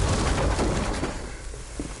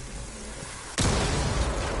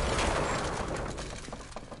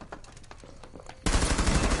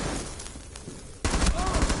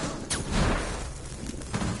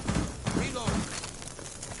 Reload.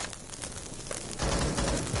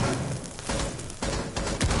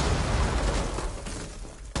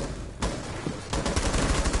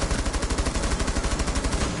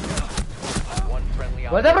 One friendly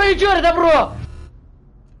op. ودبرو يجور دبرو.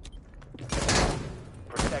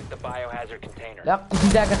 Protect the biohazard container. لا قلت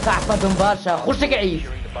ذاك الصعفة مباشرة خشك عيش.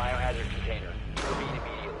 Securing the biohazard container. Intervene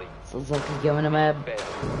immediately. صلصلت الجو انا ما Failed.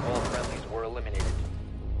 All friendlies were eliminated.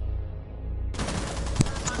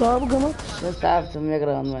 طاب قمر. بس تعرفتم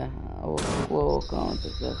يقرأ ما او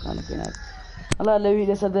كانت خانة في ناس. الله لو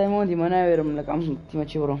يلسا دايمون دي مناوير من لك عم تيما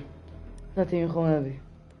تشبرو. تاتي من خونا بي.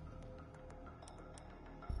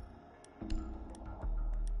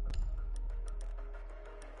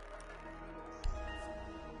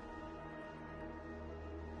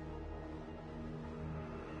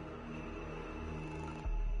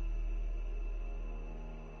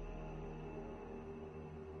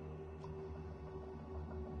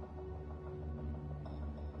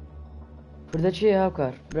 فردا چیه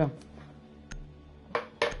هاوکار برا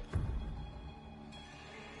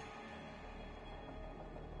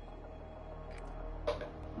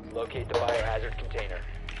Locate the biohazard container.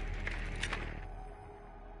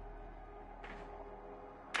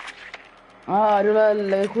 لولا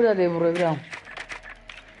الكولا دي برو برا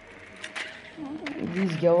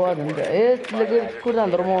ديز جواد انت ايه لقيت كولا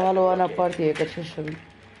درمو هالو انا بارتي كتششبي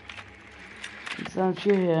انسان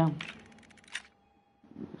شي هي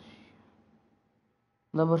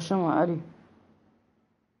لا برشما علي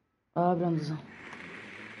براندزا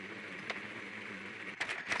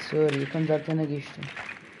سوري كنت دارتنا قيشتو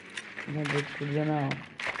انا بيت كلنا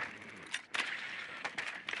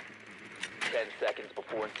 10 seconds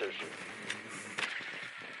before insertion.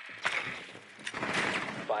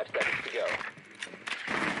 5 seconds to go.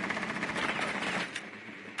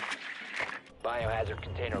 Biohazard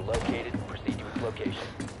container located. Proceed to its location.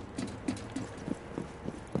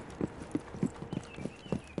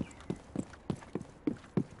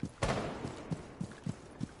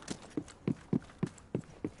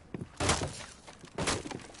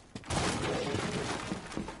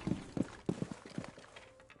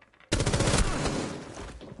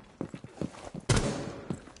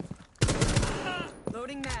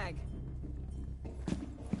 Loading mag.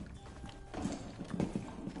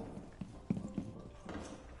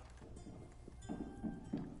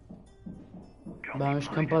 مش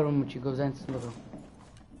كمبارو موتشي جوزان تسمعه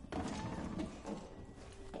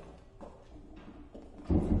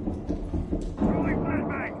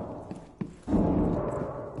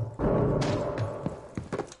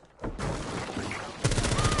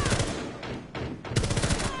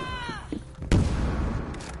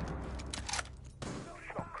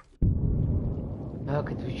هاك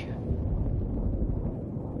توجه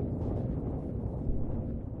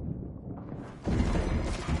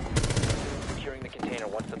Securing the container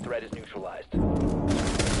once the threat is neutralized.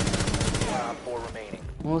 4 remaining.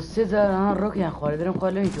 مستزا أنا الروك يا أخوي درم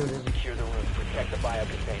خالين كذا Secure the room. Protect the bio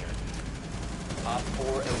container. Op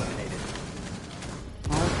 4 eliminated.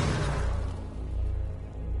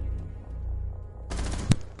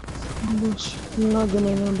 بوش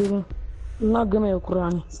ناقمة نبينا ناقمة يا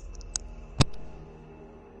قراني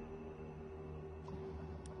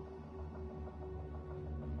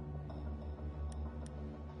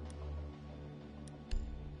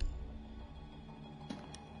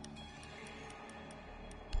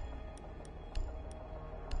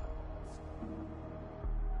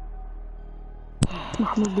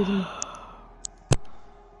محمود بدون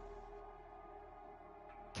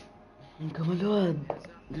كمل واد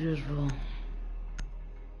درجوا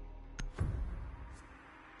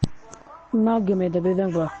ناقمة ده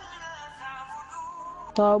بدون بقى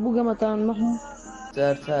طابو قمتان محمود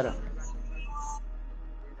سارة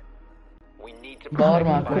We need to باور protect the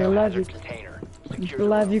معك biohazard container. Secure the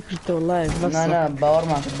والله room. فكرته والله بس لا باور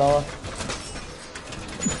معك باور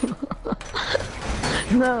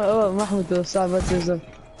لا هو محمود صعب تنزل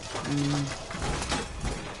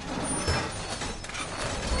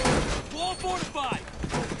Wall fortified.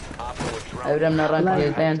 Op 4 drone. ابدا من الرانك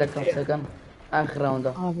اللي عندك كم سكند اخر راوند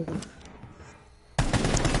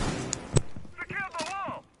Secure the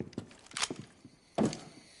wall.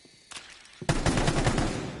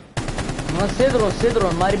 ما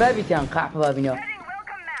صدرون ماري بابي تيان قاع بابينا Heading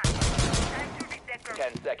welcome map. Time to detect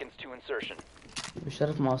 10 seconds to insertion.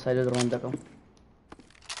 بشرف ما وصل درون عندكم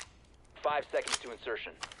 5 seconds to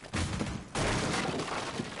insertion.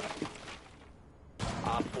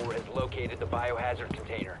 Op 4 has located the biohazard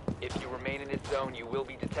container. If you remain in its zone, you will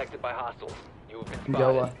be detected by hostiles. You have been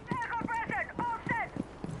جوا spotted. Vehicle present. All set.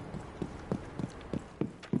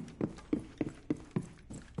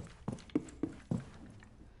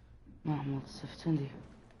 محمود سفتندي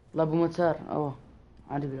لا ابو متار اوه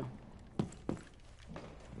عادي بلو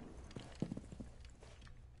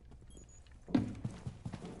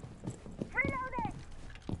Reloading.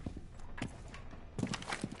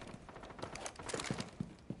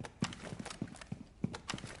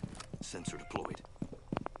 Sensor deployed.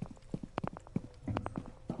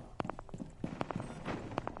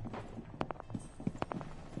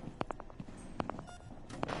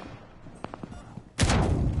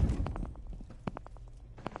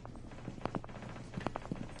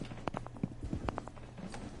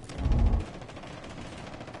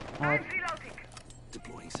 I'm reloading.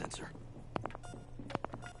 Deploying sensor.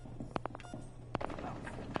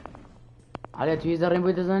 على تويزر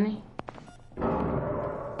رينبو تزاني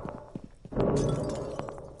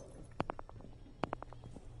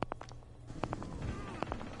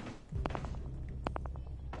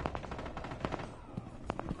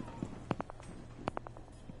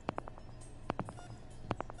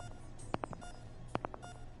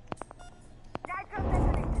Nitro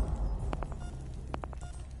detonated.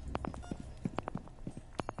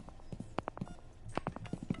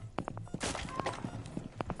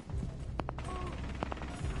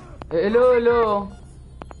 الو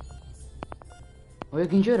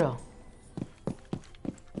وياك نجرة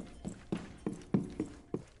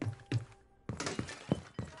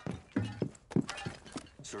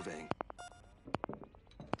Surveying.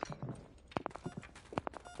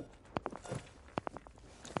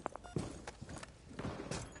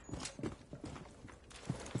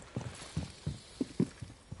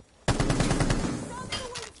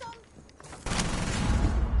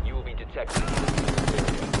 You will be detected.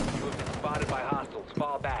 You have been spotted by hostiles.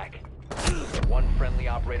 Fall back. One friendly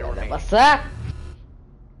operator remaining. بصح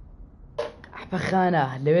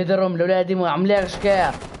بخانة لو يدرم لولادي مو عملي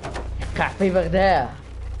غشكا كعفي بغداد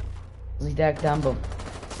زيداك تنبم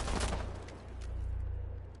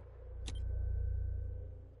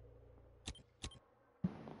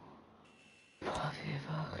فافي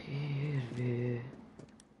فخير بي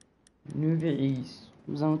نبعيس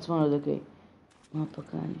زعما تسمعوا ذاكي ما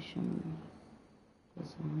بقاني شم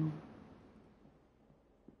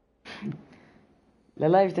لا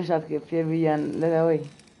لايف تشات كيف في بيان لا وي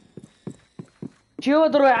شي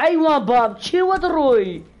ودروي ايوا باب شي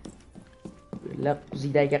ودروي لا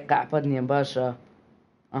زيداك قعفدني باشا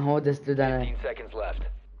اهو دست دانا 15 seconds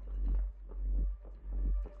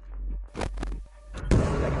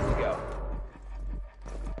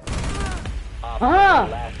ها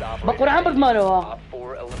Last بقرعان برد مالو Op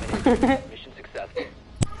 4 eliminated. Mission successful.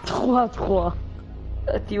 تخوا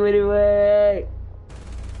اتي وري واي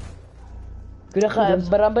كل اخ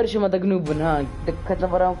برامبر شو ما دقنوبن ها دكتنا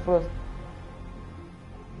برام فروست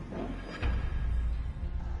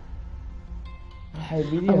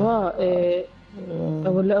حبيبي ابا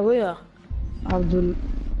ولا ابويا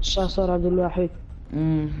الشاصر عبد الواحد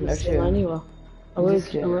السليماني وا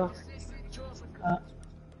اويك وا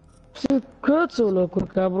كاتسولو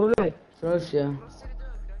كابرولي روسيا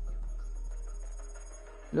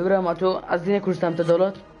لورا ما تو ازين كردستان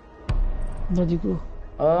دولت بديكو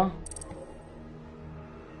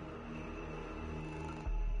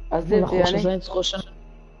ازلي يعني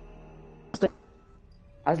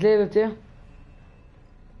ازلي بتي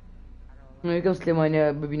يكم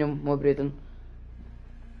سليمانيا ببينهم مو بريتن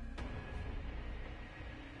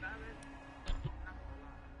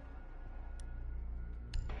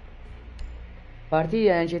بارتي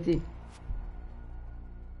يعني شتي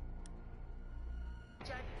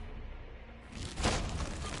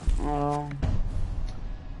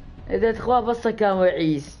إذا تخاف بس كان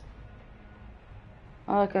وعيس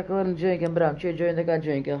كاكورن جوينكا برام شي جوين ذاك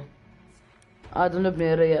جوينكا هذا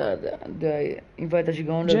نبني ريا داي انفايت شي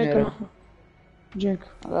قون نبني جيك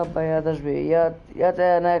ربا يا دشبي يا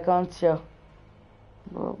انا كنت شا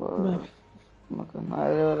ما كان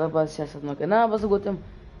هذا بس سياسة ما كان انا بس قلت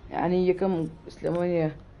يعني يكم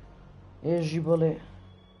اسلامية يجيب لي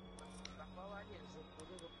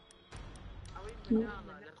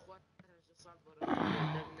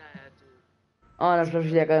انا شفت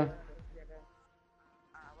ليك انا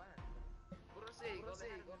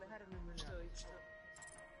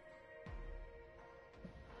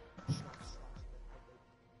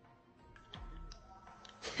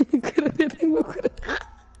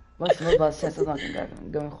بس سياسة ما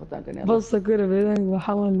كان قام يخوتان كان يلا بس كره بيدان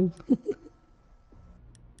بحاول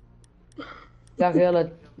كاكا يلا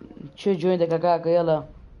شو جوينتك كاكا يلا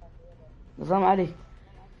نظام علي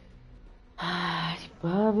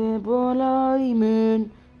بابي بولاي من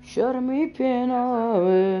شرمي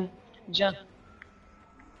بيناوي جان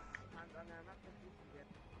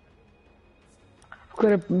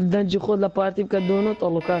كره بدنا نجي خذ لبارتي بكدونو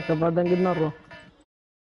طلو كاكا بعدين قد نروح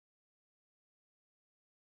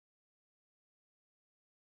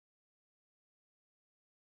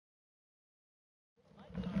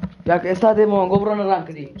ياك استاذ مو غبرنا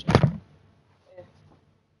رانك دي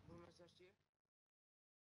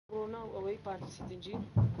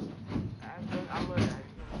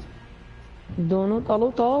دونو طلو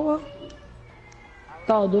طاوة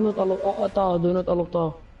دونو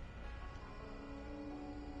طلو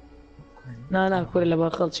لا كوري لبا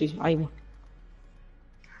خلشي عيبه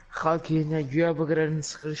خاكي نجوا بقرا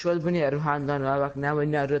نسخر شو البني روحان دان بابك ناوي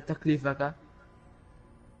نار تكليفك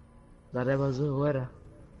ضربة زورة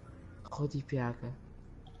خودي بياكا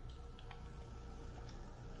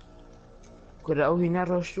كورا او هنا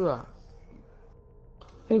روشتوا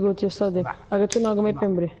قلت يا صادق اجتنا قمي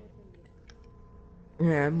بمبري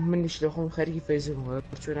من شلون خارجي فيزم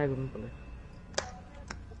شو ناقول نقول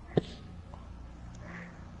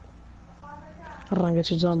الرنجة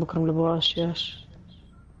تجان بكرم لبواش ياش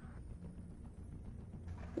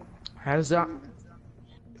هرزع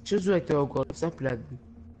شو زويت توقع سبلاد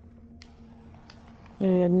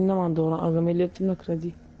يعني ما عندنا قمي اللي بتملك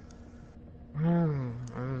ردي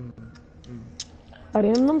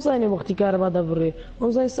أري هم نمزاني وقتي كهرباء دبري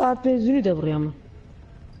نمزاني ساعات بيزوني دبري هم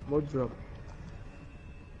مجرب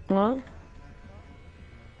ها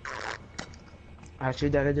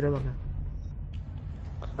عشان ده قدر بقى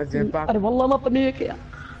أري والله ما بنيك يا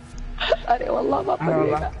أري والله ما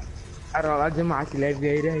بنيك أري والله جماعة لا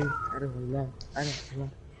غيري أري والله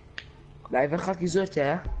لا إذا خاكي زوجته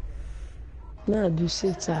يا لا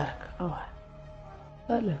دوسي تاعك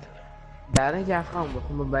لا داري جا خام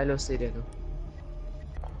بخو موبايلو سيريدو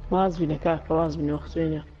وازبني كاكا وازبني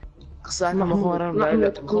وقتين قصاك مخورا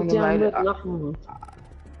موبايلو محمود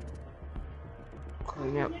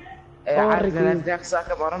عارف انا ذاك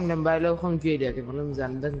ساكب ورمنا موبايلو خون كيلي كيف والله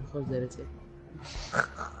مزال بدك نخوف درتي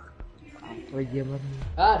ويجي مرة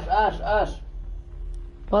اش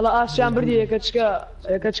والله شام بردي كاتشكا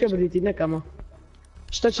برديتي نكما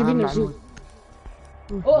اشتاكي بينا زود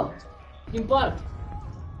اوه تيم بارك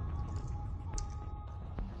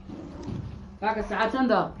كاكا ساعات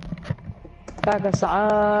عندها كاكا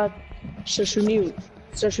ساعات شاشونيو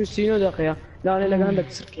شاشوسينو دقيقة لا انا لقى عندك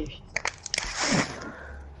سركيفي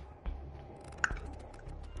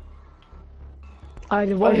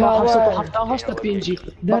هاي والله حفظة بينجي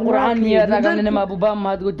بقرعان يا داغم لنا ابو بام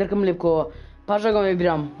ما تقول دركم لبكو باشا قوم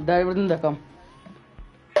يبرام داير بردن دكم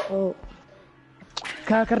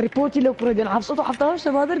كاك الريبورتي لو كريدين عبصته حطهاش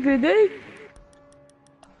تبادر كريدي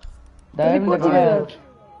دايم الريبورتي لك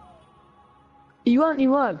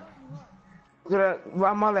ايوان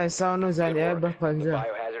ما لا يساوي زاني بفنجا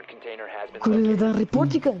Biohazard container has been كل located. ده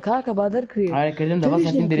الريبورتي كان كاكا بادر كريد انا كلم ده بس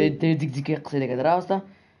عشان ديك ديك قصيدة كده راستا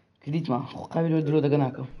كديت ما قابل ودرو ده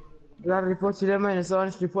كناكو لا الريبورت لما يساوي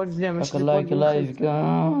ريبورت لما مش لك لايك لايف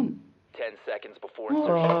كان 10 seconds before insertion.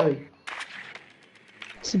 هاي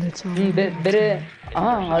سبت بري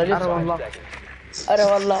على ليش والله. 5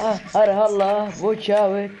 seconds. ارى والله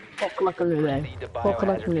بوتشاوي فوق لك اليدين Proceed to فوق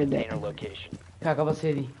لك biohazard اليدين container location. كاكا بس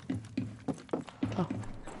هذي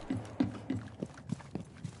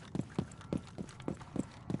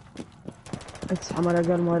اسحب على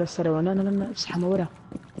قال ما رسل وانا لا اسحب ورا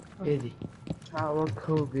هذي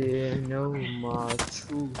كوبي نو ما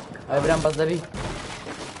تشو ابراهيم بزبي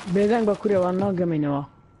بيدان بكوريا وانا قمينوا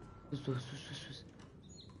سوس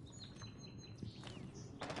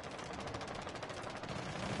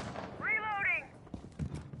Reloading.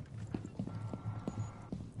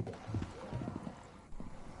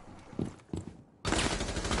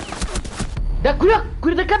 ده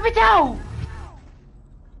كوري ده كابيتاو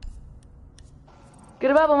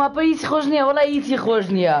كر بابا ما بيسي خوجنيا ولا يسي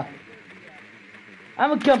خوجنيا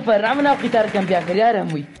عم كمبر عم ناو قتار كم بياكر يا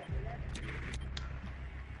رموي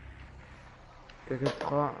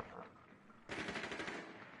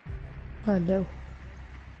هلو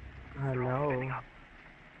هلو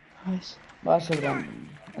هايس باشا ابراهيم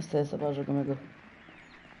استاذ باشا كم يقول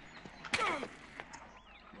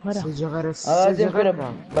ورا سجغر زين كده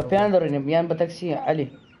ببيان دوريني بيان بتاكسي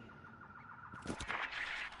علي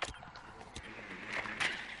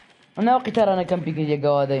انا قتار انا كم بيجي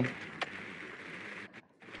جوادي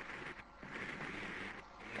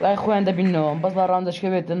لا يا اخوي عندي بالنوم بس راوند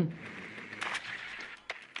شكبتن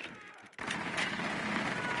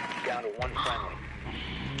Down to one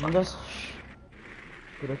friendly. بس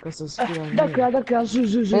كده كسس كده دك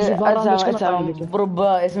زو فاران اسمع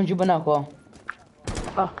بربا اسم جبناكو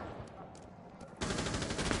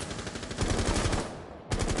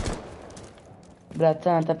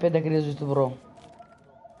براتان انت بيدك ريزوت برو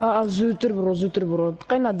زوتر برو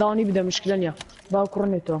بقينا داوني بدا مشكلة يا باو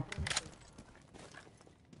كورنيتو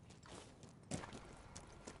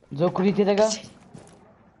زو كريتي دقا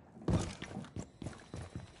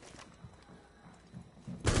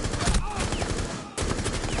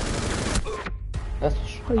بس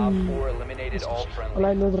Op 4 eliminated all friendly.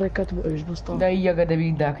 والله لو دري كاتبو ايش بس طبعا دايا قد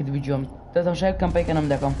بيك داك بيجوم تاسم شايف كم باي كلام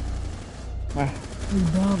داكم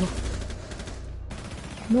بابا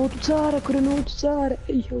نوت سارة كره نوت سارة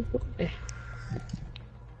ايوه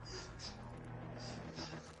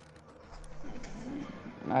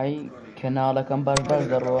اي كنالا كم باش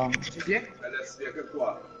دروا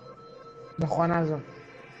بخوان عزم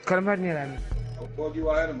كلمة نيراني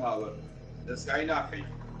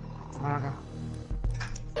معك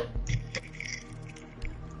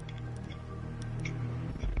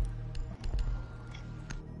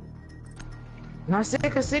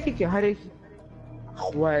ناسيك سيكي هريك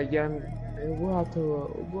خواجان واتو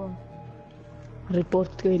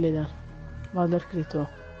ريبورت كيلي ده ما در كريتو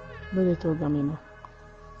بديتو قميمة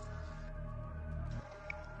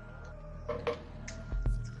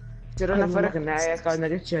ترى انا فرق النهاية كان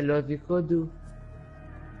ريتش لو في كودو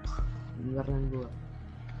نرنبوا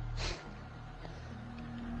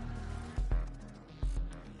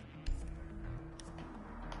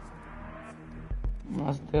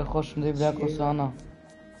ماست خوش مدي بلاك وسانا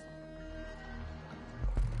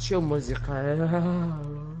شو موسيقى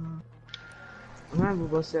ما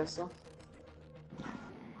ببص يا صاح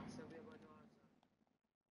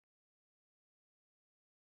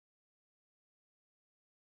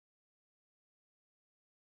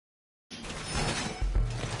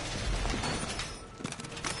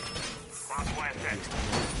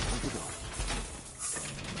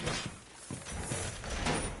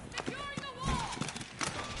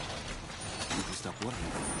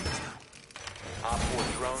Op 4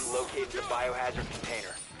 drone located the biohazard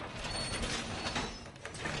container.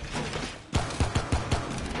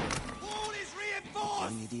 Wall is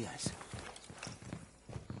reinforced! ideas.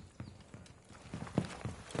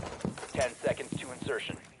 10 seconds to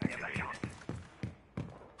insertion. 5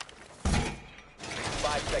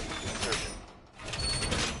 seconds to insertion.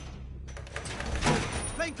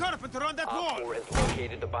 Playing carpenter on that Op wall! 4 has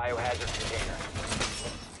located the biohazard container.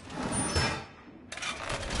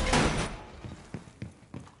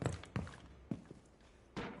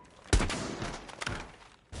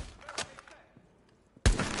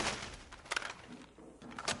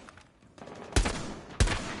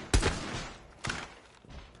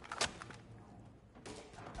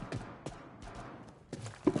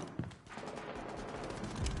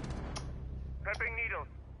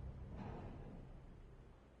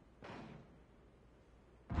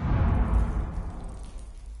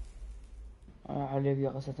 عليك يا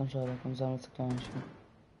قصة إن شاء الله كم زمان سكتان شو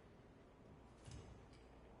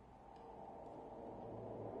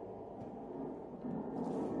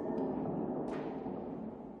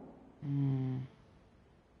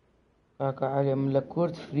كاكا علي من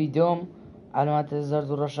لكورت فريدوم علامات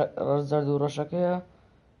الزرد ورشاكيها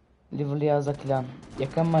ليفليا زكلان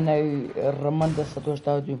يكم من الرمان دستوش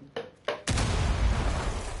تاوديو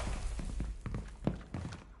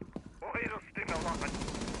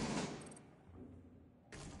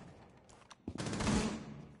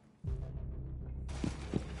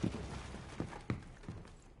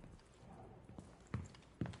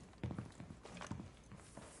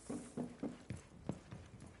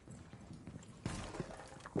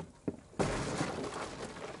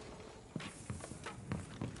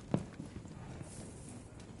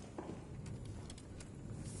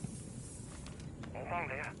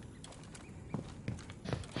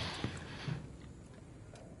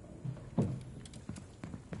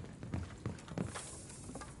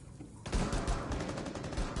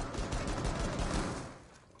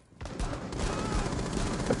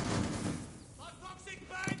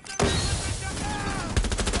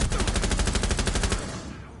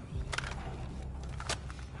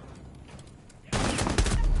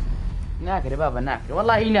ناكري بابا ناكري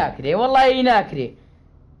والله ناكري والله ناكري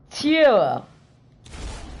تيوا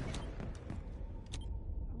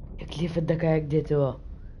كيف الدقائق ديتوا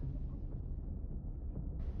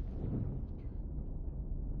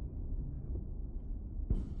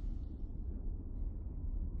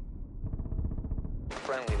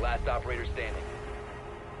Friendly, last operator standing.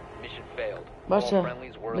 Mission failed. All باشا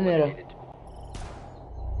friendlies were منيرة eliminated.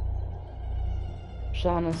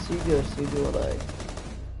 شعنا سيدي والله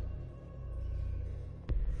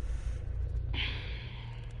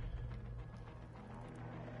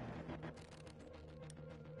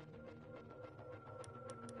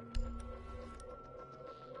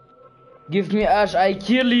Give me Ash, I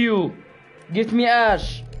kill you! Give me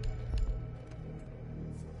Ash!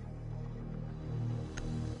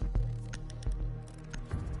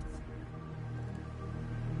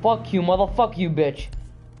 Fuck you, motherfuck you, bitch!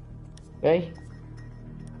 Okay?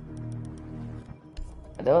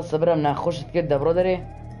 هذا بس صبرا من أخش كده برودري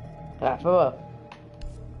عفوا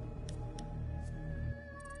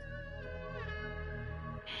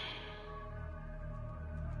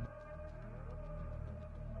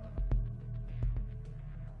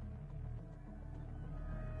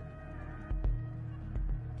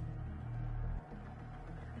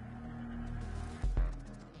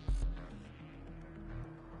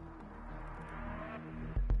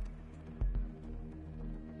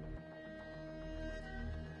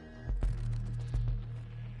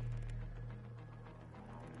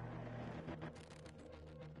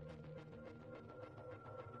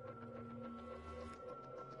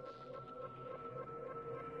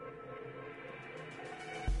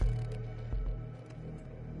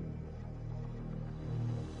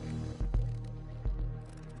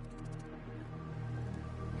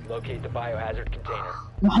Locate the biohazard container.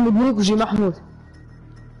 محمود ملك وجي محمود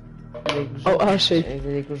أو هالشيء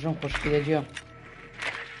هذيك وجون خوش كده جيم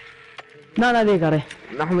نا ديك عليه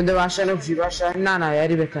محمود باشا نبجي باشا نا يا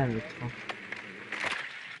ريبة كامل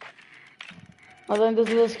هذا انت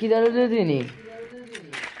تدرس كده لديني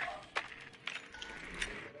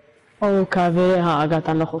أو كافي ها أقعد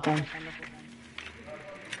على خطان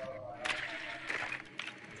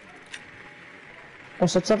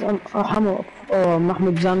بس تصدق حمو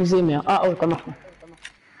محمود زانو زيميا أو كمحمود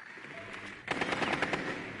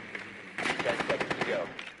 10 seconds to go.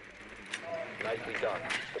 Nicely done.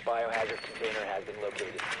 The biohazard container has been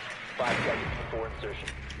located. 5 seconds before insertion.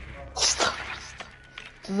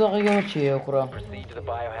 تزغي يوم شيء أخرى Proceed to the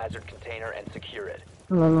biohazard container and secure it.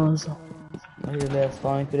 لا لا زو لا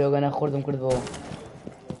أصلاً كده أنا خردم كده بوا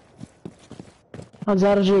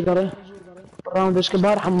هزار جي قري راوند إيش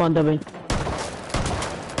كبار حمان دبي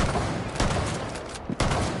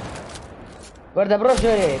برد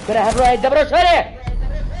بروشوري كره هبروي دبروشوري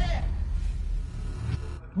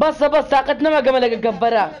بس طاقتنا ما قبل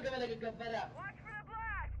الجبارة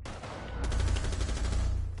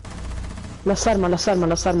لا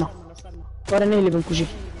صارمة وراني اللي بنكوجي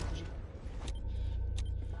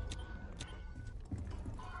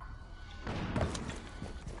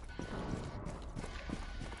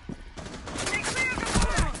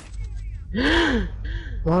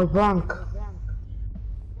والبنك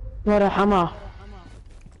ورا حماه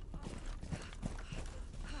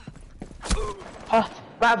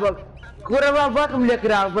بابا كورة ما باكم لك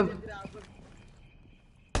راو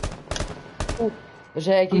ايش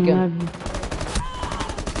هيك كان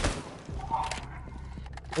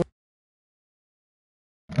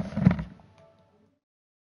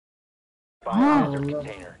biohazard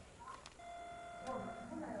container.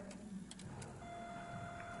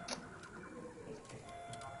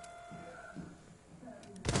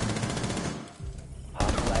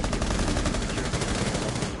 Hostile activity. Secure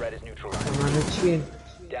the threat is neutralized.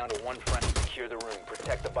 Down to one friend to secure the room.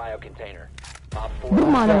 Protect the bio container. Op 4.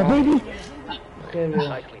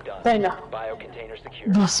 Nicely done. Bio container secure.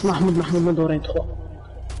 بس محمود مدورين تخو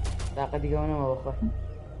طاقتي كمان ما بخاف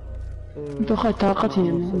دخل طاقتي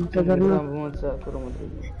انتظرنا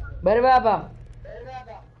بري بابا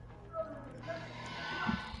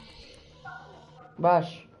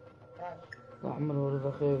باش احمر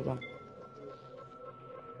ورد خير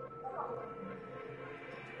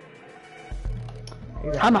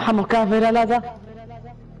حما كافرة لا ذا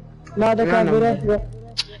كافرة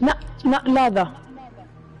لا ذا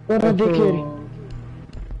ورد كيري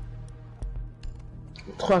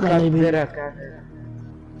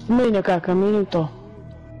مين كاكا مين تو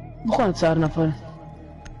بخوان صار نفر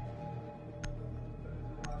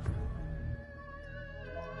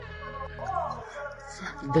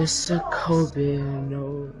This a Kobe,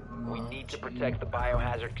 no. We need to protect the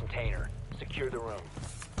biohazard container. Secure the room.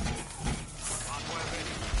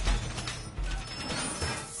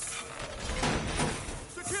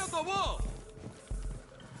 Secure the wall!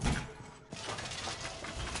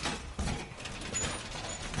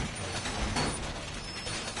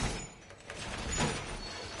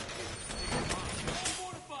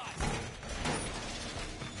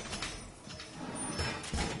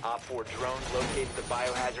 Op 4 drone located the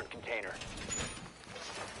biohazard container.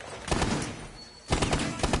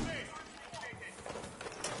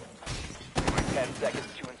 Seconds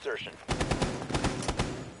to insertion.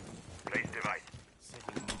 Place device.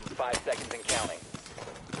 5 seconds and counting.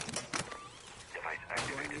 Device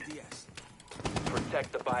activated.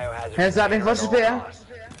 Protect the biohazard Has that been container first at all bit?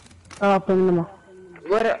 costs. بينما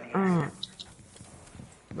What?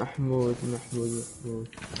 محمود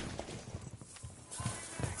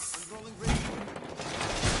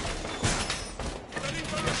Ready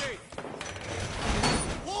for the gate!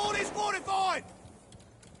 Wall is fortified!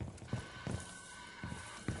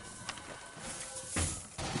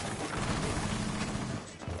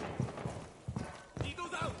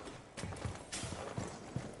 Eagles out!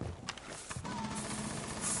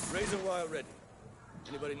 Razor wire ready.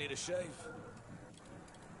 Anybody need a shave?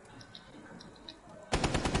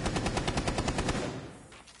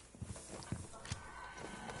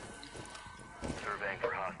 Surveying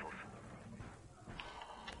for hostiles.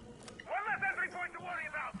 One less entry point to worry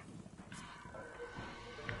about!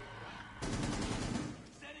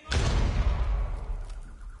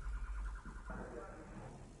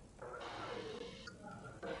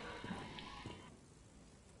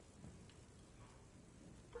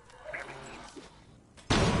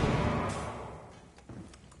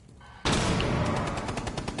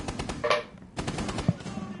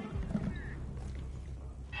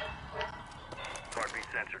 Heartbeat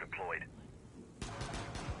sensor deployed.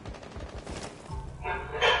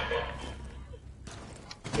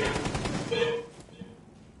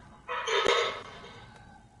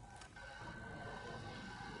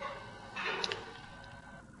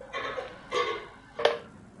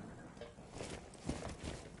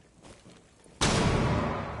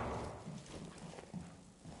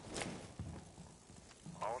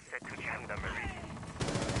 All set to gendarmerie.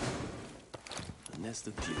 The nest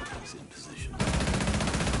of Jews in position.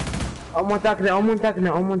 أمون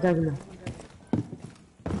تاكنا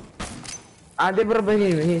عادي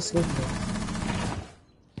بربعين هي سكوت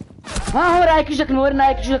ها هو رايك شكل ورنا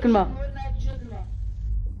رايك شكل ما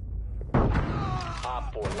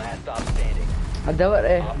Op 4 last stop standing. الدور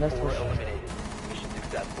ايه Op 4 بس eliminated. Mission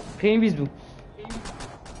successful. خلينا بيزبو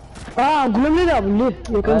قول نلعب ليه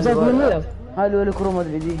يكون زاد من نلعب هالو اللي كرومات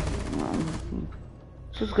بدي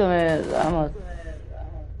شو اسمه احمد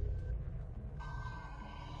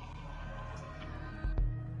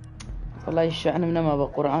والله الشحن من ما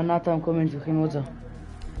بقرآناتهم كومنت في موزة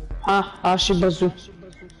عاش بزو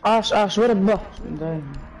عاش وربا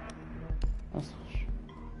دايما اصبر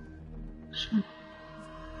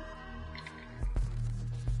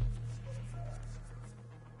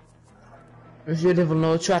مش يدي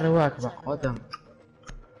والله شعر واكبة قدام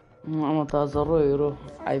اما تازرو يروح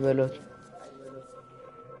عيبلوت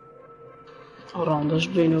راندش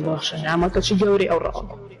بينو باخشة عملت شي جوري او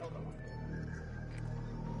راند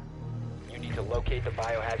You need to locate the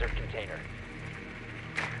biohazard container.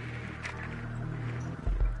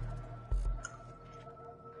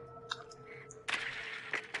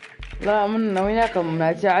 لا من وينكم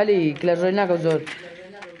ناتي علي كلا جويناك زول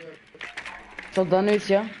صدقني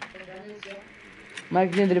يا ما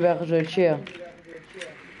كنت ندري باخذ زول شيء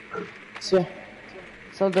سيح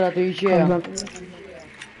صدرت ويشيا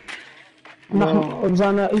نحن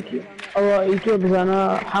بزانا إيكي أو إيكي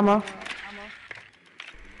بزانا حما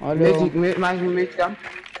الو معك ميت كم؟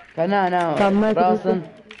 كان انا كان مايك راسن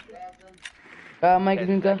كان مايك 10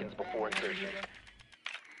 دينكا seconds before insertion.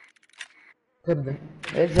 كده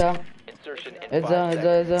إذا Insertion in 5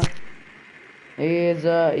 إذا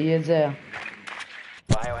seconds. إذا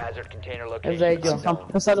Biohazard container إذا location يجو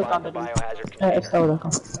unknown. بس هذا Find كان the بدي biohazard إيه container. أولكم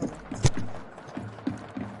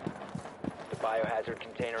The biohazard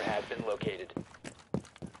container has been located.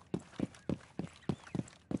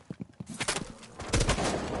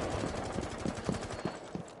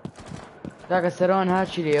 ذاك السرون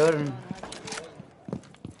هاتشي لي ورن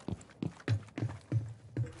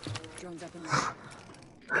Drones up and running.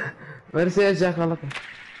 مرسي جاك الله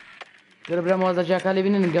قرب لما وضع جاكالي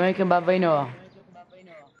بينن قميكن باب بينوا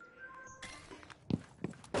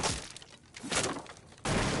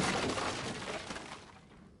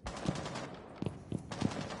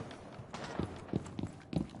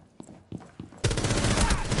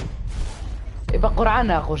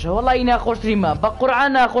بقرعان اخوشه والله اني اخوش ريما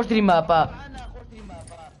بقرعان اخوش ريما با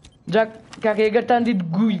جاك كاكي قرتان دي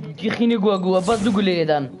تقوي خيني قوا بس دقوا لي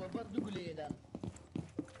دان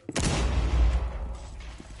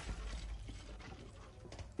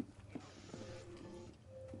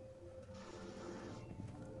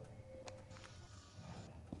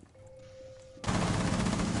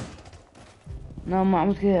نعم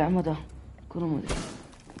معمود كده يا عمدا كله مدري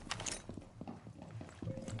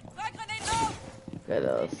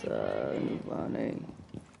كده سالفاني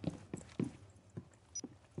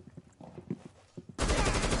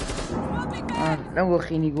نو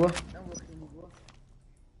خيني قوا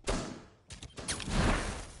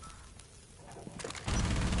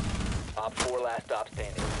Op 4 last stop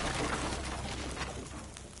standing.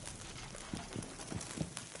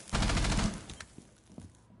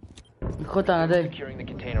 خد انا ده Securing the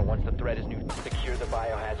container once the threat is new. Secure the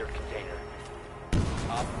biohazard container.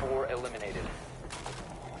 Op 4 eliminated.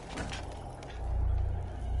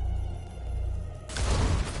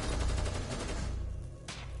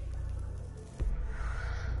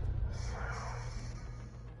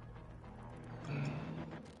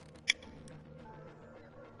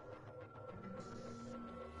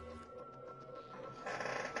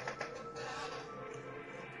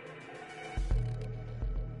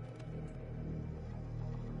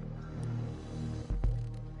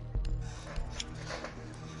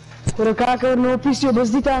 كاكا نو بي سي بس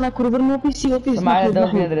دي انا كوربر نو بي سي سمع على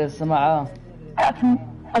دوك ندرس سمع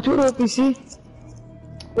اتورو بي سي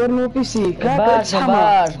ورنو بي سي كاكا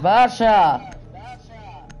باشا باشا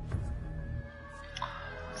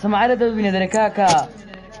سمع على دوك ندرس كاكا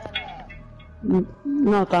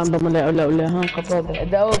ما طعم بملا ولا ها قبضة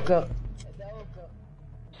داوك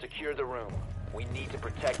Secure the room. We need to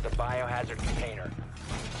protect the biohazard container.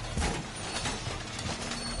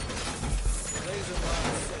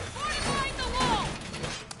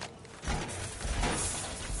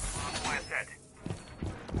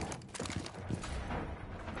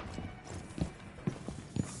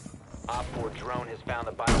 Op 4 drone has found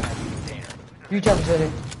the biohazard container. You jump to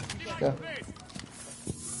it. Go.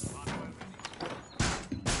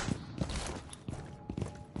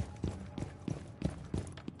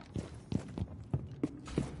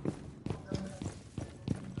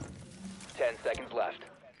 Seconds left.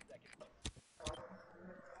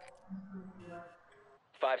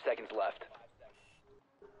 5 seconds left.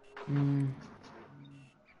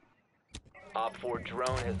 Op 4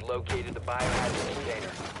 drone has located the biohazard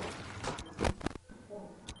container.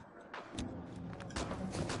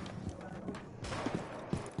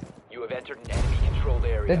 You have entered an enemy controlled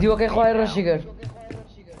area. بدي وقع خوي الرشيقر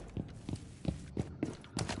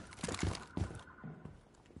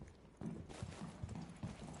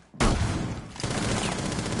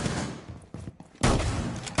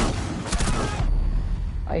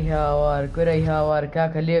اي هاوار كوري هاوار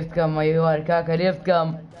كاكا ليفت كم اي هاوار كاكا ليفت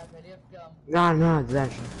كم لا لا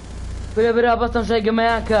زاش كوري برا بطن شاي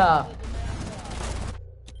قمياكا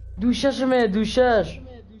دوشاش مي دوشاش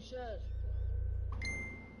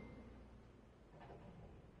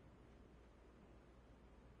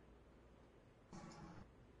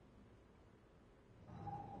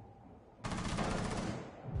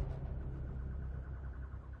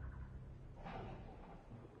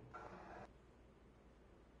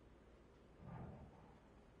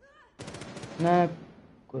نا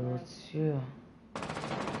كروتسيو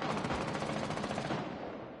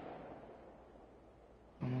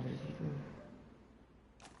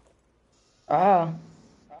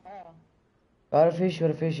عارف ايش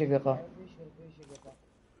ولا فيش يا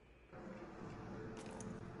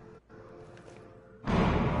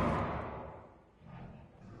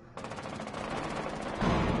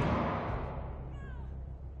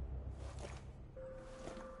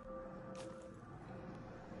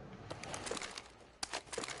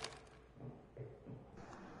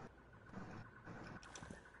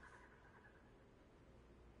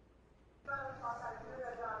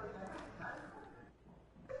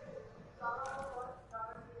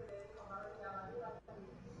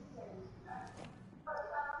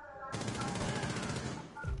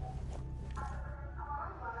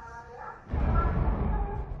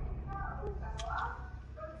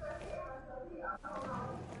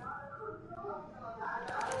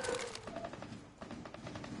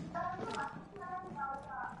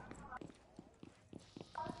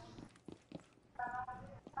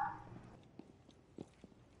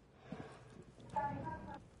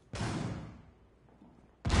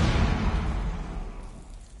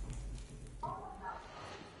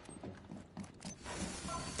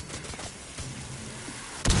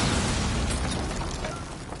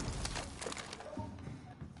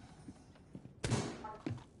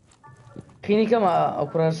خيني كما او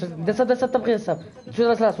كراس دست تبقي السب شو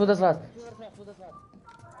راس راس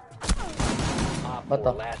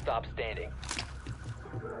بطل Last stop standing.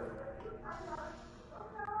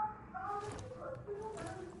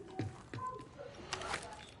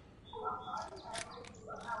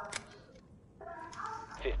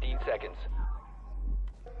 Seconds.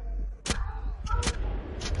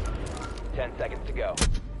 10 seconds to go.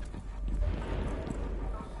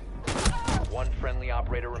 One friendly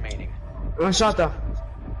operator remaining. One shot. Op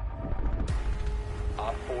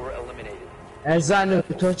 4 eliminated. Zanu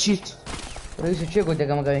to cheat. رئيس شو قلت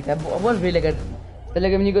كم كم أول في لقد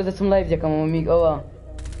تلاقي مني قلت اسم لايف جا كم ميك أوه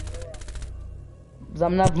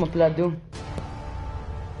زمنا بمفلادو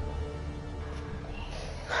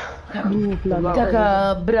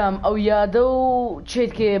كاكا برام أو يادو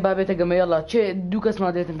شيت كي بابي تجمع يلا شيت دوكس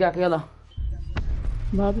ما ديتم كاكا يلا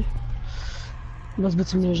بابي بس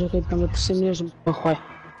بتسميه جاكيت كم بتسميه جم أخوي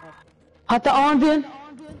حتى أوندين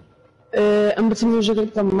أم بتسميه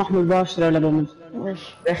جاكيت كم محمود باشر ولا بمن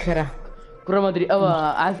وش آخره كرة ما أدري أوه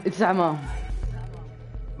عارف تسعة ما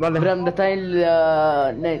برام دتايل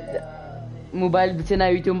موبايل بتسنا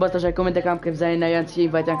يوتيوب بس عشان كومنت كام كيف زينا يانتي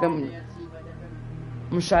فايتان كم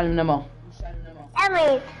مش على النما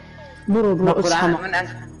أمي برو اسحما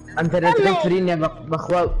أنت لا تغفريني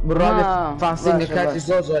بأخوة برادة فاصين كاتي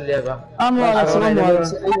زوز ولا يبا أنا ولا سلام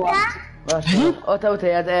ولا أوتا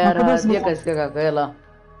يا ديكس كاكا يلا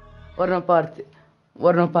ورنا بارتي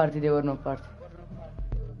دي ورنا بارتي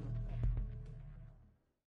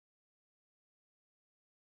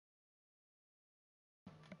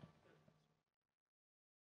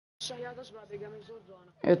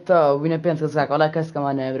إتا وين بينت كساك ولا كاس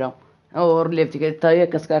كمان يا برا أو رليفتك إتا يا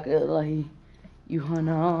كساك الله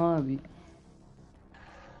يوهنا بي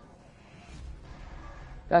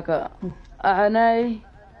كاكا أعناي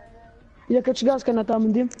يا كتشغاز كنا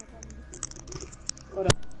تامن ديم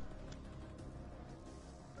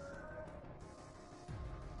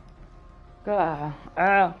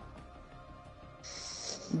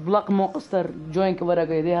بلاك مو قصر جوين كبرى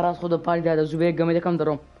قيدي راس خذ باري هذا زبير قام كم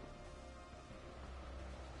دروم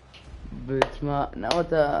بتما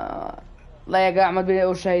نوتا لا يا قاعد بين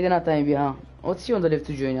او شاهدنا تايم بها وتسيون اللي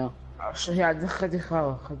تجوينا شهيد خدي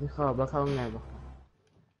خاوة بخاو نعبا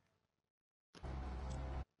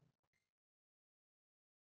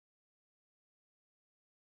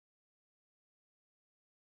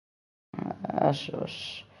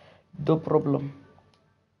اش دو بروبلم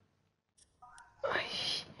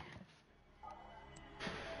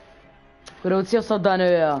كروتسي صدانه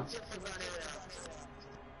يا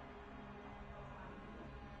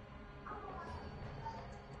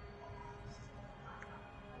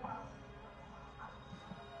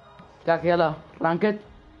كاك يلا رانكت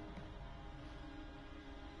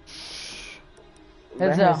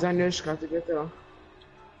هزا زانيش كاتيجيتو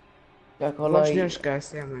كاك والله ليش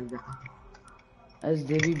كاسي من ده از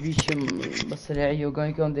دي بيشم بسريع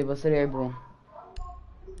وقاي كون دي بسريع برو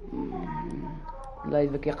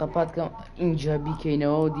لايف بكي قبات كم انجابي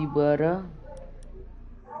كينو دي بارا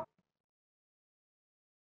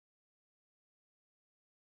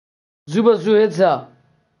زوبا زو هزا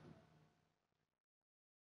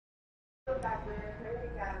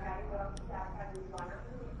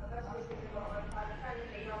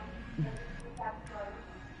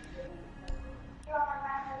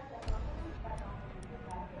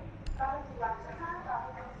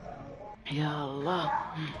يا الله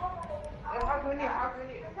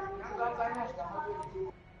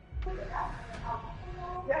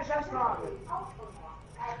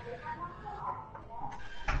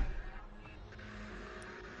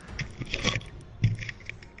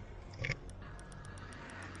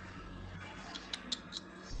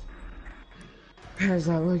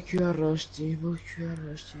هذا بكير رشتي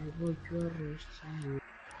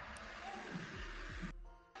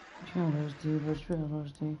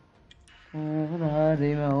رشدي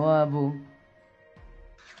هذه موابو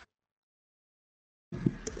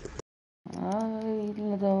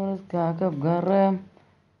إلا دورت كعكب قرم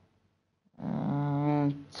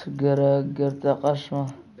قرت قشمة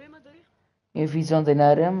في زون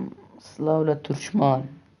ديناريم سلاولة ترشمان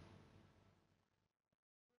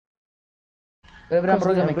برام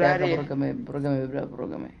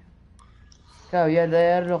برقمي كاو يا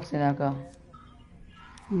داير لوقسنا كاو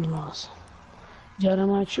خلاص جانا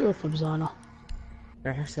ما تشوف بزانا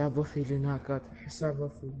حسابه في لناكات حسابه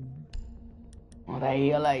في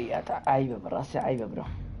والله لا عيبة براسي عيبة برا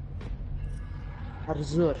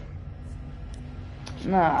حرزور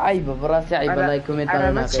ما عيبة براسي عيبة لا يكومنت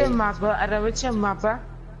أنا بتشم مابا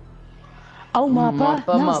أو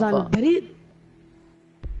مابا نازل بريد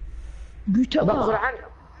بيتا بقول عن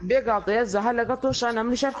بيقاطع يزا هلا قطوش انا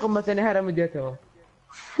من شاف قمة هرم ديته.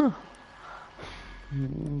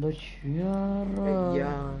 بشيارة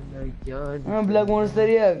يا انا بلاك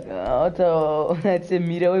مونستريا اتا هتسي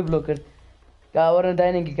ميرا وي بلوكر كاورن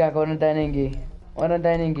دايننجي كاورن دايننجي ورن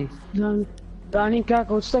دايننجي داني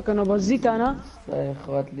كاكا وتستك انا بزيت انا يا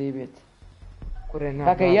اخوات لي بيت كورينا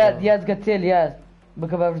كاكا ياد قتل ياد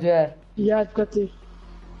بكباب جار يا كتي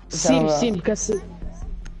سيم كسي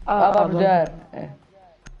باب جار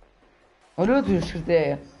ولو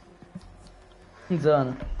تشكرتي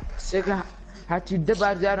زانا سيكا هاتي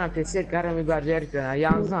دبار جارنا تسير كارمي بار جارتنا يا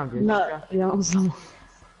نظام لا يا نظام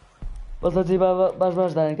بطلتي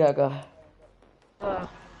باش داين كاكا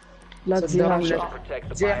لا تزيد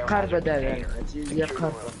زي قربة داير زي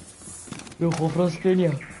قربة يو خوف راس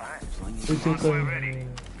كينيا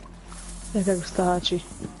لك استهاتشي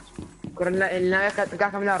كورنا إلنا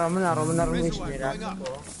كاكا منارو مش ميرا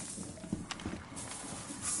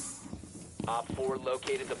Op 4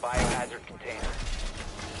 located the biohazard container.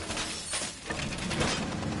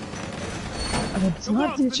 انا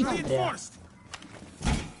بسمعت شي Reinforced.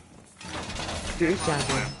 تعيش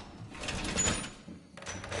عندنا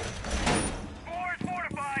Forward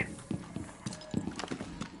fortified.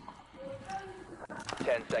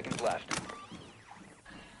 10 seconds left.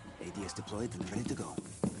 ADS deployed and ready to go.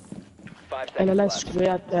 5 انا seconds لا left.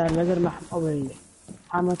 سكريات نقدر محمد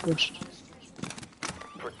عملتوش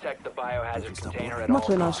Protect the biohazard container at ما all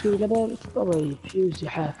تفهم costs. شو قدر طبيعي فيوزي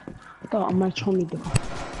حاف طبعا ما تشوم يدفع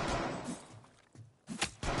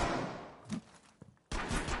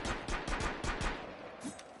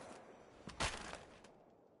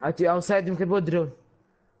هاتي اوسايد يمكن بودرون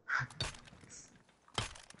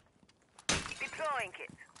Deploying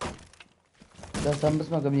it. Да сам бы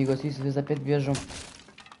смог обнегосить, если за 5 бежу.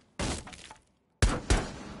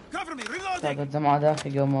 Cover me. Reloading. Так, это ما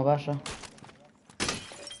داخل يوم باشا.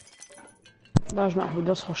 باش محمود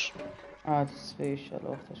بس خش تسفي ان شاء الله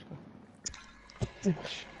وقتك.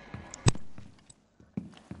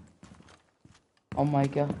 او ماي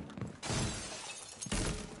جاد.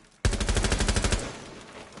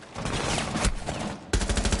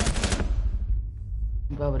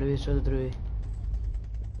 بابا اللي شو تدري.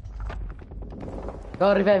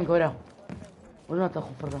 كوري فاهم كورا. ولا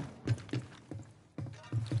تاخذ فردا.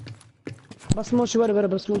 بس موش ورا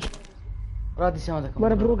بس موش رادي سمادك.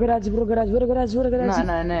 ورا برو جراج لا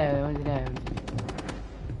وين نايم.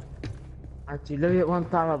 هاتي لو وان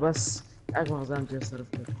طعمة بس اقوى غزام جي صرف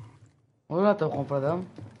لك ولا تاخذ فردا.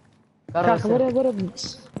 كاك ورا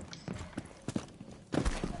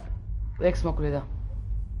اكس ما كل ده.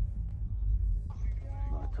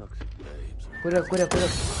 My toxic babes.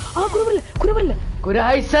 كورا. كورا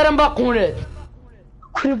هاي سرم باقونت.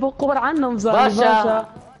 كورا بقبر عنهم باشا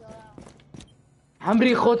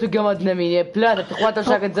حمري خوتو قمد نميني بلاتا تخواتا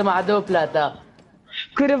شاكت زما عدو بلاتا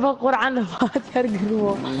كورا بقبر عنهم فاتر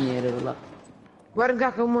قلوه يا والله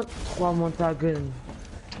ورقاك خوا مونتاقن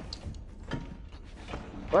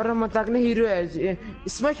ورا مونتاقن هيرو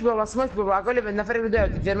سماش بابا اقول لي بالنفر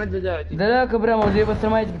بدايتي جرمت بدايتي لا كبرى موزي بس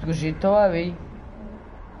ما يجي بتكوشي التوابي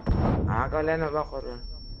اقول انا باخر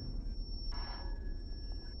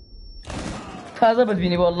هذا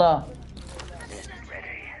بدبيني والله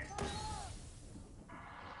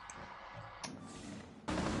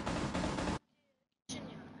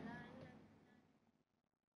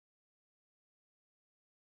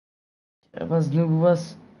بس ذنوب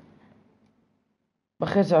بس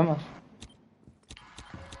بخير عمر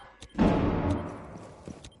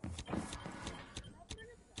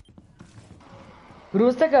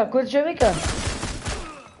بروستك كنت شبكة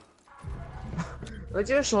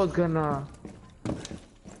وجه شوت كنا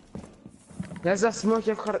لازم سموك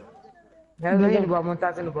يخر هذا يبغى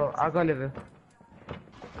مونتاقن بابا اقول لي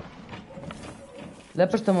لا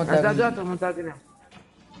بس تموت هذا جات مونتاقن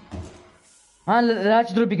ها لا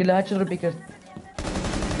تضرب بيك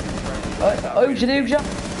يمشي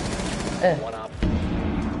ايه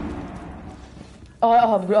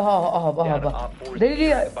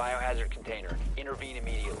دليلي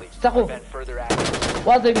استخو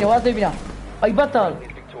واظب بنا اي بطل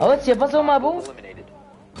اوتس يا بس ما ابو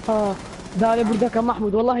داري بردك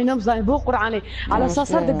محمود والله نمزح بو قرعاني على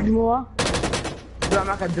اساس هذا قلموه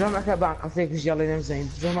درامك بقى قصيك يلا ينام زين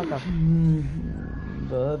درامك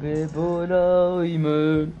بابي بولا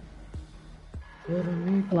يمن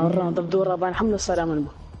الله الرام بدور ربان حمد السلام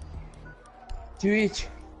عليكم تويتش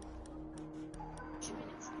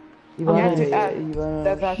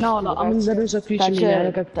لا والله من زبيش تويتش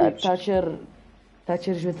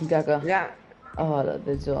تاشر شو تنكاكا لا لا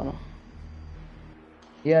دزونا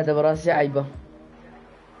يا ده براسي عيبه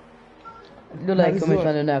لولا يكون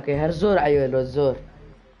مشان هناك هرزور عيوه الزور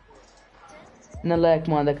نه لایک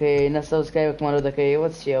مان دەکەی نە سەبسکرایبێکمان لۆ دەکەی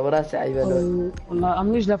وەت چییە بەڕاستی عیبە لۆ والله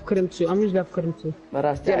ئەمیش لە بکرم چوو ئەمیش لە بکرم چوو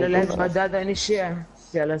بەڕاستی لە لایف بەدادانی شیە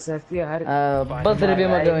لە سەرفیە هەر بەڵدرە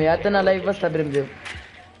بێمەگەم یاتەنا لایف بەستە برم بێ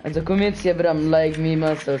ئەجە کومنت چیە برام لايك ميمة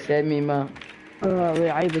سبسكرايب ميمة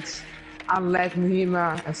عيبت unlike مهمة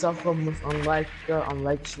أصفهم مش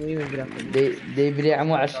unlike شوي من برام دي بري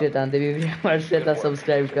عمو عشرتان دي بري عمو عشرتان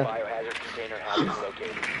سبسكرايب كا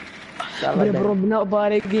ربنا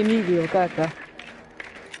بارك جيمنج وكاكا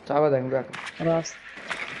صعبتك براك راس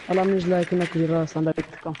والله مش لايك انك راس عندك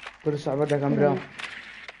كم كل صعبتك ام برام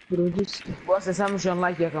بروديس بس اسامي مش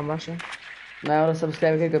unlike يا كم باشا ما ولا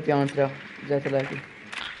سبسكرايب كا بيان ترى جات لايك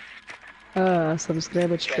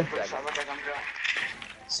سبسكرايب تشكر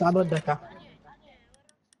صعبتك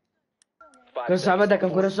كل صعبتك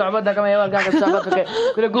كل صعبتك ما يوال كاكا صعبتك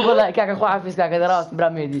كل جوجل كاكا خو حافظ كاكا دراس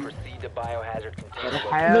برام ميدي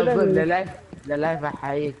الحياة لا لايف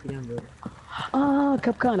حقيقي كلام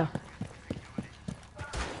كبكانة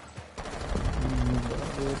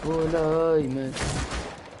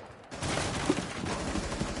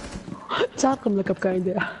تعرقم لك كبكانة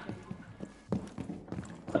دي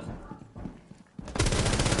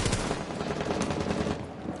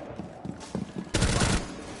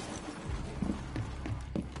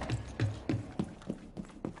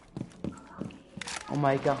Oh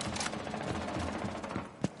my god.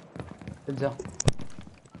 Pizza.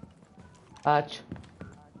 Aç.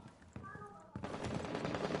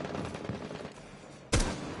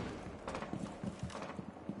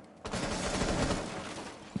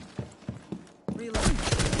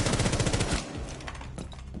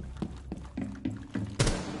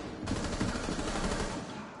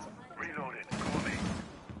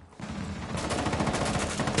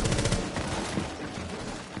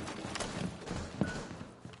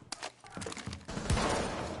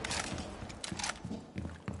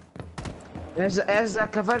 ايش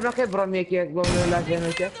كفر ما كبر ميك يقول لا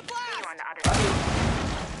جنك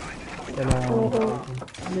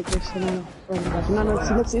عليك السلام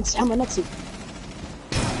انا نفسي اتحمل نفسي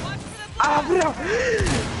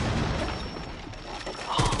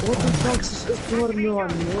برو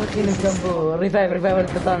ريفايف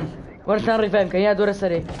القطان ورثان ريفايف كان يا دور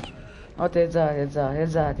السري او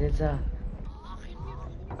يتزاد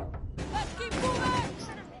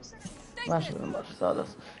ماشي صادق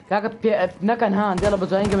كاكا نكن هان يلا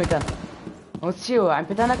بزاين كمكان وتشيو عم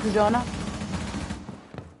بتانك في جوانا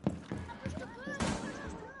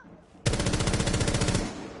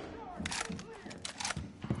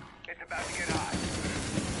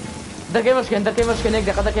ده كيف مشكلة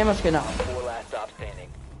نقدر ده كيف مشكلة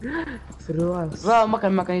فروس لا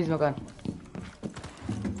مكان يز مكان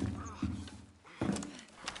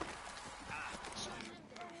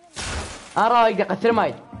رايق دقة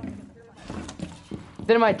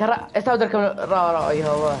ثرمايت ترى استودر كم را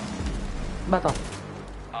هو بطل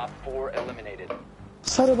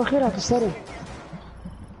صاروا بخيرات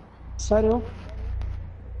صاروا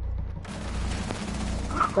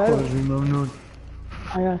ممنون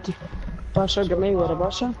حياتي باشا قمي ورا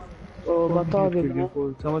باشا وبطاقة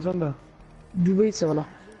كم چنده؟ ببيت ولا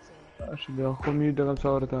اشبه خمي دقم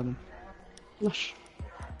صورتانم مش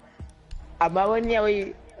اما وني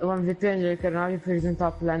وي وان في بين كرنامي فريزن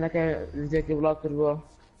توب لانك زيك بلاك كربو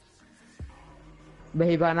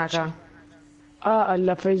بهيباناكا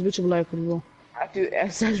الا فيسبوك بلا يكربو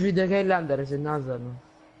اساس فيديو كاين لاندرز النازل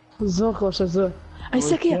زوق وش زوق اي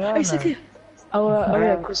سكية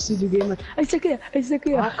او كوستيديو جيمر اي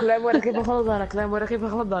سكية كلام ولا كيف خلص انا فكر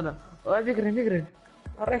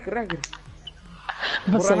راكر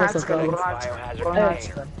بس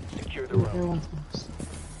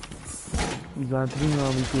زاترين ما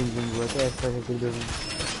بيكون جنبه تأسف كده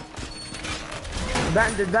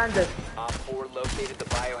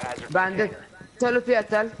باندت تلو فيها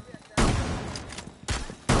تل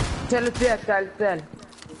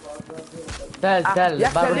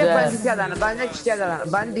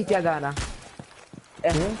باندي كذا انا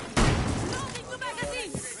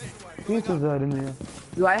كيف تزارني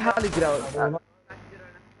واي حالي جراو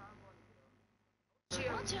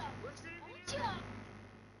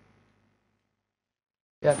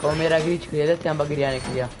يا كاميرا جريتش كده تيام بغريانه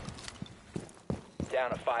كده Down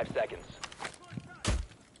to 5 seconds.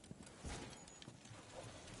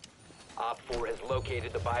 Op 4 has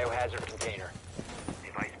located the biohazard container.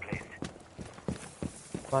 Device placed.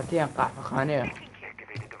 فاتيان قحفة خانية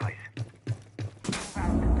Activated device.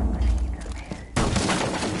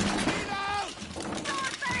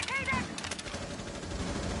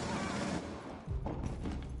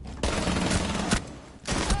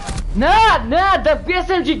 نا ده في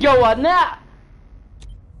اس ام جي جوا نا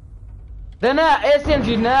ده نا اس ام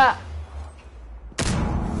جي نا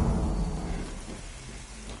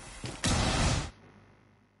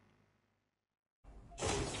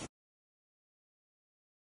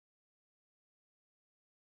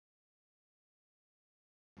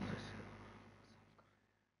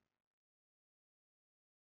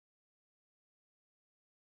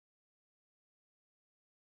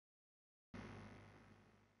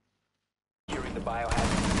the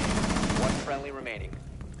biohazard. One friendly remaining.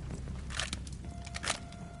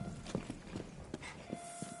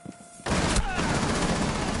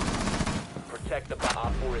 Protect the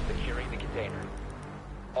Op 4 is securing the container.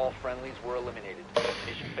 All friendlies were eliminated.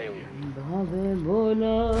 Mission failure.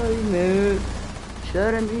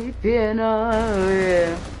 شرمي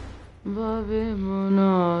فينا بابي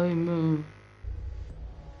منايم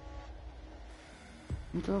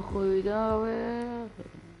انت اخوي داوي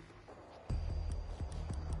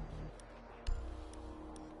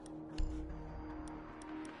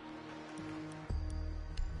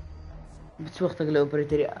بس وقتك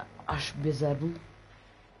الاوبريتري اش بيزاربو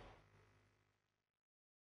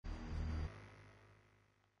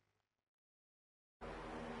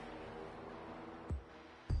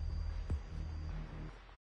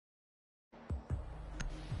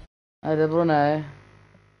هذا برونا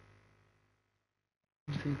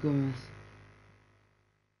في كوميس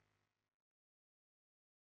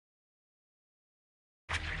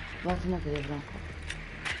ما سمعت يا برونكو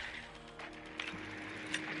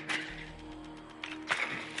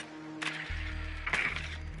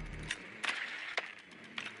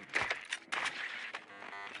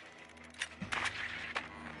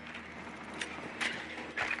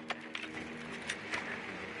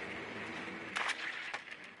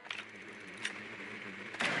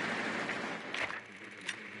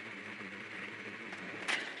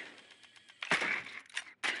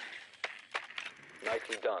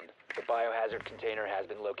Nicely done. The biohazard container has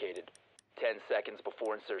been located. 10 seconds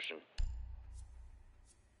before insertion.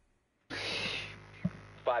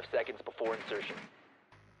 5 seconds before insertion.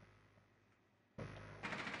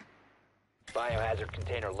 Biohazard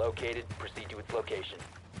container located. Proceed to its location.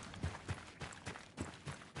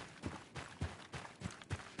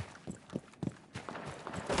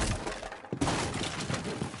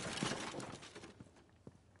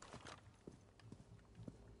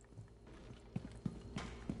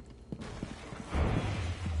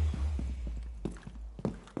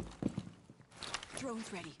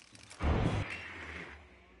 Drone's ready.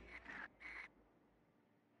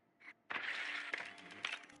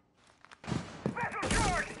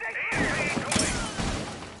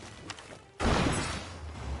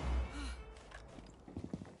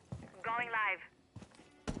 Going live.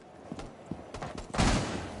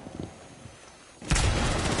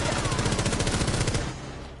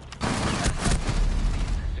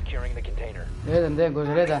 Securing the container. ده جوز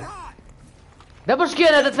ده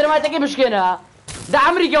مشكلة ده ترماتك مشكلة ده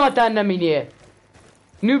أمريكا متانا مني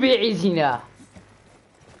نبي عزينا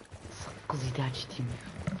قصي داجتي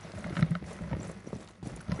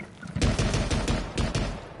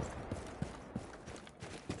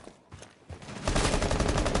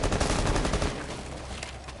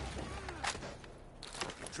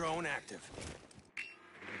Drone active.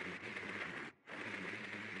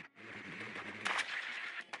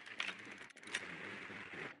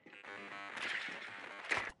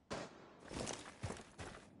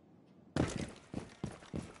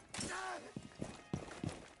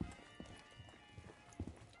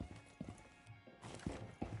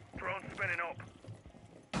 Drone spinning up.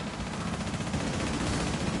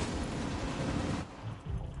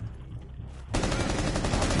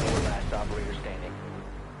 Four last operator standing.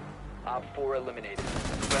 Op 4 eliminated.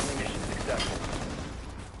 Friendly mission successful.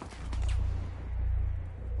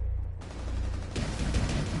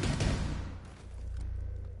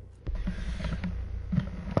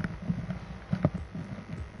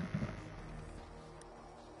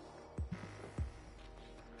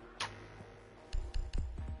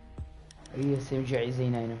 هي سيمجعي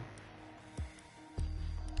زيناينو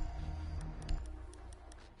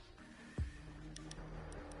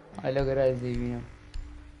هلا قراي زي بينا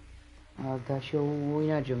هذا شو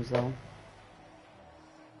وين جمزاو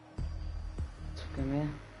كمان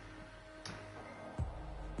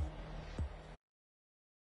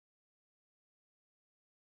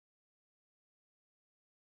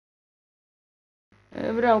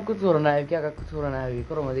ابراهيم كثور نايف كيا كثور نايف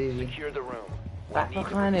كرو ديبي Secure the room. راح Need to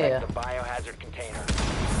خانية protect the biohazard container.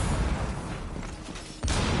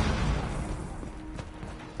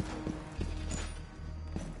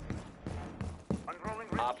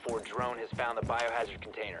 Op 4 drone has found the biohazard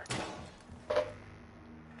container.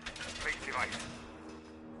 Place device.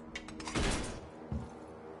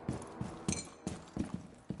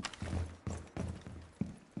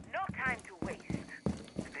 No time to waste.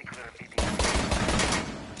 Stay clear of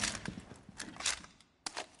AD.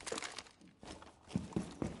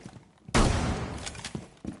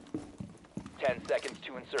 10 seconds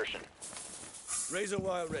to insertion. Razor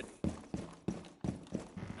wire ready.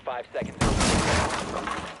 5 seconds.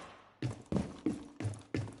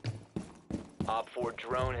 Op 4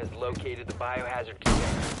 drone has located the biohazard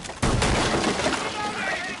container.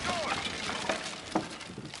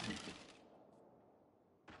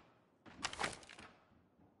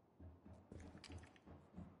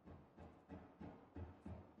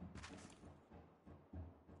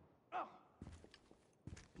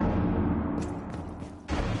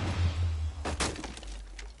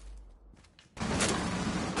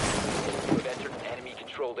 You have entered an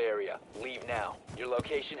enemy-controlled area. Leave now. Your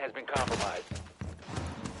location has been compromised.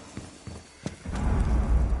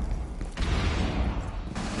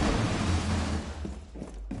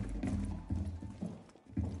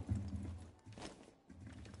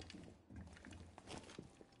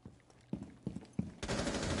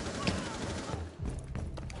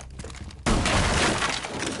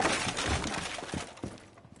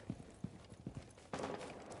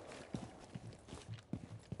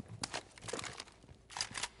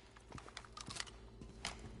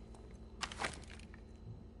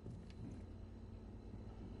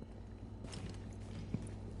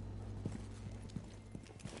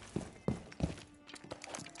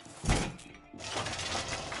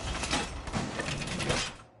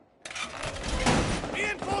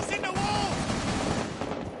 Reinforcing the wall!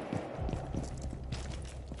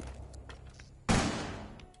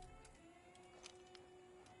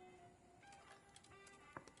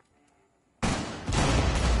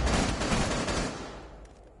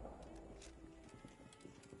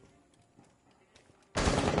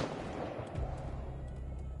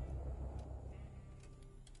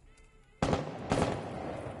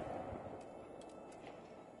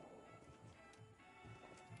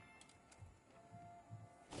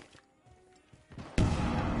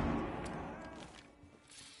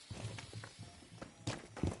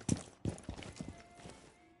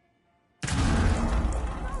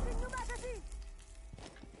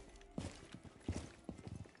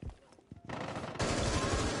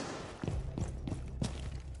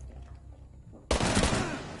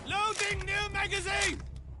 Loading new magazine!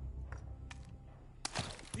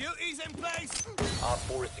 Duties in place! Op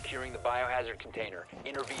 4 is securing the biohazard container.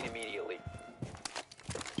 Intervene immediately.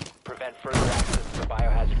 Prevent further access to the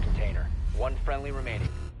biohazard container. One friendly remaining.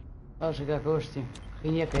 شكاك وشتي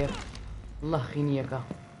خينيك يا الله خينيك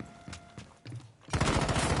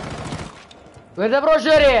ورد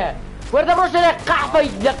بروشري قحفة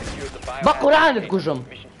يدك بقران تكجم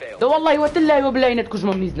ده والله وتلاهي وبلاينة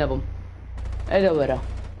تكجم ميزنبم هذا ورا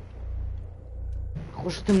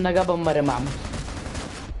خشت من نقابة مرة معمل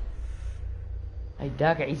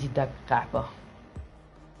هيداك عيزي داك قحفة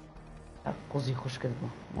قوزي خش كذبه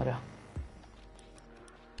مرة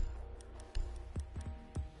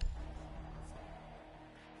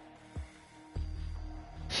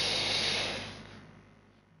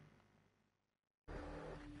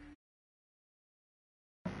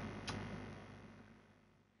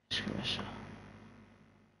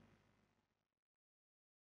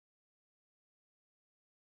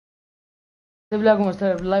تبلاغو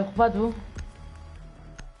مستر لايف خفاتو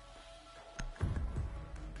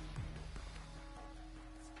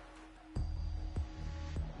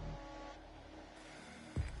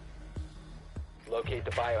Locate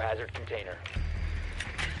the biohazard container.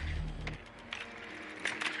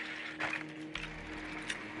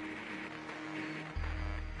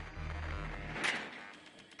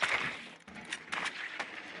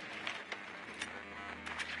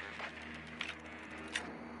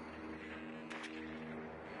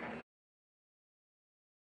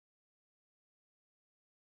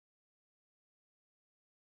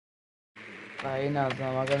 هنا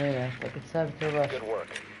ما قامين تاكد ثابت بس Good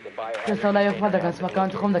work. The biohazard كنت لا يفهم container دكان has اسمه been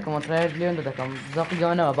كاونت خم located. دكان مترايد ليون دكان زاق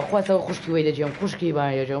جانا بخوا سو خشكي ويدا جيم خشكي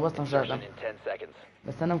باي جيم بس Insertion نشاطن in 10 seconds.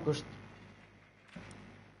 بس انا مكشت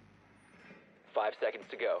 5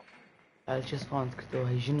 seconds to go. على شي سبان كتو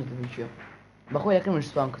هي جنة الفيديو بخوا ياكل من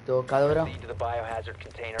سبان كتو كالورا Proceed to the biohazard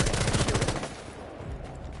container and secure it.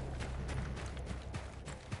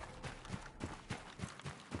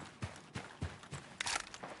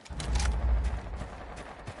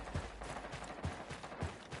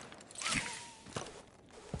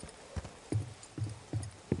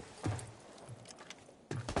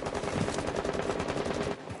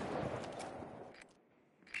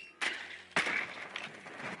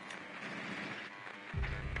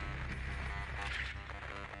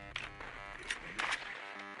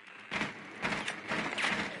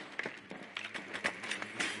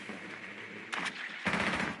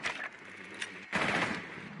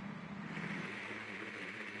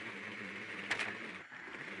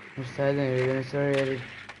 مستعدين يريدون سوري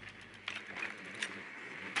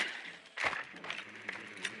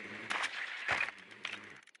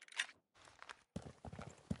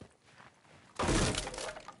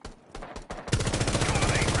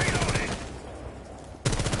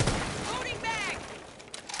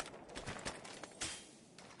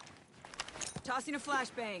Tossing a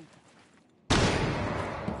flashbang.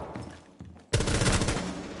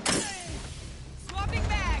 Swapping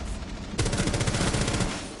bags.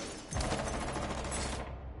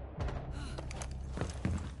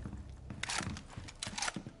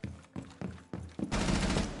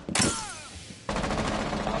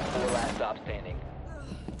 Op 4 last stop standing.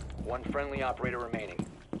 One friendly operator remaining.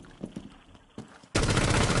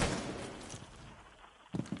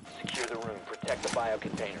 Secure the room. Protect the bio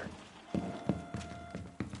container.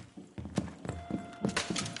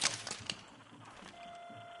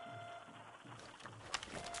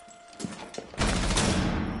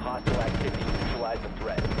 Hostile activity. Neutralize the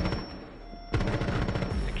threat.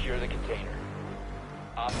 Secure the container.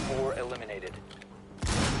 Op 4 eliminated.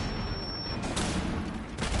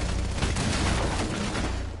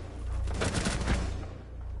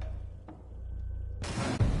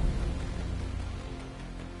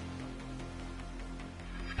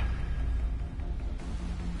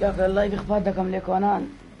 يا اخي اللايف اخفادكم ليكونان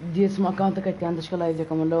دي اسم اكونتك كي عندك لايف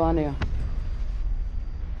لكم اللي انا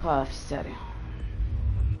خاف السريع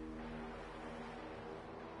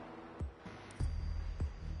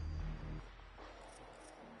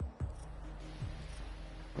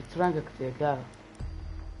ترانك كتير كاف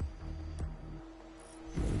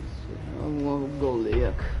قول لي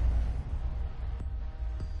ياك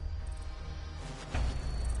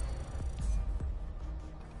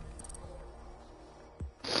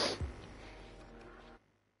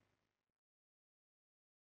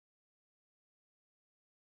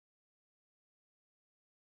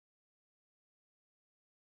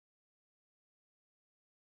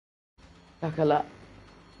لك لا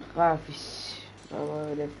خافش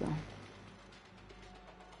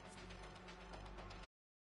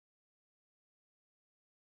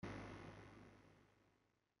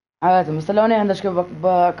عادة مثلا لو انا عندك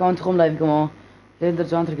باكونت خم لايف كمان تقدر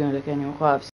تنتظر كمان لكن خافش